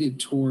weighted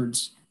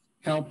towards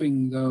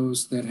helping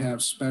those that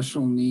have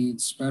special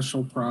needs,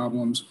 special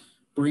problems,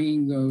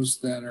 bringing those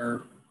that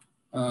are,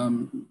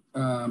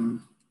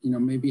 you know,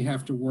 maybe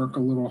have to work a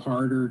little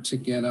harder to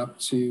get up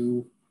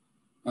to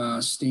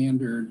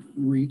standard,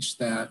 reach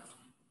that,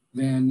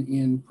 than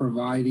in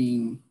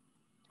providing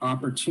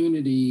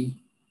opportunity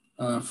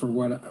for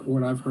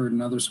what I've heard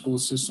in other school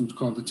systems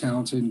called the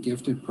talented and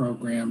gifted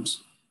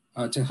programs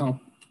to help,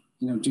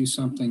 you know, do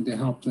something to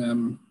help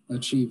them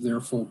achieve their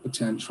full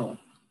potential.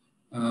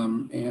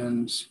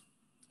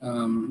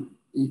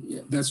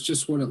 That's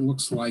just what it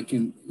looks like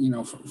in, you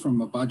know,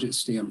 from a budget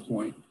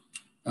standpoint.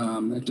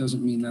 That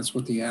doesn't mean that's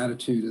what the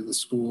attitude of the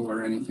school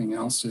or anything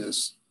else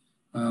is.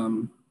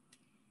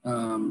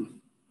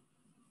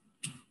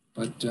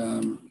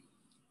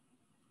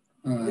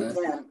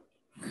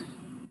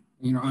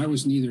 You know, I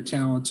was neither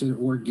talented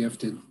or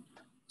gifted.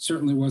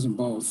 Certainly wasn't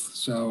both.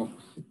 So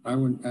I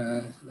wouldn't.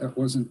 That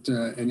wasn't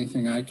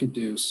anything I could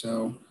do.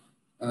 So,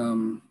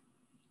 you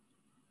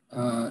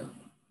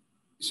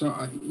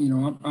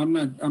know,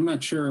 I'm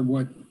not sure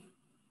what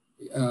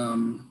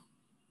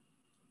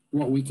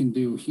we can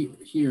do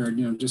here.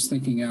 You know, just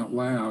thinking out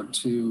loud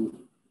to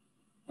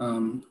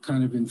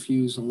kind of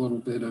infuse a little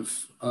bit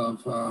of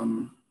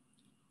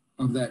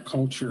that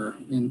culture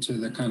into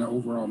the kind of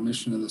overall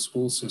mission of the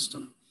school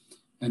system,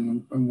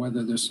 and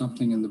whether there's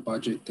something in the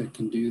budget that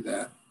can do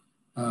that.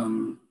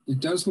 It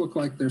does look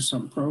like there's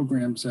some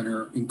programs that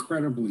are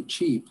incredibly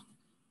cheap,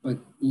 but,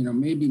 you know,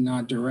 maybe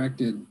not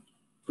directed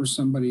for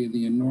somebody of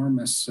the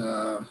enormous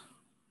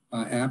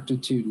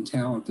aptitude and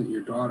talent that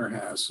your daughter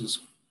has. Is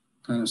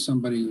kind of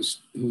somebody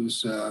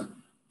who's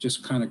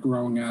just kind of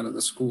growing out of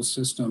the school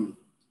system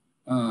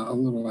a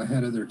little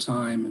ahead of their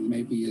time, and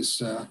maybe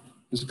has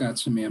got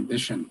some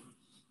ambition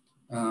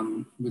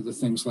with the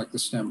things like the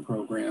STEM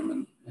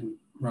program and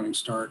Running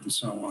Start and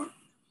so on.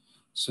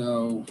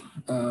 So,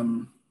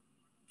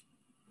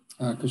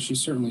 because she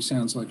certainly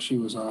sounds like she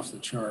was off the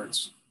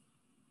charts.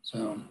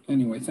 So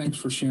anyway, thanks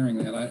for sharing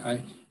that.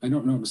 I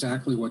don't know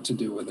exactly what to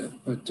do with it,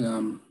 but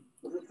the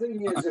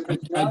thing is, if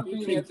it's I not do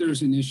being think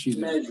there's an issue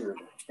measured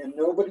and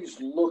nobody's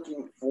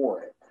looking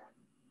for it,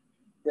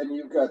 then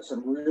you've got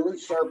some really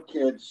sharp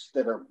kids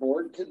that are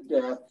bored to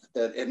death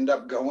that end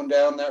up going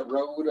down that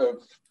road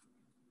of,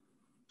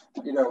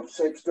 you know,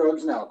 sex,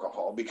 drugs, and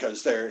alcohol,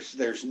 because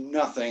there's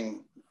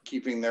nothing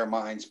keeping their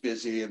minds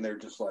busy, and they're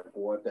just like,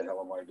 what the hell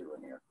am I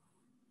doing here?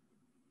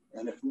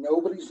 And if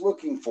nobody's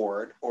looking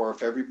for it, or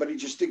if everybody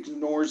just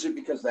ignores it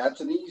because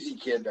that's an easy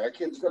kid, that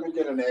kid's going to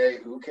get an A,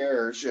 who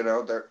cares, you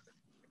know,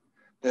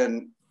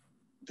 then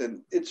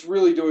it's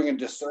really doing a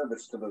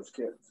disservice to those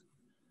kids.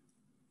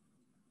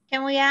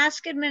 Can we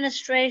ask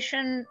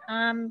administration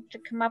to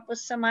come up with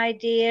some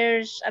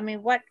ideas? I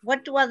mean,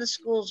 what do other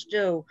schools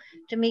do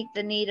to meet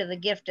the need of the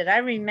gifted? I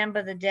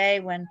remember the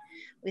day when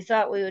we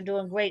thought we were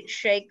doing great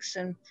shakes,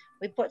 and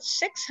we put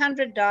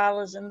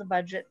 $600 in the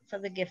budget for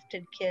the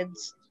gifted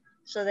kids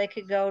so they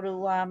could go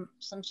to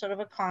some sort of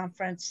a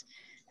conference.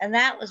 And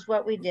that was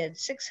what we did,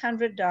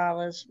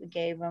 $600 we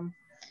gave them.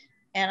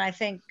 And I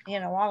think, you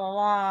know, all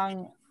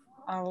along,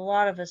 a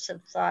lot of us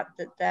have thought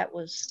that that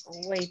was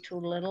way too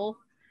little.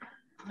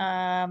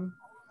 I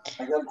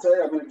got to tell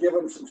you, I'm going to give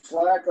them some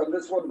slack on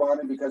this one,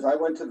 Bonnie, because I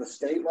went to the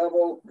state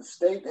level. The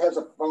state has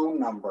a phone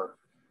number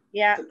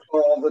to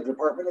call the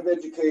Department of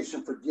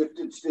Education for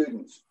gifted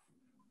students,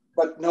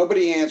 but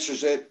nobody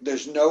answers it.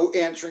 There's no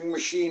answering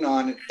machine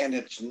on it, and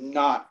it's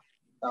not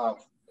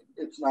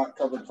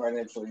covered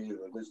financially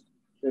either.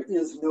 There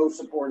is no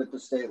support at the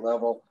state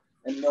level,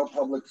 and no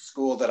public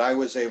school that I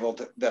was able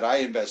to, that I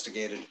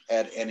investigated,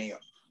 had any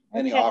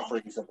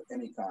offerings of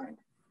any kind.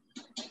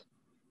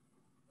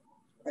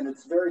 And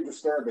it's very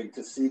disturbing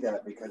to see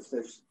that, because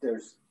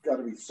there's got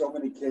to be so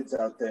many kids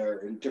out there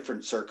in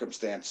different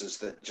circumstances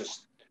that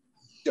just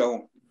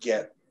don't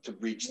get to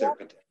reach their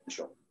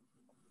potential.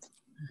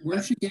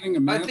 Where's she getting a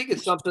map? I think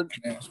it's something.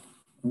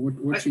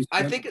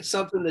 I think it's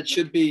something that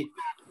should be.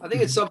 I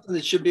think it's something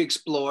that should be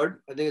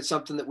explored. I think it's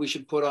something that we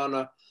should put on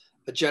a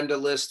agenda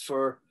list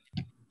for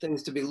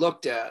things to be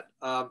looked at.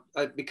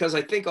 Because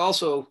I think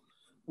also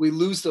we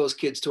lose those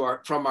kids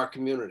from our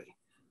community.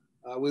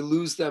 We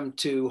lose them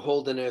to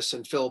Holderness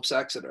and Phillips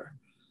Exeter,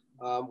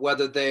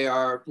 whether they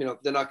are, you know,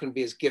 they're not going to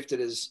be as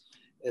gifted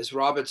as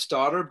Robert's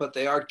daughter, but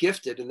they are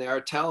gifted and they are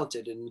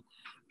talented. And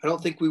I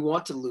don't think we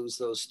want to lose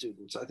those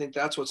students. I think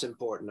that's what's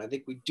important. I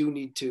think we do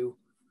need to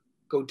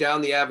go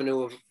down the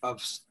avenue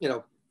of you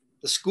know,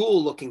 the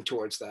school looking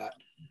towards that.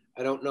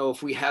 I don't know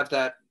if we have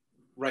that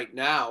right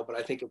now, but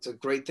I think it's a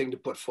great thing to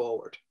put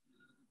forward.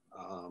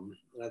 And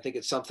I think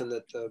it's something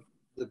that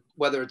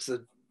whether it's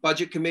the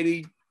budget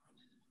committee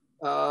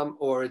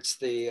or it's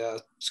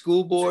the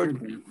school board,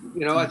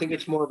 you know, I think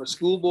it's more of a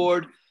school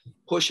board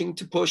pushing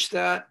to push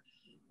that.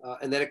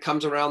 And then it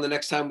comes around the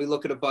next time we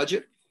look at a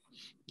budget.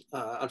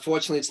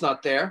 Unfortunately, it's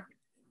not there,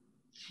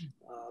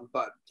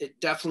 but it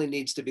definitely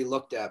needs to be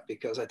looked at,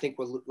 because I think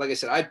like I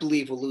said, I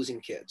believe we're losing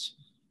kids.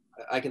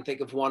 I can think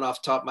of one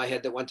off the top of my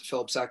head that went to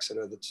Phillips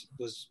Exeter that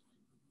was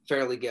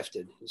fairly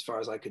gifted as far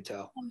as I could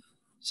tell.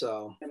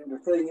 So, and the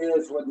thing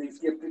is, when these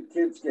gifted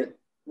kids get,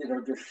 you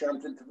know, just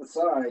shunted to the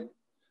side,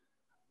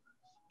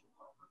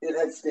 it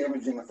has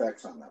damaging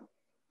effects on them.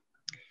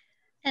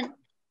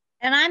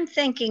 And I'm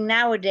thinking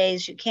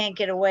nowadays you can't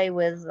get away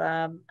with,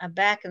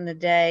 back in the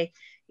day,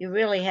 you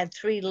really had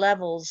 3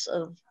 levels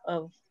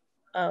of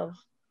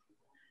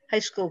high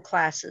school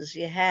classes.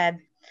 You had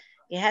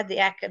the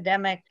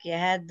academic, you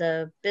had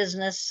the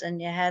business,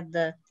 and you had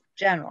the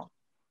general.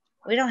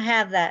 We don't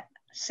have that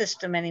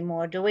system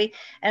anymore, do we?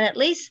 And at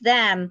least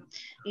then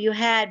you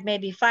had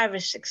maybe 5 or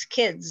 6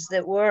 kids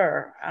that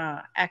were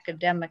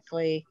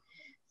academically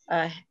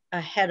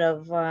ahead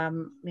of,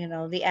 you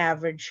know, the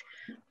average.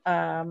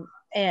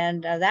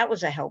 And that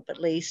was a help at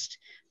least.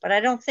 But I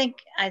don't think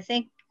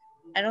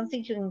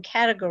you can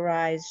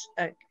categorize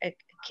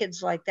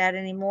kids like that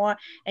anymore.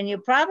 And you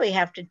probably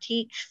have to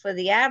teach for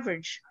the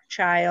average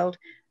child.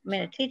 I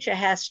mean, a teacher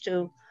has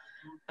to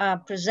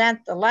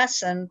present the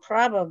lesson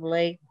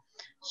probably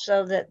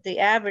so that the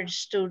average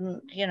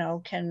student, you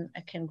know, can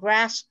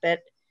grasp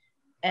it.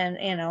 And,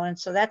 you know, and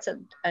so that's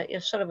a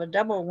sort of a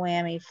double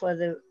whammy for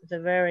the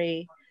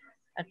very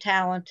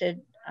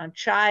talented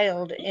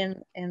child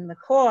in the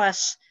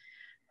course,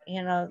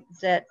 you know,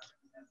 that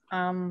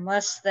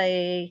unless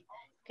they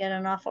get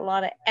an awful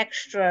lot of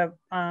extra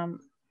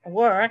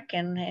work,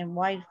 and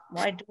why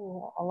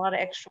do a lot of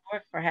extra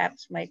work,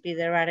 perhaps might be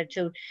their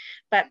attitude.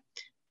 But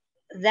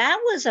that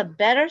was a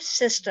better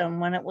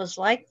system when it was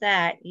like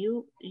that.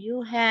 You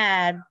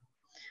had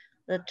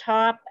the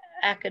top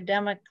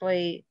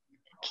academically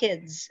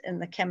kids in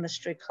the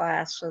chemistry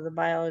class or the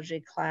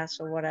biology class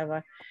or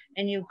whatever,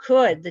 and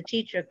the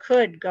teacher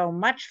could go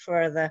much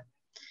further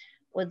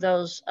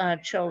those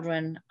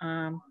children.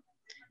 And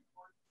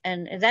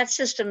that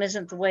system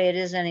isn't the way it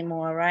is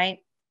anymore, right?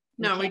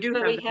 No, we do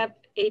we have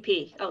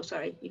AP. Oh,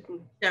 sorry. You can.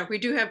 Yeah, we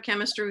do have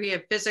chemistry, we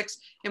have physics,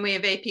 and we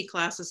have AP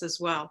classes as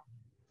well,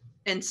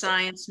 and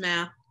science,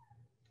 math.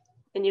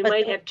 And you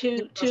might have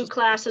two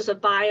classes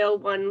of bio,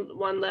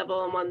 one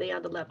level and one the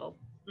other level.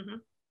 Mm-hmm.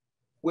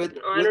 With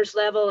an honors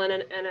level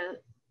and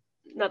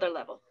another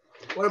level.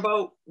 What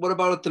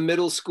about at the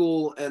middle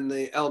school and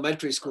the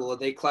elementary school? Are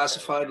they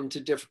classified into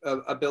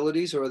different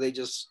abilities, or are they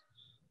just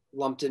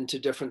lumped into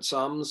different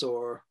sums?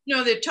 Or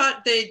no, they're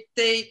taught.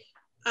 They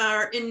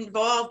are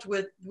involved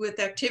with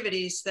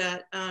activities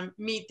that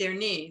meet their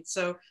needs.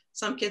 So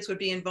some kids would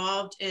be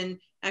involved in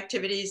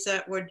activities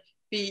that would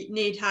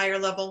need higher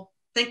level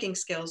thinking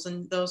skills,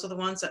 and those are the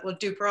ones that will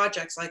do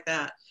projects like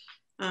that.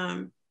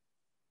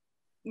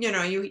 You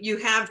know, you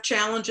have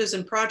challenges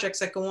and projects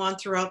that go on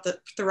throughout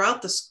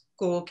the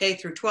school, K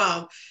through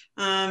 12.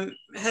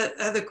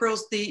 The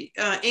girls, the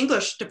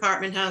English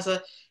department has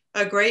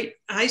a great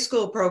high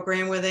school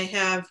program where they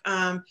have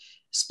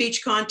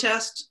speech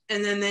contest,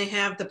 and then they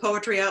have the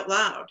poetry out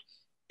loud.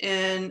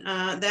 And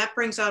that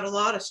brings out a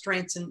lot of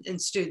strengths in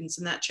students,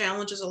 and that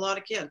challenges a lot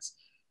of kids.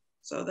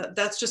 So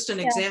that's just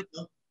an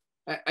example.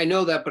 I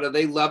know that, but are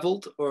they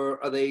leveled,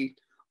 or are they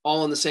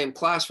all in the same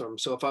classroom?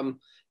 So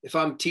if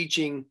I'm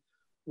teaching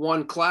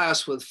one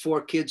class with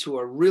 4 kids who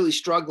are really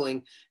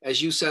struggling,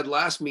 as you said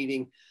last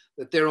meeting,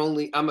 that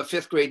I'm a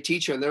 5th grade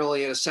teacher and they're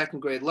only at a 2nd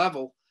grade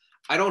level,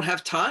 I don't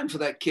have time for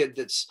that kid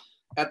that's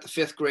at the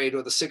 5th grade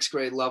or the 6th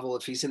grade level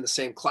if he's in the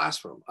same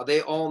classroom. Are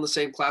they all in the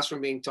same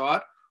classroom being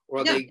taught,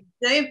 or are they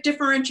have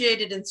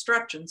differentiated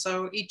instruction?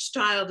 So each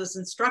child is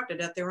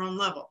instructed at their own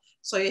level.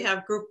 So you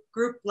have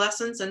group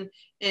lessons and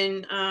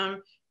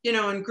you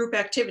know, and group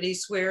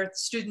activities where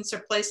students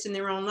are placed in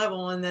their own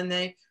level, and then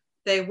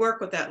they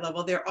work with that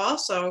level. There are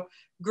also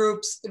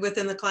groups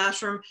within the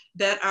classroom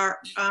that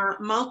are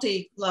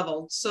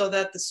multi-leveled, so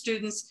that the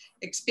students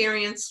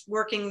experience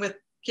working with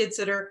kids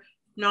that are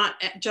not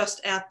just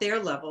at their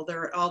level.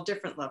 They're all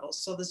different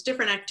levels. So there's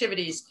different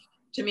activities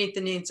to meet the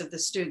needs of the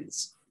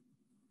students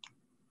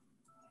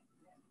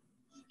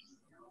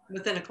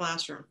within a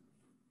classroom.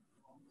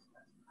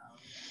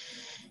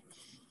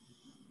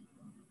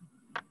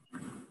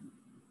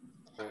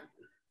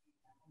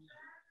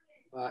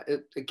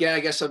 Again, I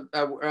guess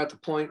we're at the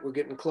point, we're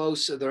getting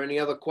close. Are there any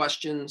other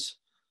questions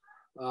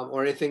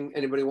or anything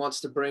anybody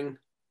wants to bring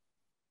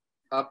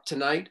up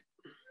tonight?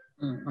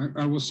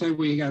 I will say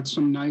we got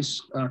some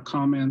nice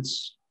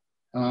comments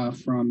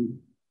from,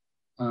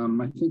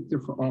 I think they're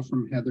all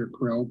from Heather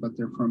Krill, but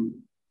they're from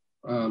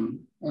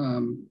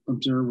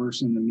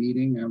observers in the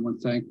meeting. I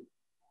want to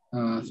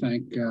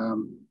thank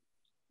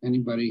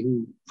anybody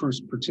who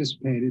first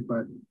participated,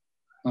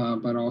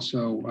 but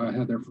also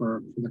Heather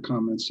for the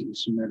comments that you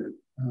submitted.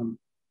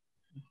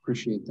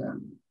 Appreciate that.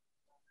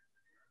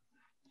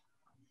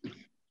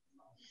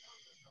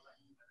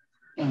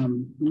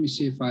 Let me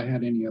see if I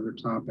had any other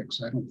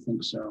topics. I don't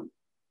think so.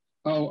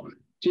 Oh,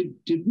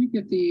 did we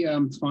get the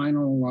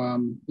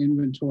final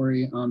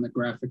inventory on the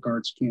graphic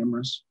arts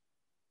cameras?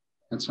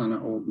 That's on the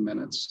old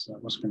minutes.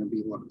 That was going to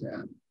be looked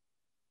at.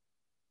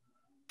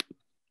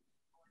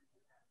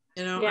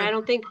 You know, yeah, I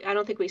don't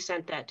think we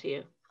sent that to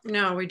you.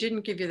 No, we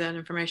didn't give you that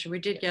information. We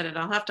did get it.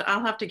 I'll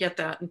have to get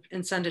that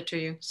and send it to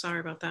you. Sorry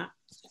about that.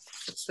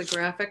 It's the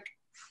graphic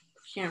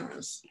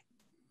cameras.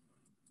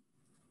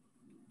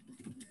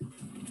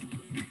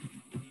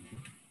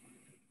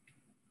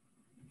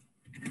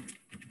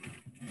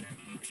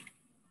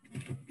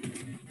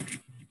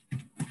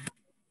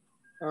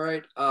 All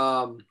right.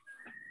 I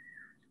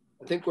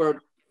think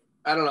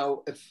I don't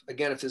know if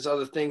there's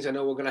other things. I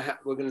know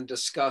we're gonna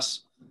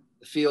discuss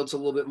the fields a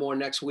little bit more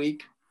next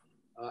week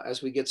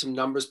as we get some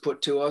numbers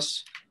put to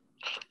us.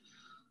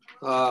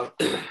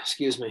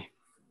 Excuse me.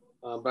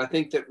 But I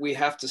think that we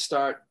have to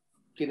start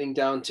getting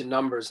down to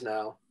numbers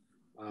now.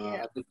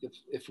 I think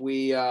if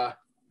we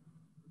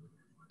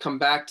come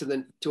back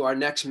to our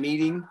next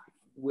meeting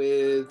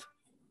with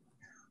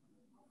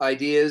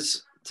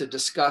ideas to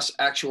discuss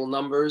actual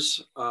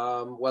numbers,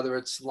 whether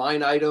it's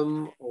line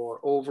item or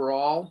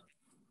overall,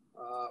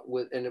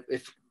 and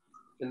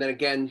then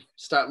again,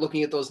 start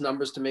looking at those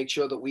numbers to make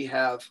sure that we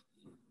have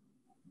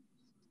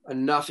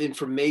enough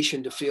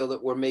information to feel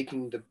that we're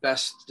making the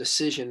best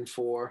decision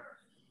for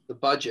the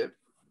budget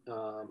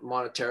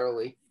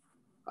monetarily.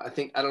 I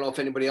don't know if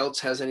anybody else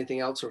has anything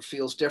else or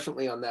feels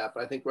differently on that,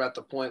 but I think we're at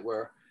the point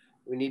where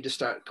we need to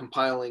start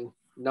compiling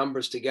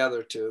numbers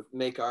together to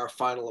make our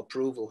final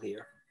approval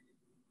here.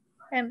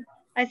 And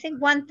I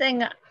think one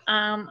thing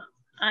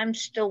I'm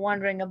still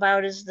wondering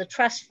about is the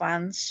trust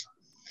funds.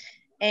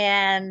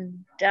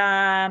 And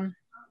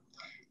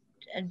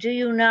do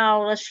you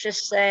know, let's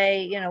just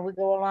say, you know, we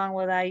go along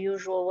with our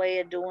usual way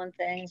of doing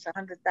things,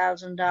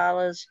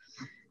 $100,000,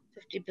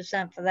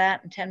 50% for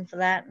that and 10 for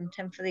that and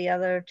 10 for the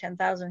other,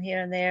 10,000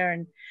 here and there.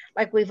 And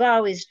like we've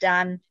always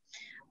done,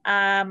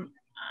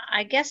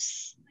 I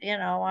guess, you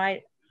know,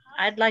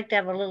 I'd like to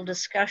have a little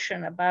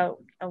discussion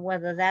about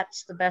whether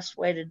that's the best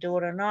way to do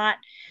it or not.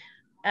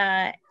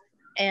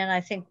 And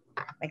I think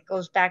it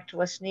goes back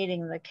to us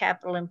needing the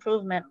capital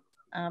improvement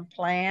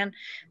plan.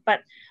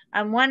 But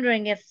I'm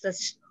wondering if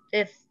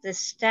the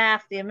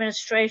staff, the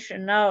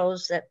administration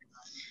knows that,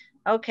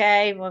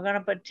 okay, we're going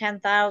to put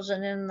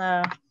 10,000 in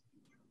the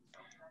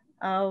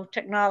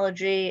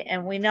technology,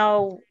 and we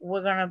know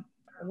we're going to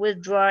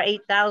withdraw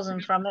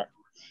 8,000 from it.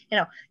 You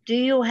know, do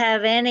you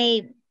have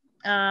any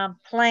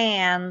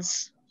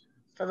plans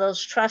for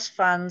those trust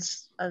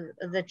funds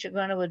that you're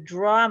going to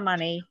withdraw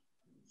money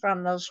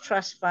from those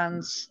trust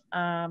funds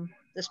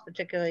this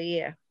particular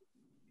year?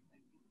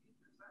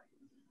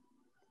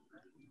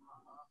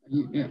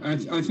 Yeah,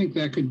 I think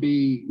that could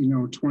be, you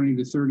know, 20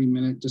 to 30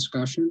 minute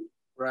discussion.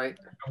 Right.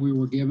 We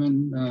were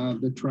given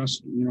the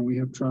trust, you know, we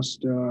have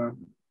trust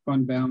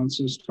fund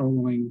balances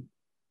totaling,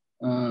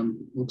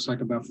 looks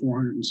like about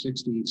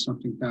 $460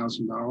 something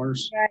thousand.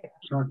 Right.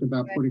 Talked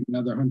about putting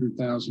another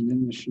 100,000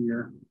 in this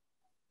year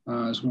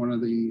as one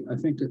of the, I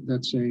think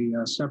that's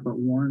a separate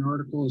warrant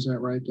article. Is that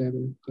right,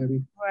 Debbie?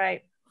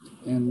 Right.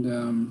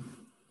 And,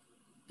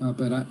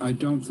 but I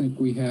don't think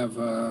we have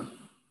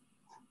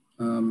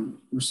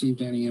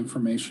received any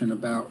information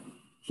about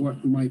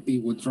what might be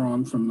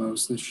withdrawn from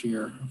those this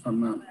year, if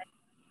I'm not.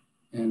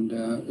 And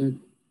it,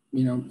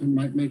 you know, it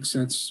might make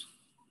sense,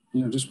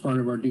 you know, just part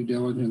of our due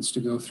diligence to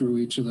go through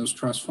each of those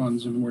trust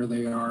funds and where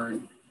they are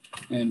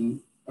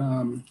and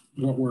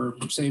what we're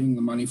saving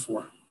the money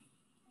for.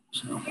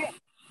 So.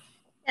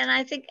 And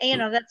I think, you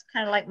know, that's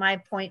kind of like my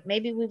point.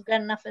 Maybe we've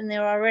got enough in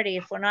there already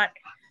if we're not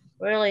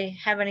really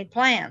have any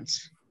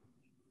plans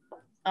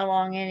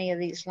along any of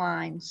these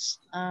lines.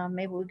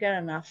 Maybe we've got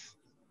enough,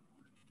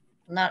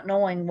 not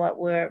knowing what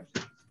we're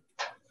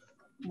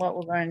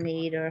going to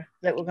need or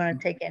that we're going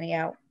to take any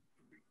out.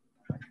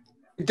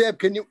 Deb,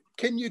 can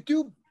you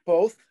do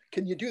both?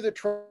 Can you do the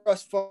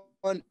trust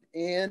fund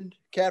and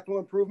capital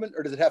improvement,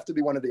 or does it have to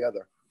be one or the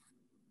other?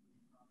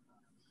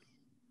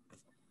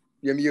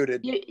 You're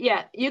muted.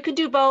 Yeah, you could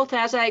do both.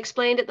 As I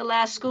explained at the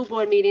last school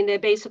board meeting, they're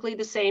basically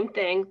the same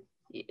thing.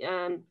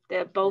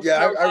 They're both.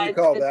 Yeah, I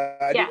recall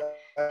that. Yeah,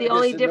 the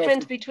only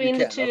difference between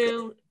the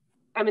two,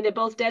 I mean, they're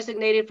both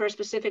designated for a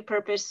specific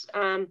purpose.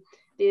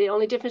 The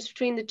only difference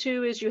between the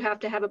two is you have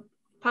to have a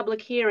public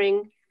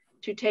hearing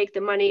to take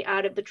the money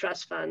out of the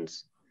trust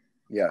funds.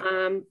 Yeah.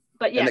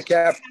 But yes,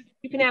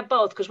 you can have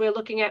both, because we're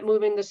looking at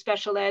moving the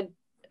special ed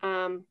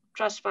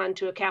trust fund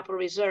to a capital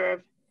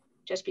reserve,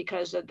 just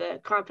because of the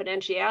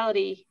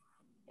confidentiality,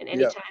 and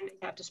anytime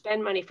they have to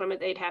spend money from it,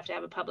 they'd have to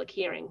have a public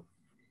hearing.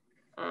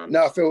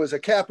 Now, if it was a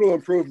capital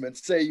improvement,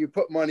 say you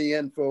put money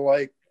in for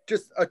like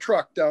just a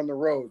truck down the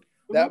road,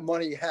 that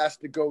money has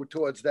to go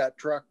towards that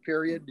truck,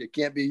 period. It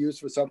can't be used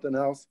for something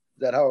else. Is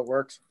that how it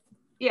works?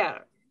 Yeah,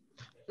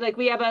 like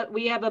we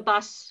have a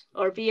bus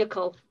or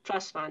vehicle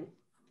trust fund.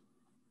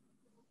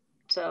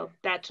 So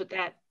that's what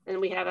that, and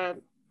we have a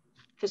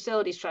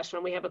facilities trust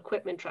fund. We have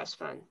equipment trust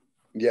fund.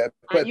 Yeah,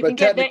 you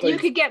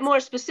could get more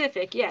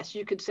specific. Yes,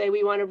 you could say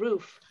we want a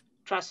roof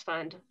trust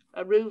fund,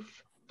 a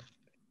roof.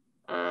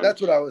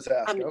 That's what I was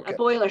asking. Okay. A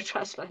boiler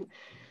trust fund.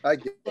 I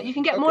get so you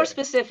can get more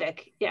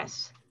specific.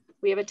 Yes,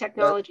 we have a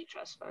technology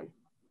trust fund.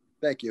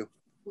 Thank you.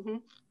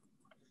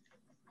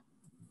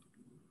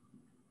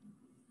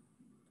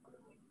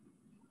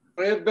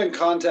 I have been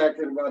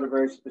contacted about a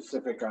very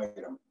specific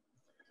item.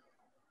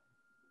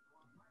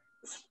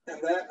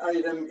 And that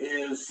item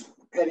is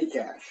petty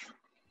cash.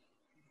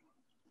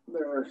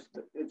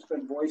 It's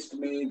been voiced to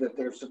me that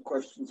there's some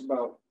questions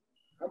about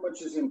how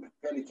much is in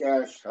petty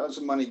cash, how does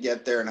the money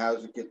get there, and how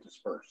does it get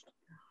dispersed? I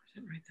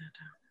didn't write that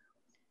down.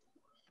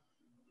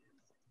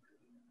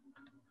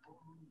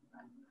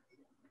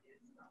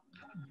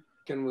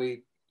 Can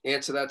we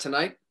answer that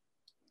tonight?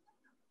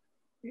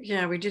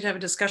 Yeah, we did have a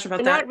discussion about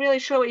I'm that. not really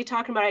sure what you're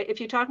talking about. If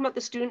you're talking about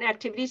the student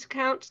activities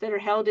accounts that are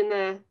held in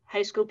the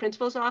high school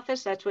principal's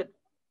office, that's what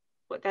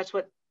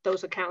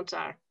those accounts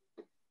are.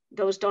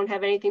 Those don't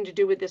have anything to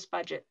do with this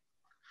budget.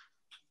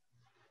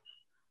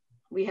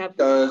 We have.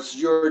 Does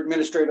your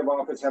administrative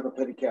office have a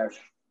petty cash?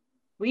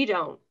 We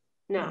don't.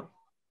 No.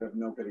 We have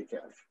no petty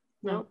cash.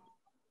 No.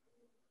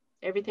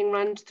 Everything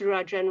runs through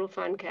our general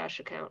fund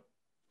cash account.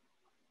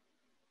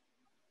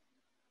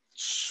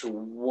 So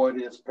what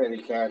is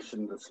petty cash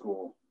in the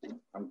school?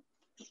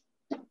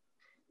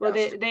 Well,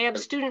 they have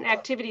student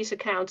activities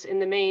accounts in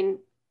the main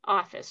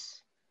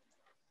office.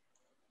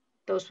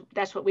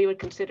 That's what we would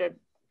consider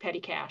petty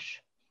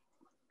cash.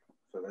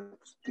 So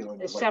that's dealing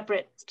with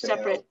separate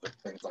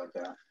things like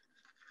that.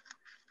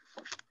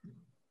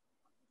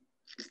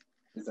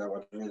 Is that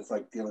what it is,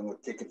 like dealing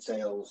with ticket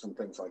sales and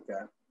things like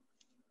that?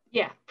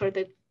 Yeah, for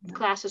the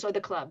classes or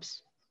the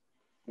clubs.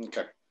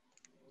 Okay.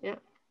 Yeah.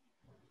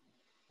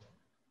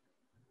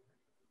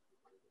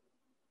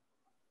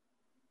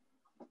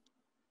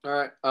 All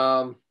right.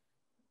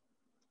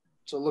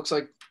 So it looks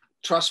like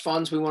trust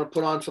funds we want to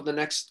put on for the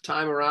next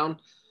time around.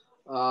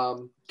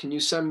 Can you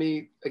send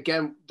me,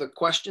 again, the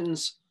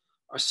questions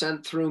are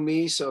sent through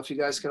me. So if you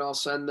guys can all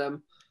send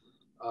them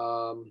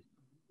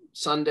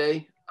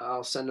Sunday,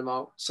 I'll send them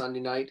out Sunday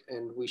night,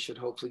 and we should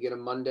hopefully get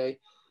them Monday,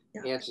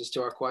 answers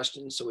to our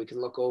questions, so we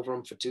can look over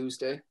them for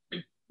Tuesday.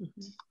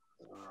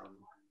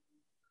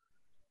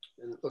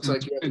 And it looks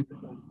like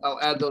I'll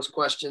add those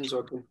questions,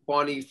 or can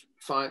Bonnie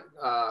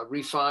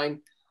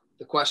refine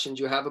the questions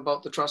you have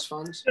about the trust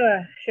funds?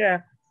 Sure,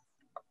 sure.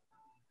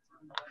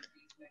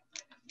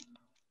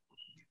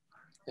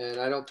 And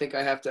I don't think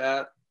I have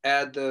to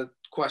add the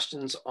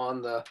questions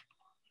on the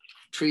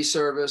tree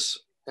service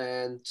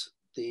and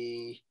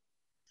the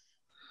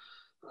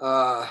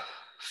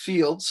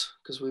fields,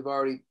 because we've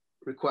already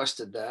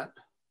requested that.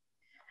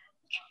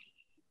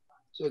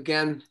 So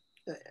again,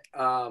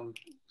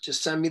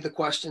 just send me the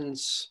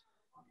questions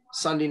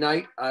Sunday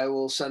night. I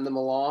will send them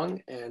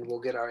along and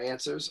we'll get our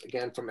answers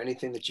again from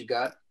anything that you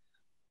got.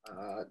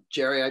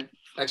 Jerry, I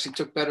actually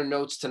took better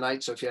notes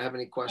tonight, so if you have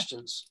any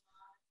questions,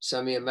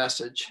 send me a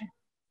message.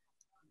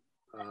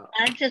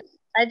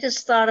 I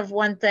just thought of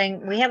one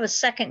thing. We have a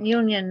second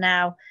union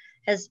now.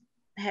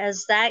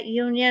 Has that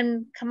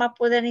union come up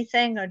with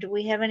anything, or do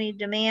we have any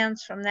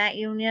demands from that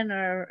union,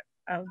 or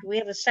do we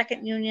have a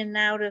second union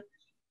now to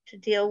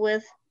deal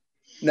with?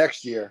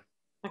 Next year.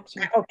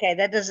 Okay,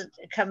 that doesn't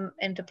come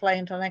into play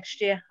until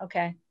next year.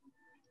 Okay.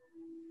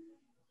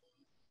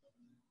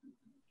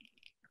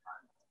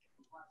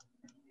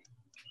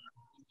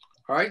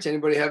 All right, does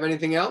anybody have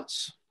anything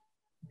else?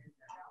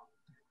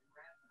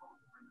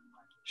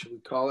 Should we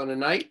call it a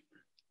night?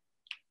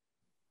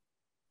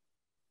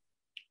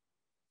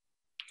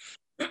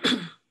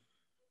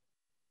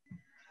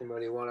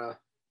 Anybody want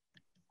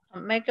to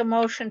make a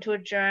motion to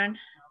adjourn?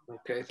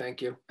 Okay,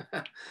 thank you.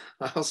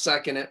 I'll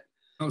second it.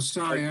 Oh,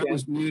 sorry, I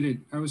was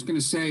muted. I was going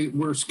to say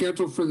we're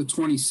scheduled for the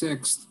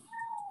 26th.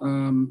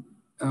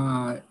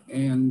 I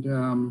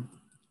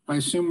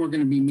assume we're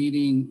going to be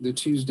meeting the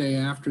Tuesday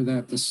after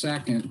that, the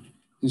 2nd,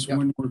 is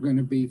when we're going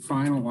to be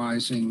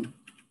finalizing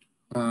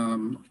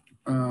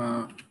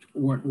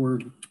what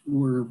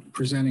we're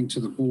presenting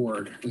to the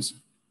board is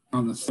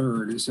on the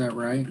 3rd. Is that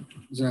right?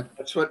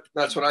 That's what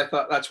I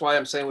thought. That's why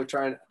I'm saying we're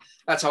trying.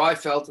 That's how I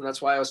felt, and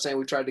that's why I was saying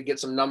we tried to get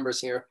some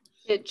numbers here.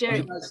 Yeah,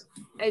 Jerry,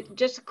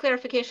 just a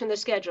clarification of the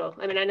schedule.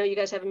 I mean, I know you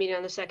guys have a meeting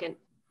on the 2nd.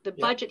 The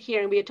budget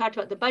hearing, we had talked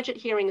about the budget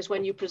hearing is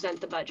when you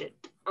present the budget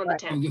on the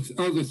 10th.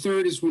 The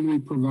 3rd is when we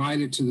provide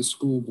it to the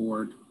school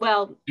board.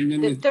 Well, and then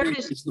the 3rd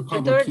is the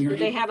public hearing.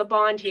 They have a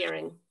bond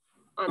hearing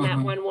on that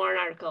one warrant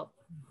article.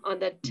 On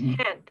the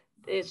 10th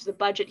is the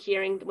budget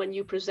hearing when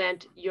you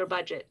present your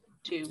budget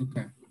to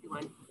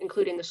everyone,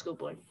 including the school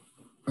board.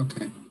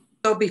 Okay.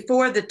 So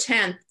before the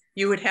 10th,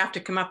 you would have to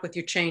come up with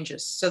your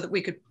changes so that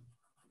we could.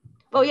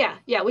 Oh yeah.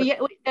 We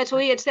that's what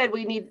we had said.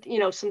 We need,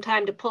 some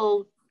time to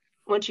pull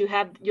once you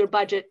have your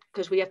budget,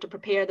 because we have to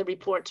prepare the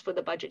reports for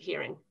the budget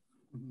hearing.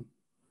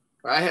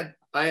 I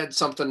had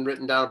something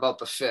written down about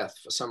the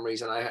 5th for some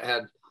reason. I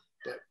had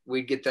that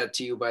we'd get that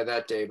to you by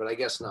that day, but I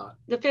guess not.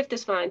 The 5th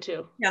is fine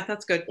too. Yeah,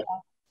 that's good. Yeah.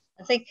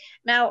 I think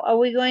now, are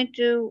we going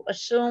to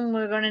assume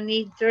we're going to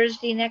need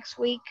Thursday next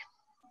week?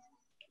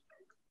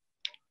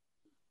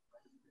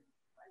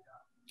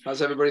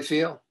 How's everybody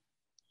feel?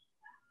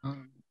 I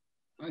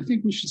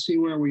think we should see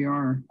where we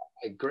are.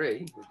 I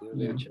agree with you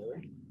there, Yeah.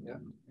 Jerry. Yeah.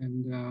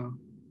 And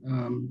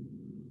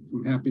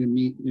I'm happy to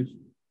meet if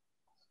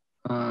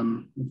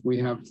we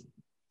have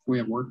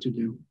work to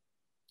do.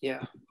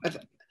 Yeah,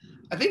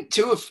 I think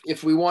too,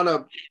 if we want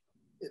to,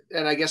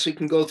 and I guess we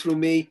can go through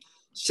me,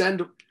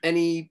 send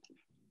any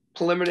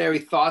preliminary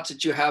thoughts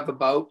that you have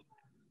about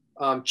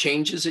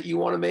changes that you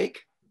want to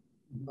make.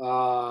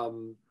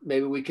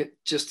 Maybe we could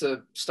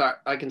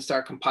I can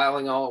start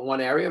compiling all in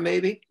one area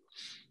maybe,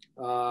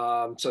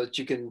 so that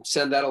you can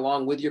send that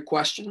along with your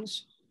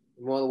questions.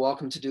 You're more than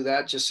welcome to do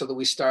that, just so that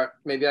we start,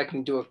 maybe I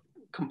can do a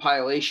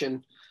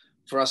compilation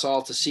for us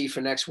all to see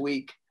for next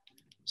week,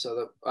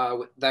 so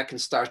that that can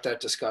start that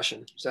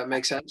discussion. Does that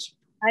make sense?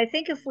 I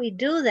think if we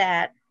do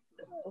that,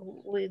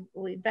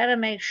 we better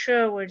make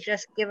sure we're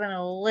just given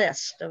a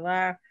list of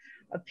our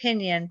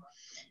opinion,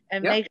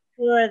 and make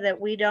sure that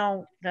we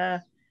don't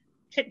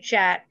chit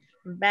chat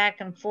back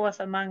and forth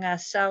among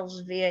ourselves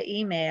via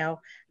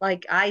email.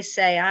 Like I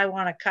say, I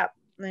want to cut,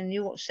 and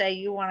you say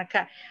you want to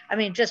cut. I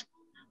mean, just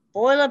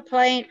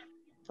boilerplate,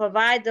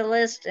 provide the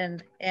list,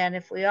 and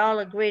if we all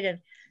agree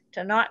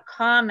to not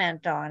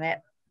comment on it,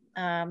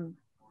 I'm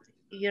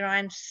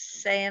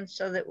saying,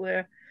 so that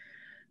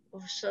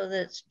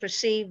it's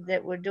perceived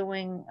that we're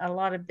doing a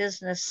lot of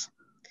business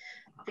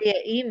via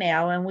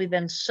email, and we've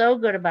been so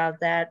good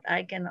about that.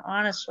 I can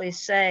honestly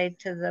say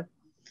to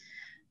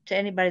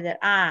anybody that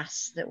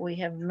asks that we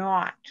haven't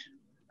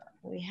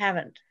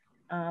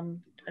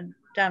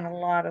done a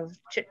lot of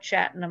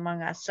chit-chatting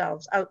among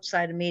ourselves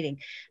outside a meeting.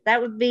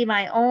 That would be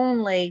my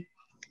only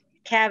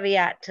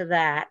caveat to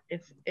that.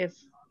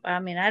 I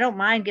mean, I don't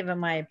mind giving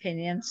my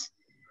opinions,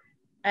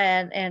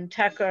 and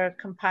Tucker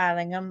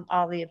compiling them,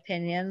 all the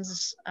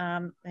opinions,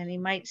 and he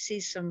might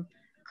see some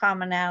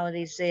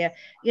commonalities there.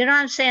 You know what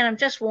I'm saying? I'm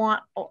just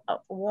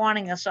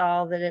warning us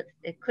all that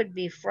it could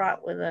be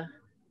fraught with a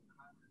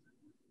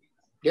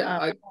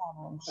I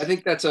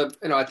think that's a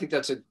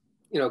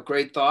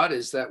great thought,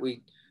 is that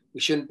we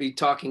shouldn't be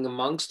talking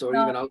amongst or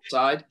even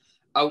outside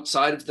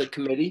of the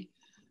committee.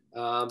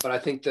 But I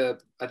think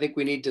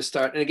we need to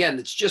start, and again,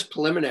 it's just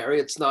preliminary.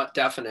 It's not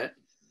definite.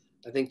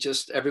 I think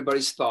just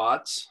everybody's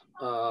thoughts.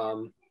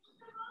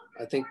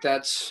 I think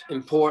that's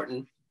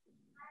important,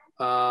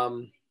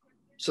 so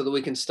that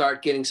we can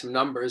start getting some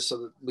numbers, so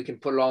that we can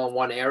put it all in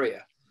one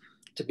area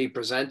to be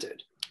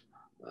presented.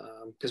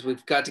 Because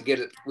we've got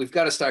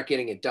to start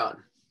getting it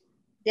done.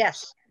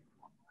 Yes.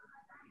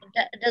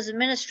 Does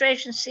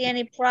administration see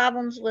any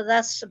problems with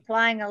us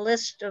supplying a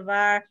list of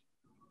our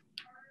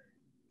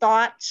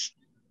thoughts,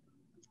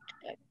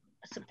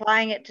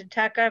 supplying it to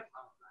Tucker,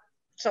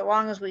 so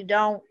long as we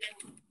don't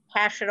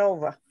hash it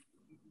over?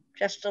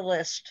 Just a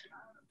list.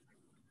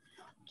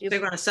 They're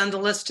going to send the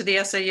list to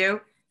the SAU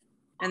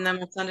and then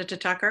we'll send it to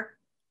Tucker?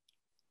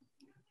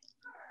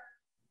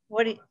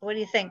 What do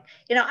you think?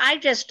 You know, I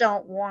just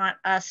don't want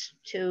us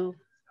to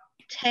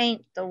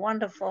taint the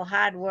wonderful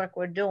hard work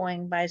we're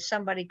doing by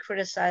somebody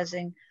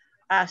criticizing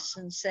us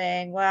and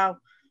saying, well,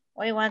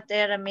 we went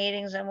there to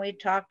meetings and we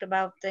talked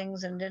about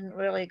things and didn't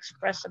really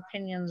express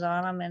opinions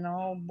on them. And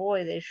oh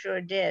boy, they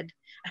sure did.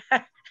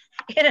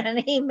 in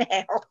an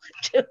email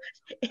to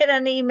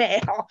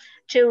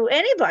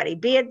anybody,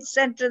 be it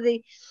sent to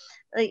the,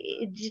 do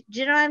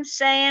you know what I'm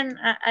saying?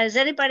 Is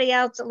anybody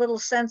else a little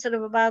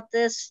sensitive about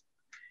this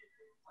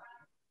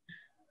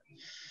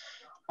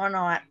or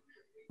not?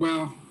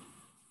 Well,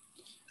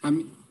 I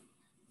mean,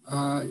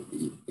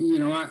 you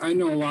know, I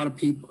know a lot of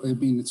people. I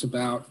mean, it's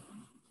about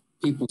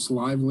people's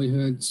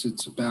livelihoods.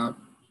 It's about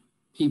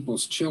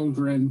people's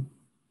children.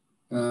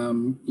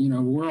 You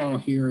know, we're all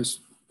here as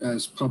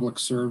public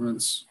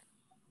servants.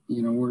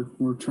 You know,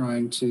 we're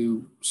trying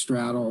to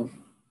straddle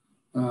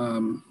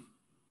the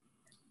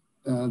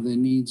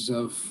needs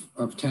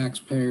of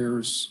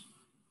taxpayers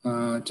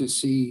to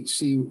see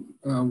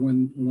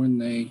when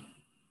they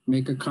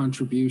make a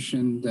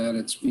contribution that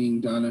it's being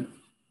done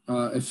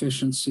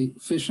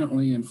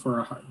efficiently and for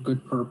a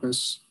good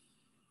purpose,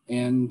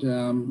 and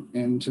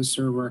to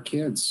serve our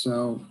kids.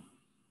 So,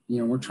 you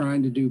know, we're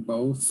trying to do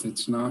both.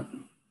 It's not,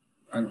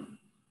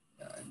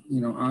 you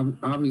know,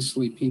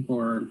 obviously people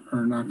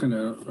are not going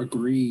to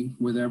agree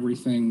with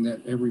everything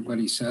that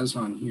everybody says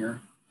on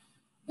here,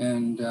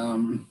 and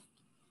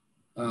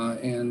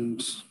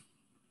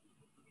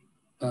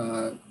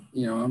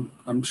you know,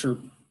 I'm sure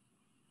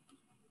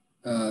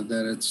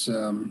that it's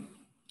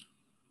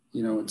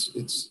you know,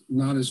 it's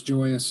not as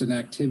joyous an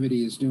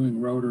activity as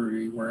doing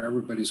Rotary, where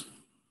everybody's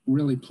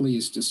really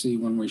pleased to see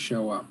when we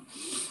show up.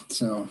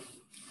 So,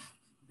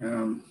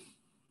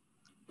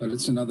 but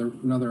it's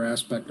another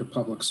aspect of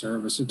public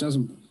service. It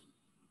doesn't.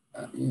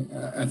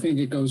 I think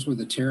it goes with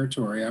the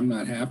territory. I'm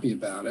not happy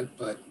about it,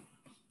 but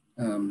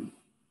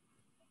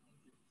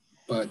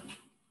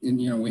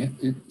you know,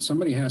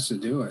 somebody has to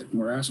do it.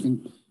 We're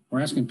asking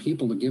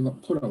people to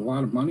put a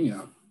lot of money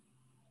up.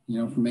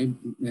 You know,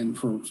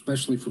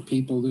 especially for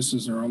people, this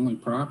is their only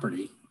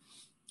property.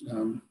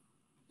 You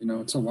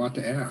know, it's a lot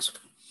to ask.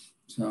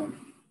 So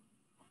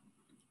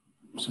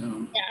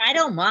yeah, I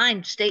don't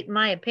mind stating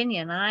my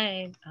opinion.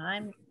 I'm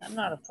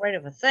not afraid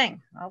of a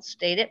thing. I'll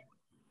state it.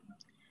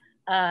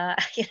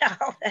 You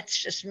know,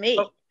 that's just me.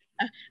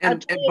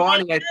 And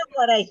Bonnie,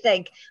 what I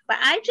think, but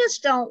I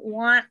just don't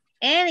want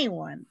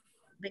anyone,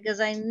 because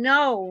I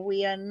know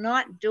we are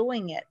not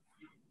doing it,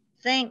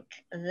 think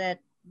that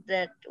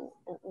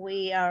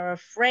we are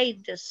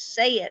afraid to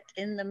say it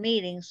in the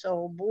meeting.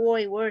 So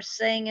boy, we're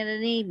saying it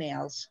in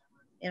emails.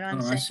 You know what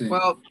I'm saying? I see.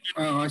 Well,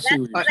 I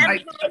see. That's my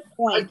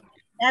point.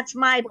 That's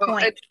my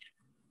point.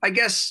 I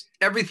guess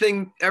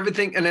everything,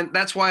 and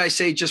that's why I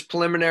say just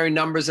preliminary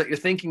numbers that you're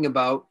thinking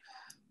about.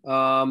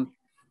 And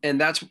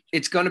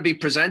it's going to be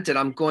presented.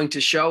 I'm going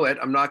to show it.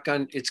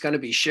 It's going to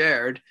be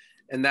shared.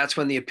 And that's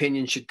when the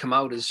opinion should come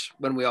out, is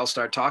when we all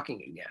start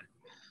talking again.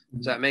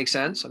 Does that make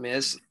sense? I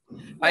mean,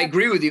 I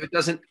agree with you. It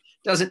doesn't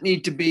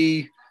need to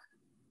be,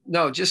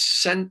 no,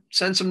 just send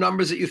some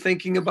numbers that you're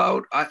thinking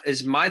about,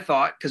 is my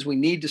thought, because we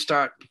need to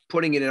start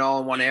putting it all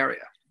in one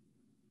area.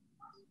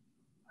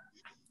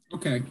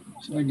 Okay,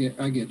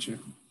 I get you.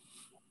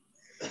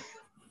 I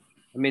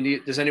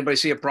mean, does anybody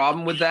see a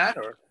problem with that,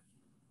 or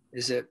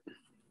is it?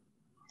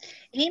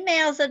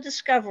 Emails are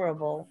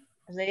discoverable.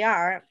 They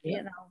are, yeah.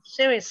 You know,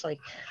 seriously.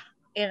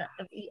 You know,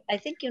 I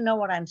think you know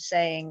what I'm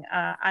saying.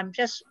 I'm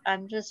just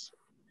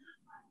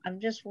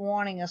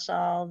warning us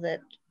all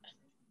that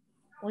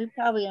we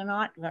probably are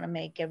not going to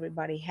make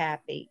everybody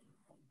happy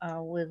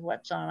with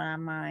what's on our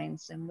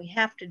minds, and we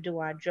have to do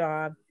our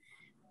job,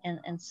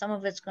 and some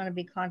of it's going to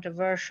be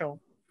controversial.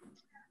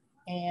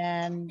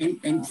 And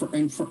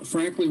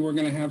frankly, we're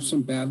going to have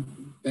some bad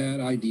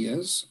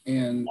ideas,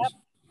 and yep.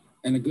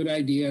 And a good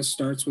idea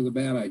starts with a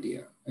bad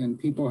idea, and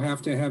people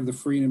have to have the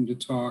freedom to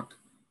talk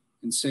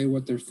and say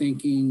what they're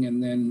thinking,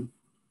 and then,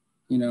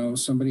 you know,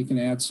 somebody can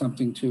add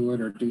something to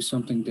it or do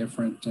something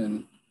different,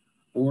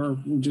 or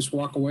just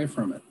walk away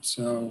from it.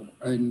 So,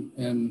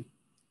 and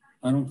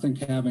I don't think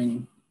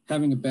having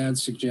a bad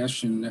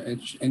suggestion,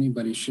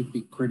 anybody should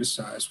be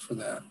criticized for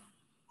that.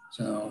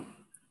 So,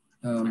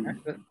 all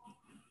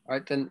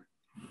right, then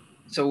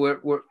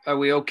So are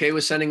we okay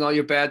with sending all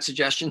your bad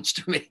suggestions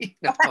to me?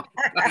 No.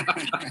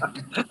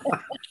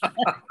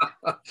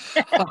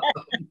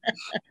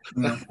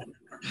 No.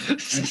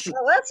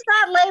 Well, let's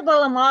not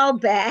label them all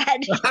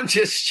bad. I'm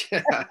just,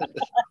 You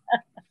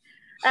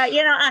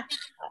know,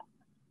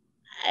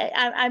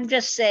 I'm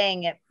just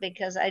saying it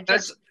because I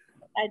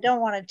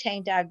don't want to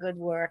taint our good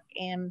work.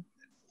 And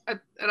I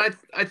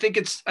think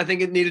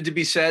it needed to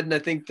be said. And I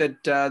think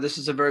that this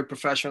is a very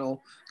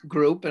professional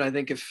group. And I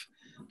think if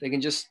they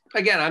can just,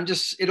 again,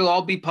 it'll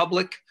all be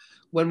public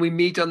when we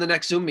meet on the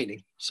next Zoom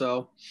meeting.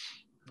 So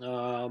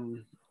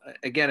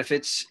again, if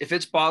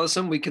it's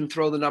bothersome, we can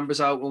throw the numbers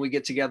out when we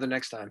get together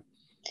next time.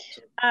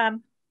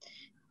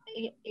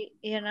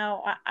 You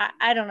know,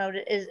 I don't know,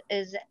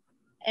 is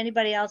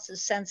anybody else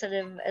as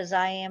sensitive as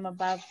I am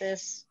about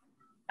this?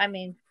 I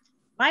mean,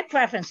 my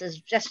preference is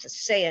just to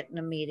say it in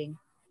a meeting.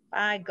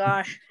 My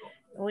gosh,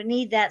 we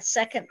need that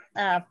second,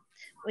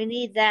 we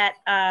need that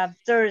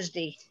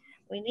Thursday.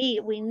 We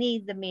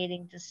need the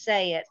meeting to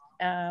say it.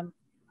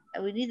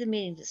 We need the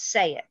meeting to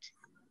say it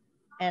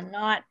and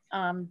not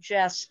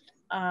just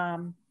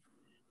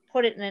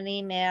put it in an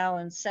email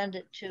and send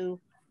it to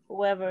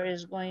whoever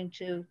is going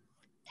to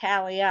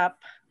tally up.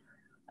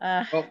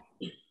 Well,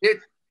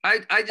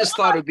 I just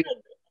thought it'd be.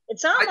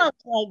 It's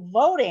almost like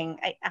voting.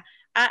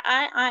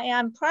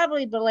 I'm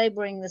probably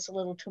belaboring this a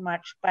little too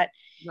much, but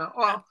no.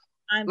 Well,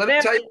 let me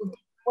tell you,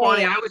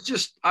 Bonnie. I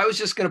was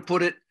just going to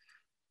put it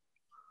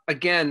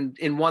again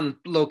in one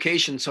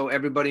location so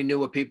everybody knew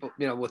what people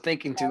were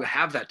thinking to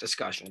have that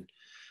discussion.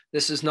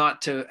 This is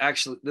not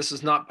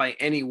by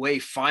any way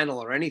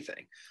final or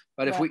anything.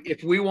 But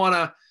if we want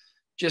to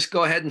just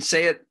go ahead and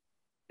say it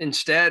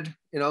instead,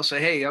 say,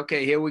 hey,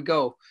 okay, here we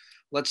go.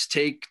 Let's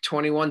take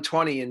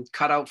 2120 and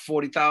cut out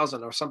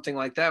 40,000 or something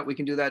like that. We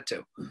can do that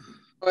too.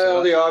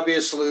 Well, the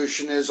obvious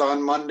solution is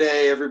on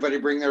Monday, everybody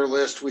bring their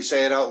list. We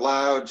say it out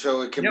loud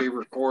so it can be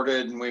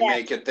recorded and we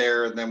make it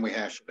there and then we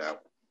hash it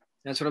out.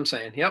 That's what I'm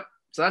saying. Yep.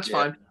 So that's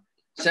fine.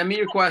 Send me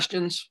your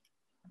questions.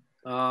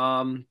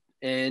 Again,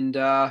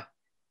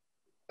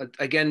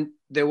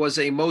 there was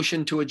a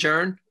motion to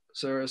adjourn.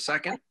 Is there a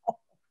second?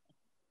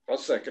 I'll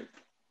second.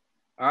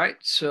 All right.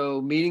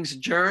 So meeting's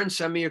adjourned.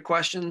 Send me your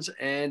questions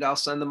and I'll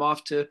send them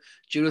off to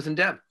Judith and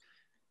Deb.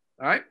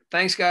 All right.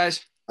 Thanks,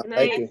 guys.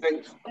 Thank you.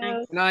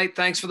 Good night.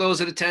 Thanks for those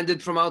that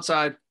attended from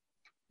outside.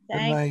 Good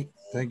night.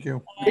 Thank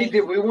you. Hey,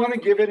 did we want to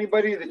give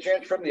anybody the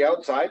chance from the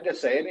outside to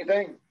say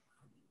anything?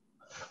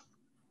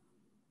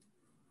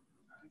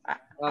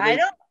 I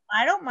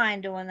don't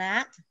mind doing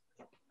that.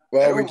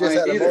 Well, we just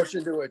had a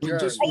motion to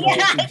adjourn.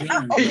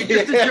 We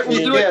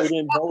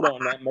didn't vote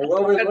on that motion.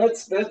 Well,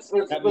 let's try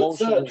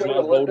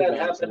to let that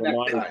happen not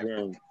next time.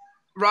 adjourned.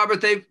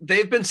 Robert,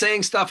 they've been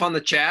saying stuff on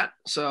the chat.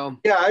 So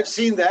yeah, I've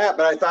seen that,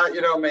 but I thought,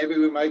 maybe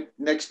we might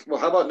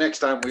how about next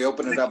time we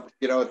open it up, at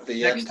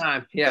the end? Next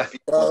time, yeah.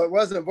 Well, it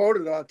wasn't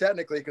voted on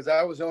technically because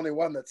I was the only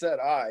one that said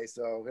aye,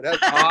 so it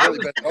hasn't really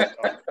been voted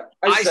on.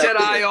 I said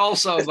aye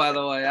also, by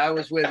the way. I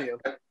was with you.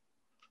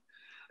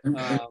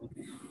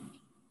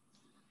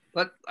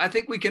 But I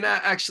think we can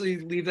actually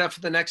leave that for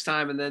the next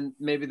time, and then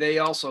maybe they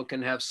also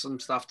can have some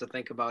stuff to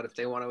think about if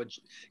they want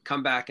to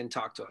come back and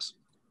talk to us.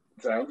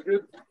 Sounds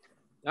good.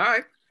 All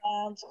right.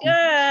 Sounds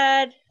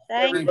good.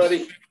 Thanks.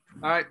 Everybody.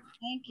 All right.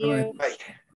 Thank you. Bye.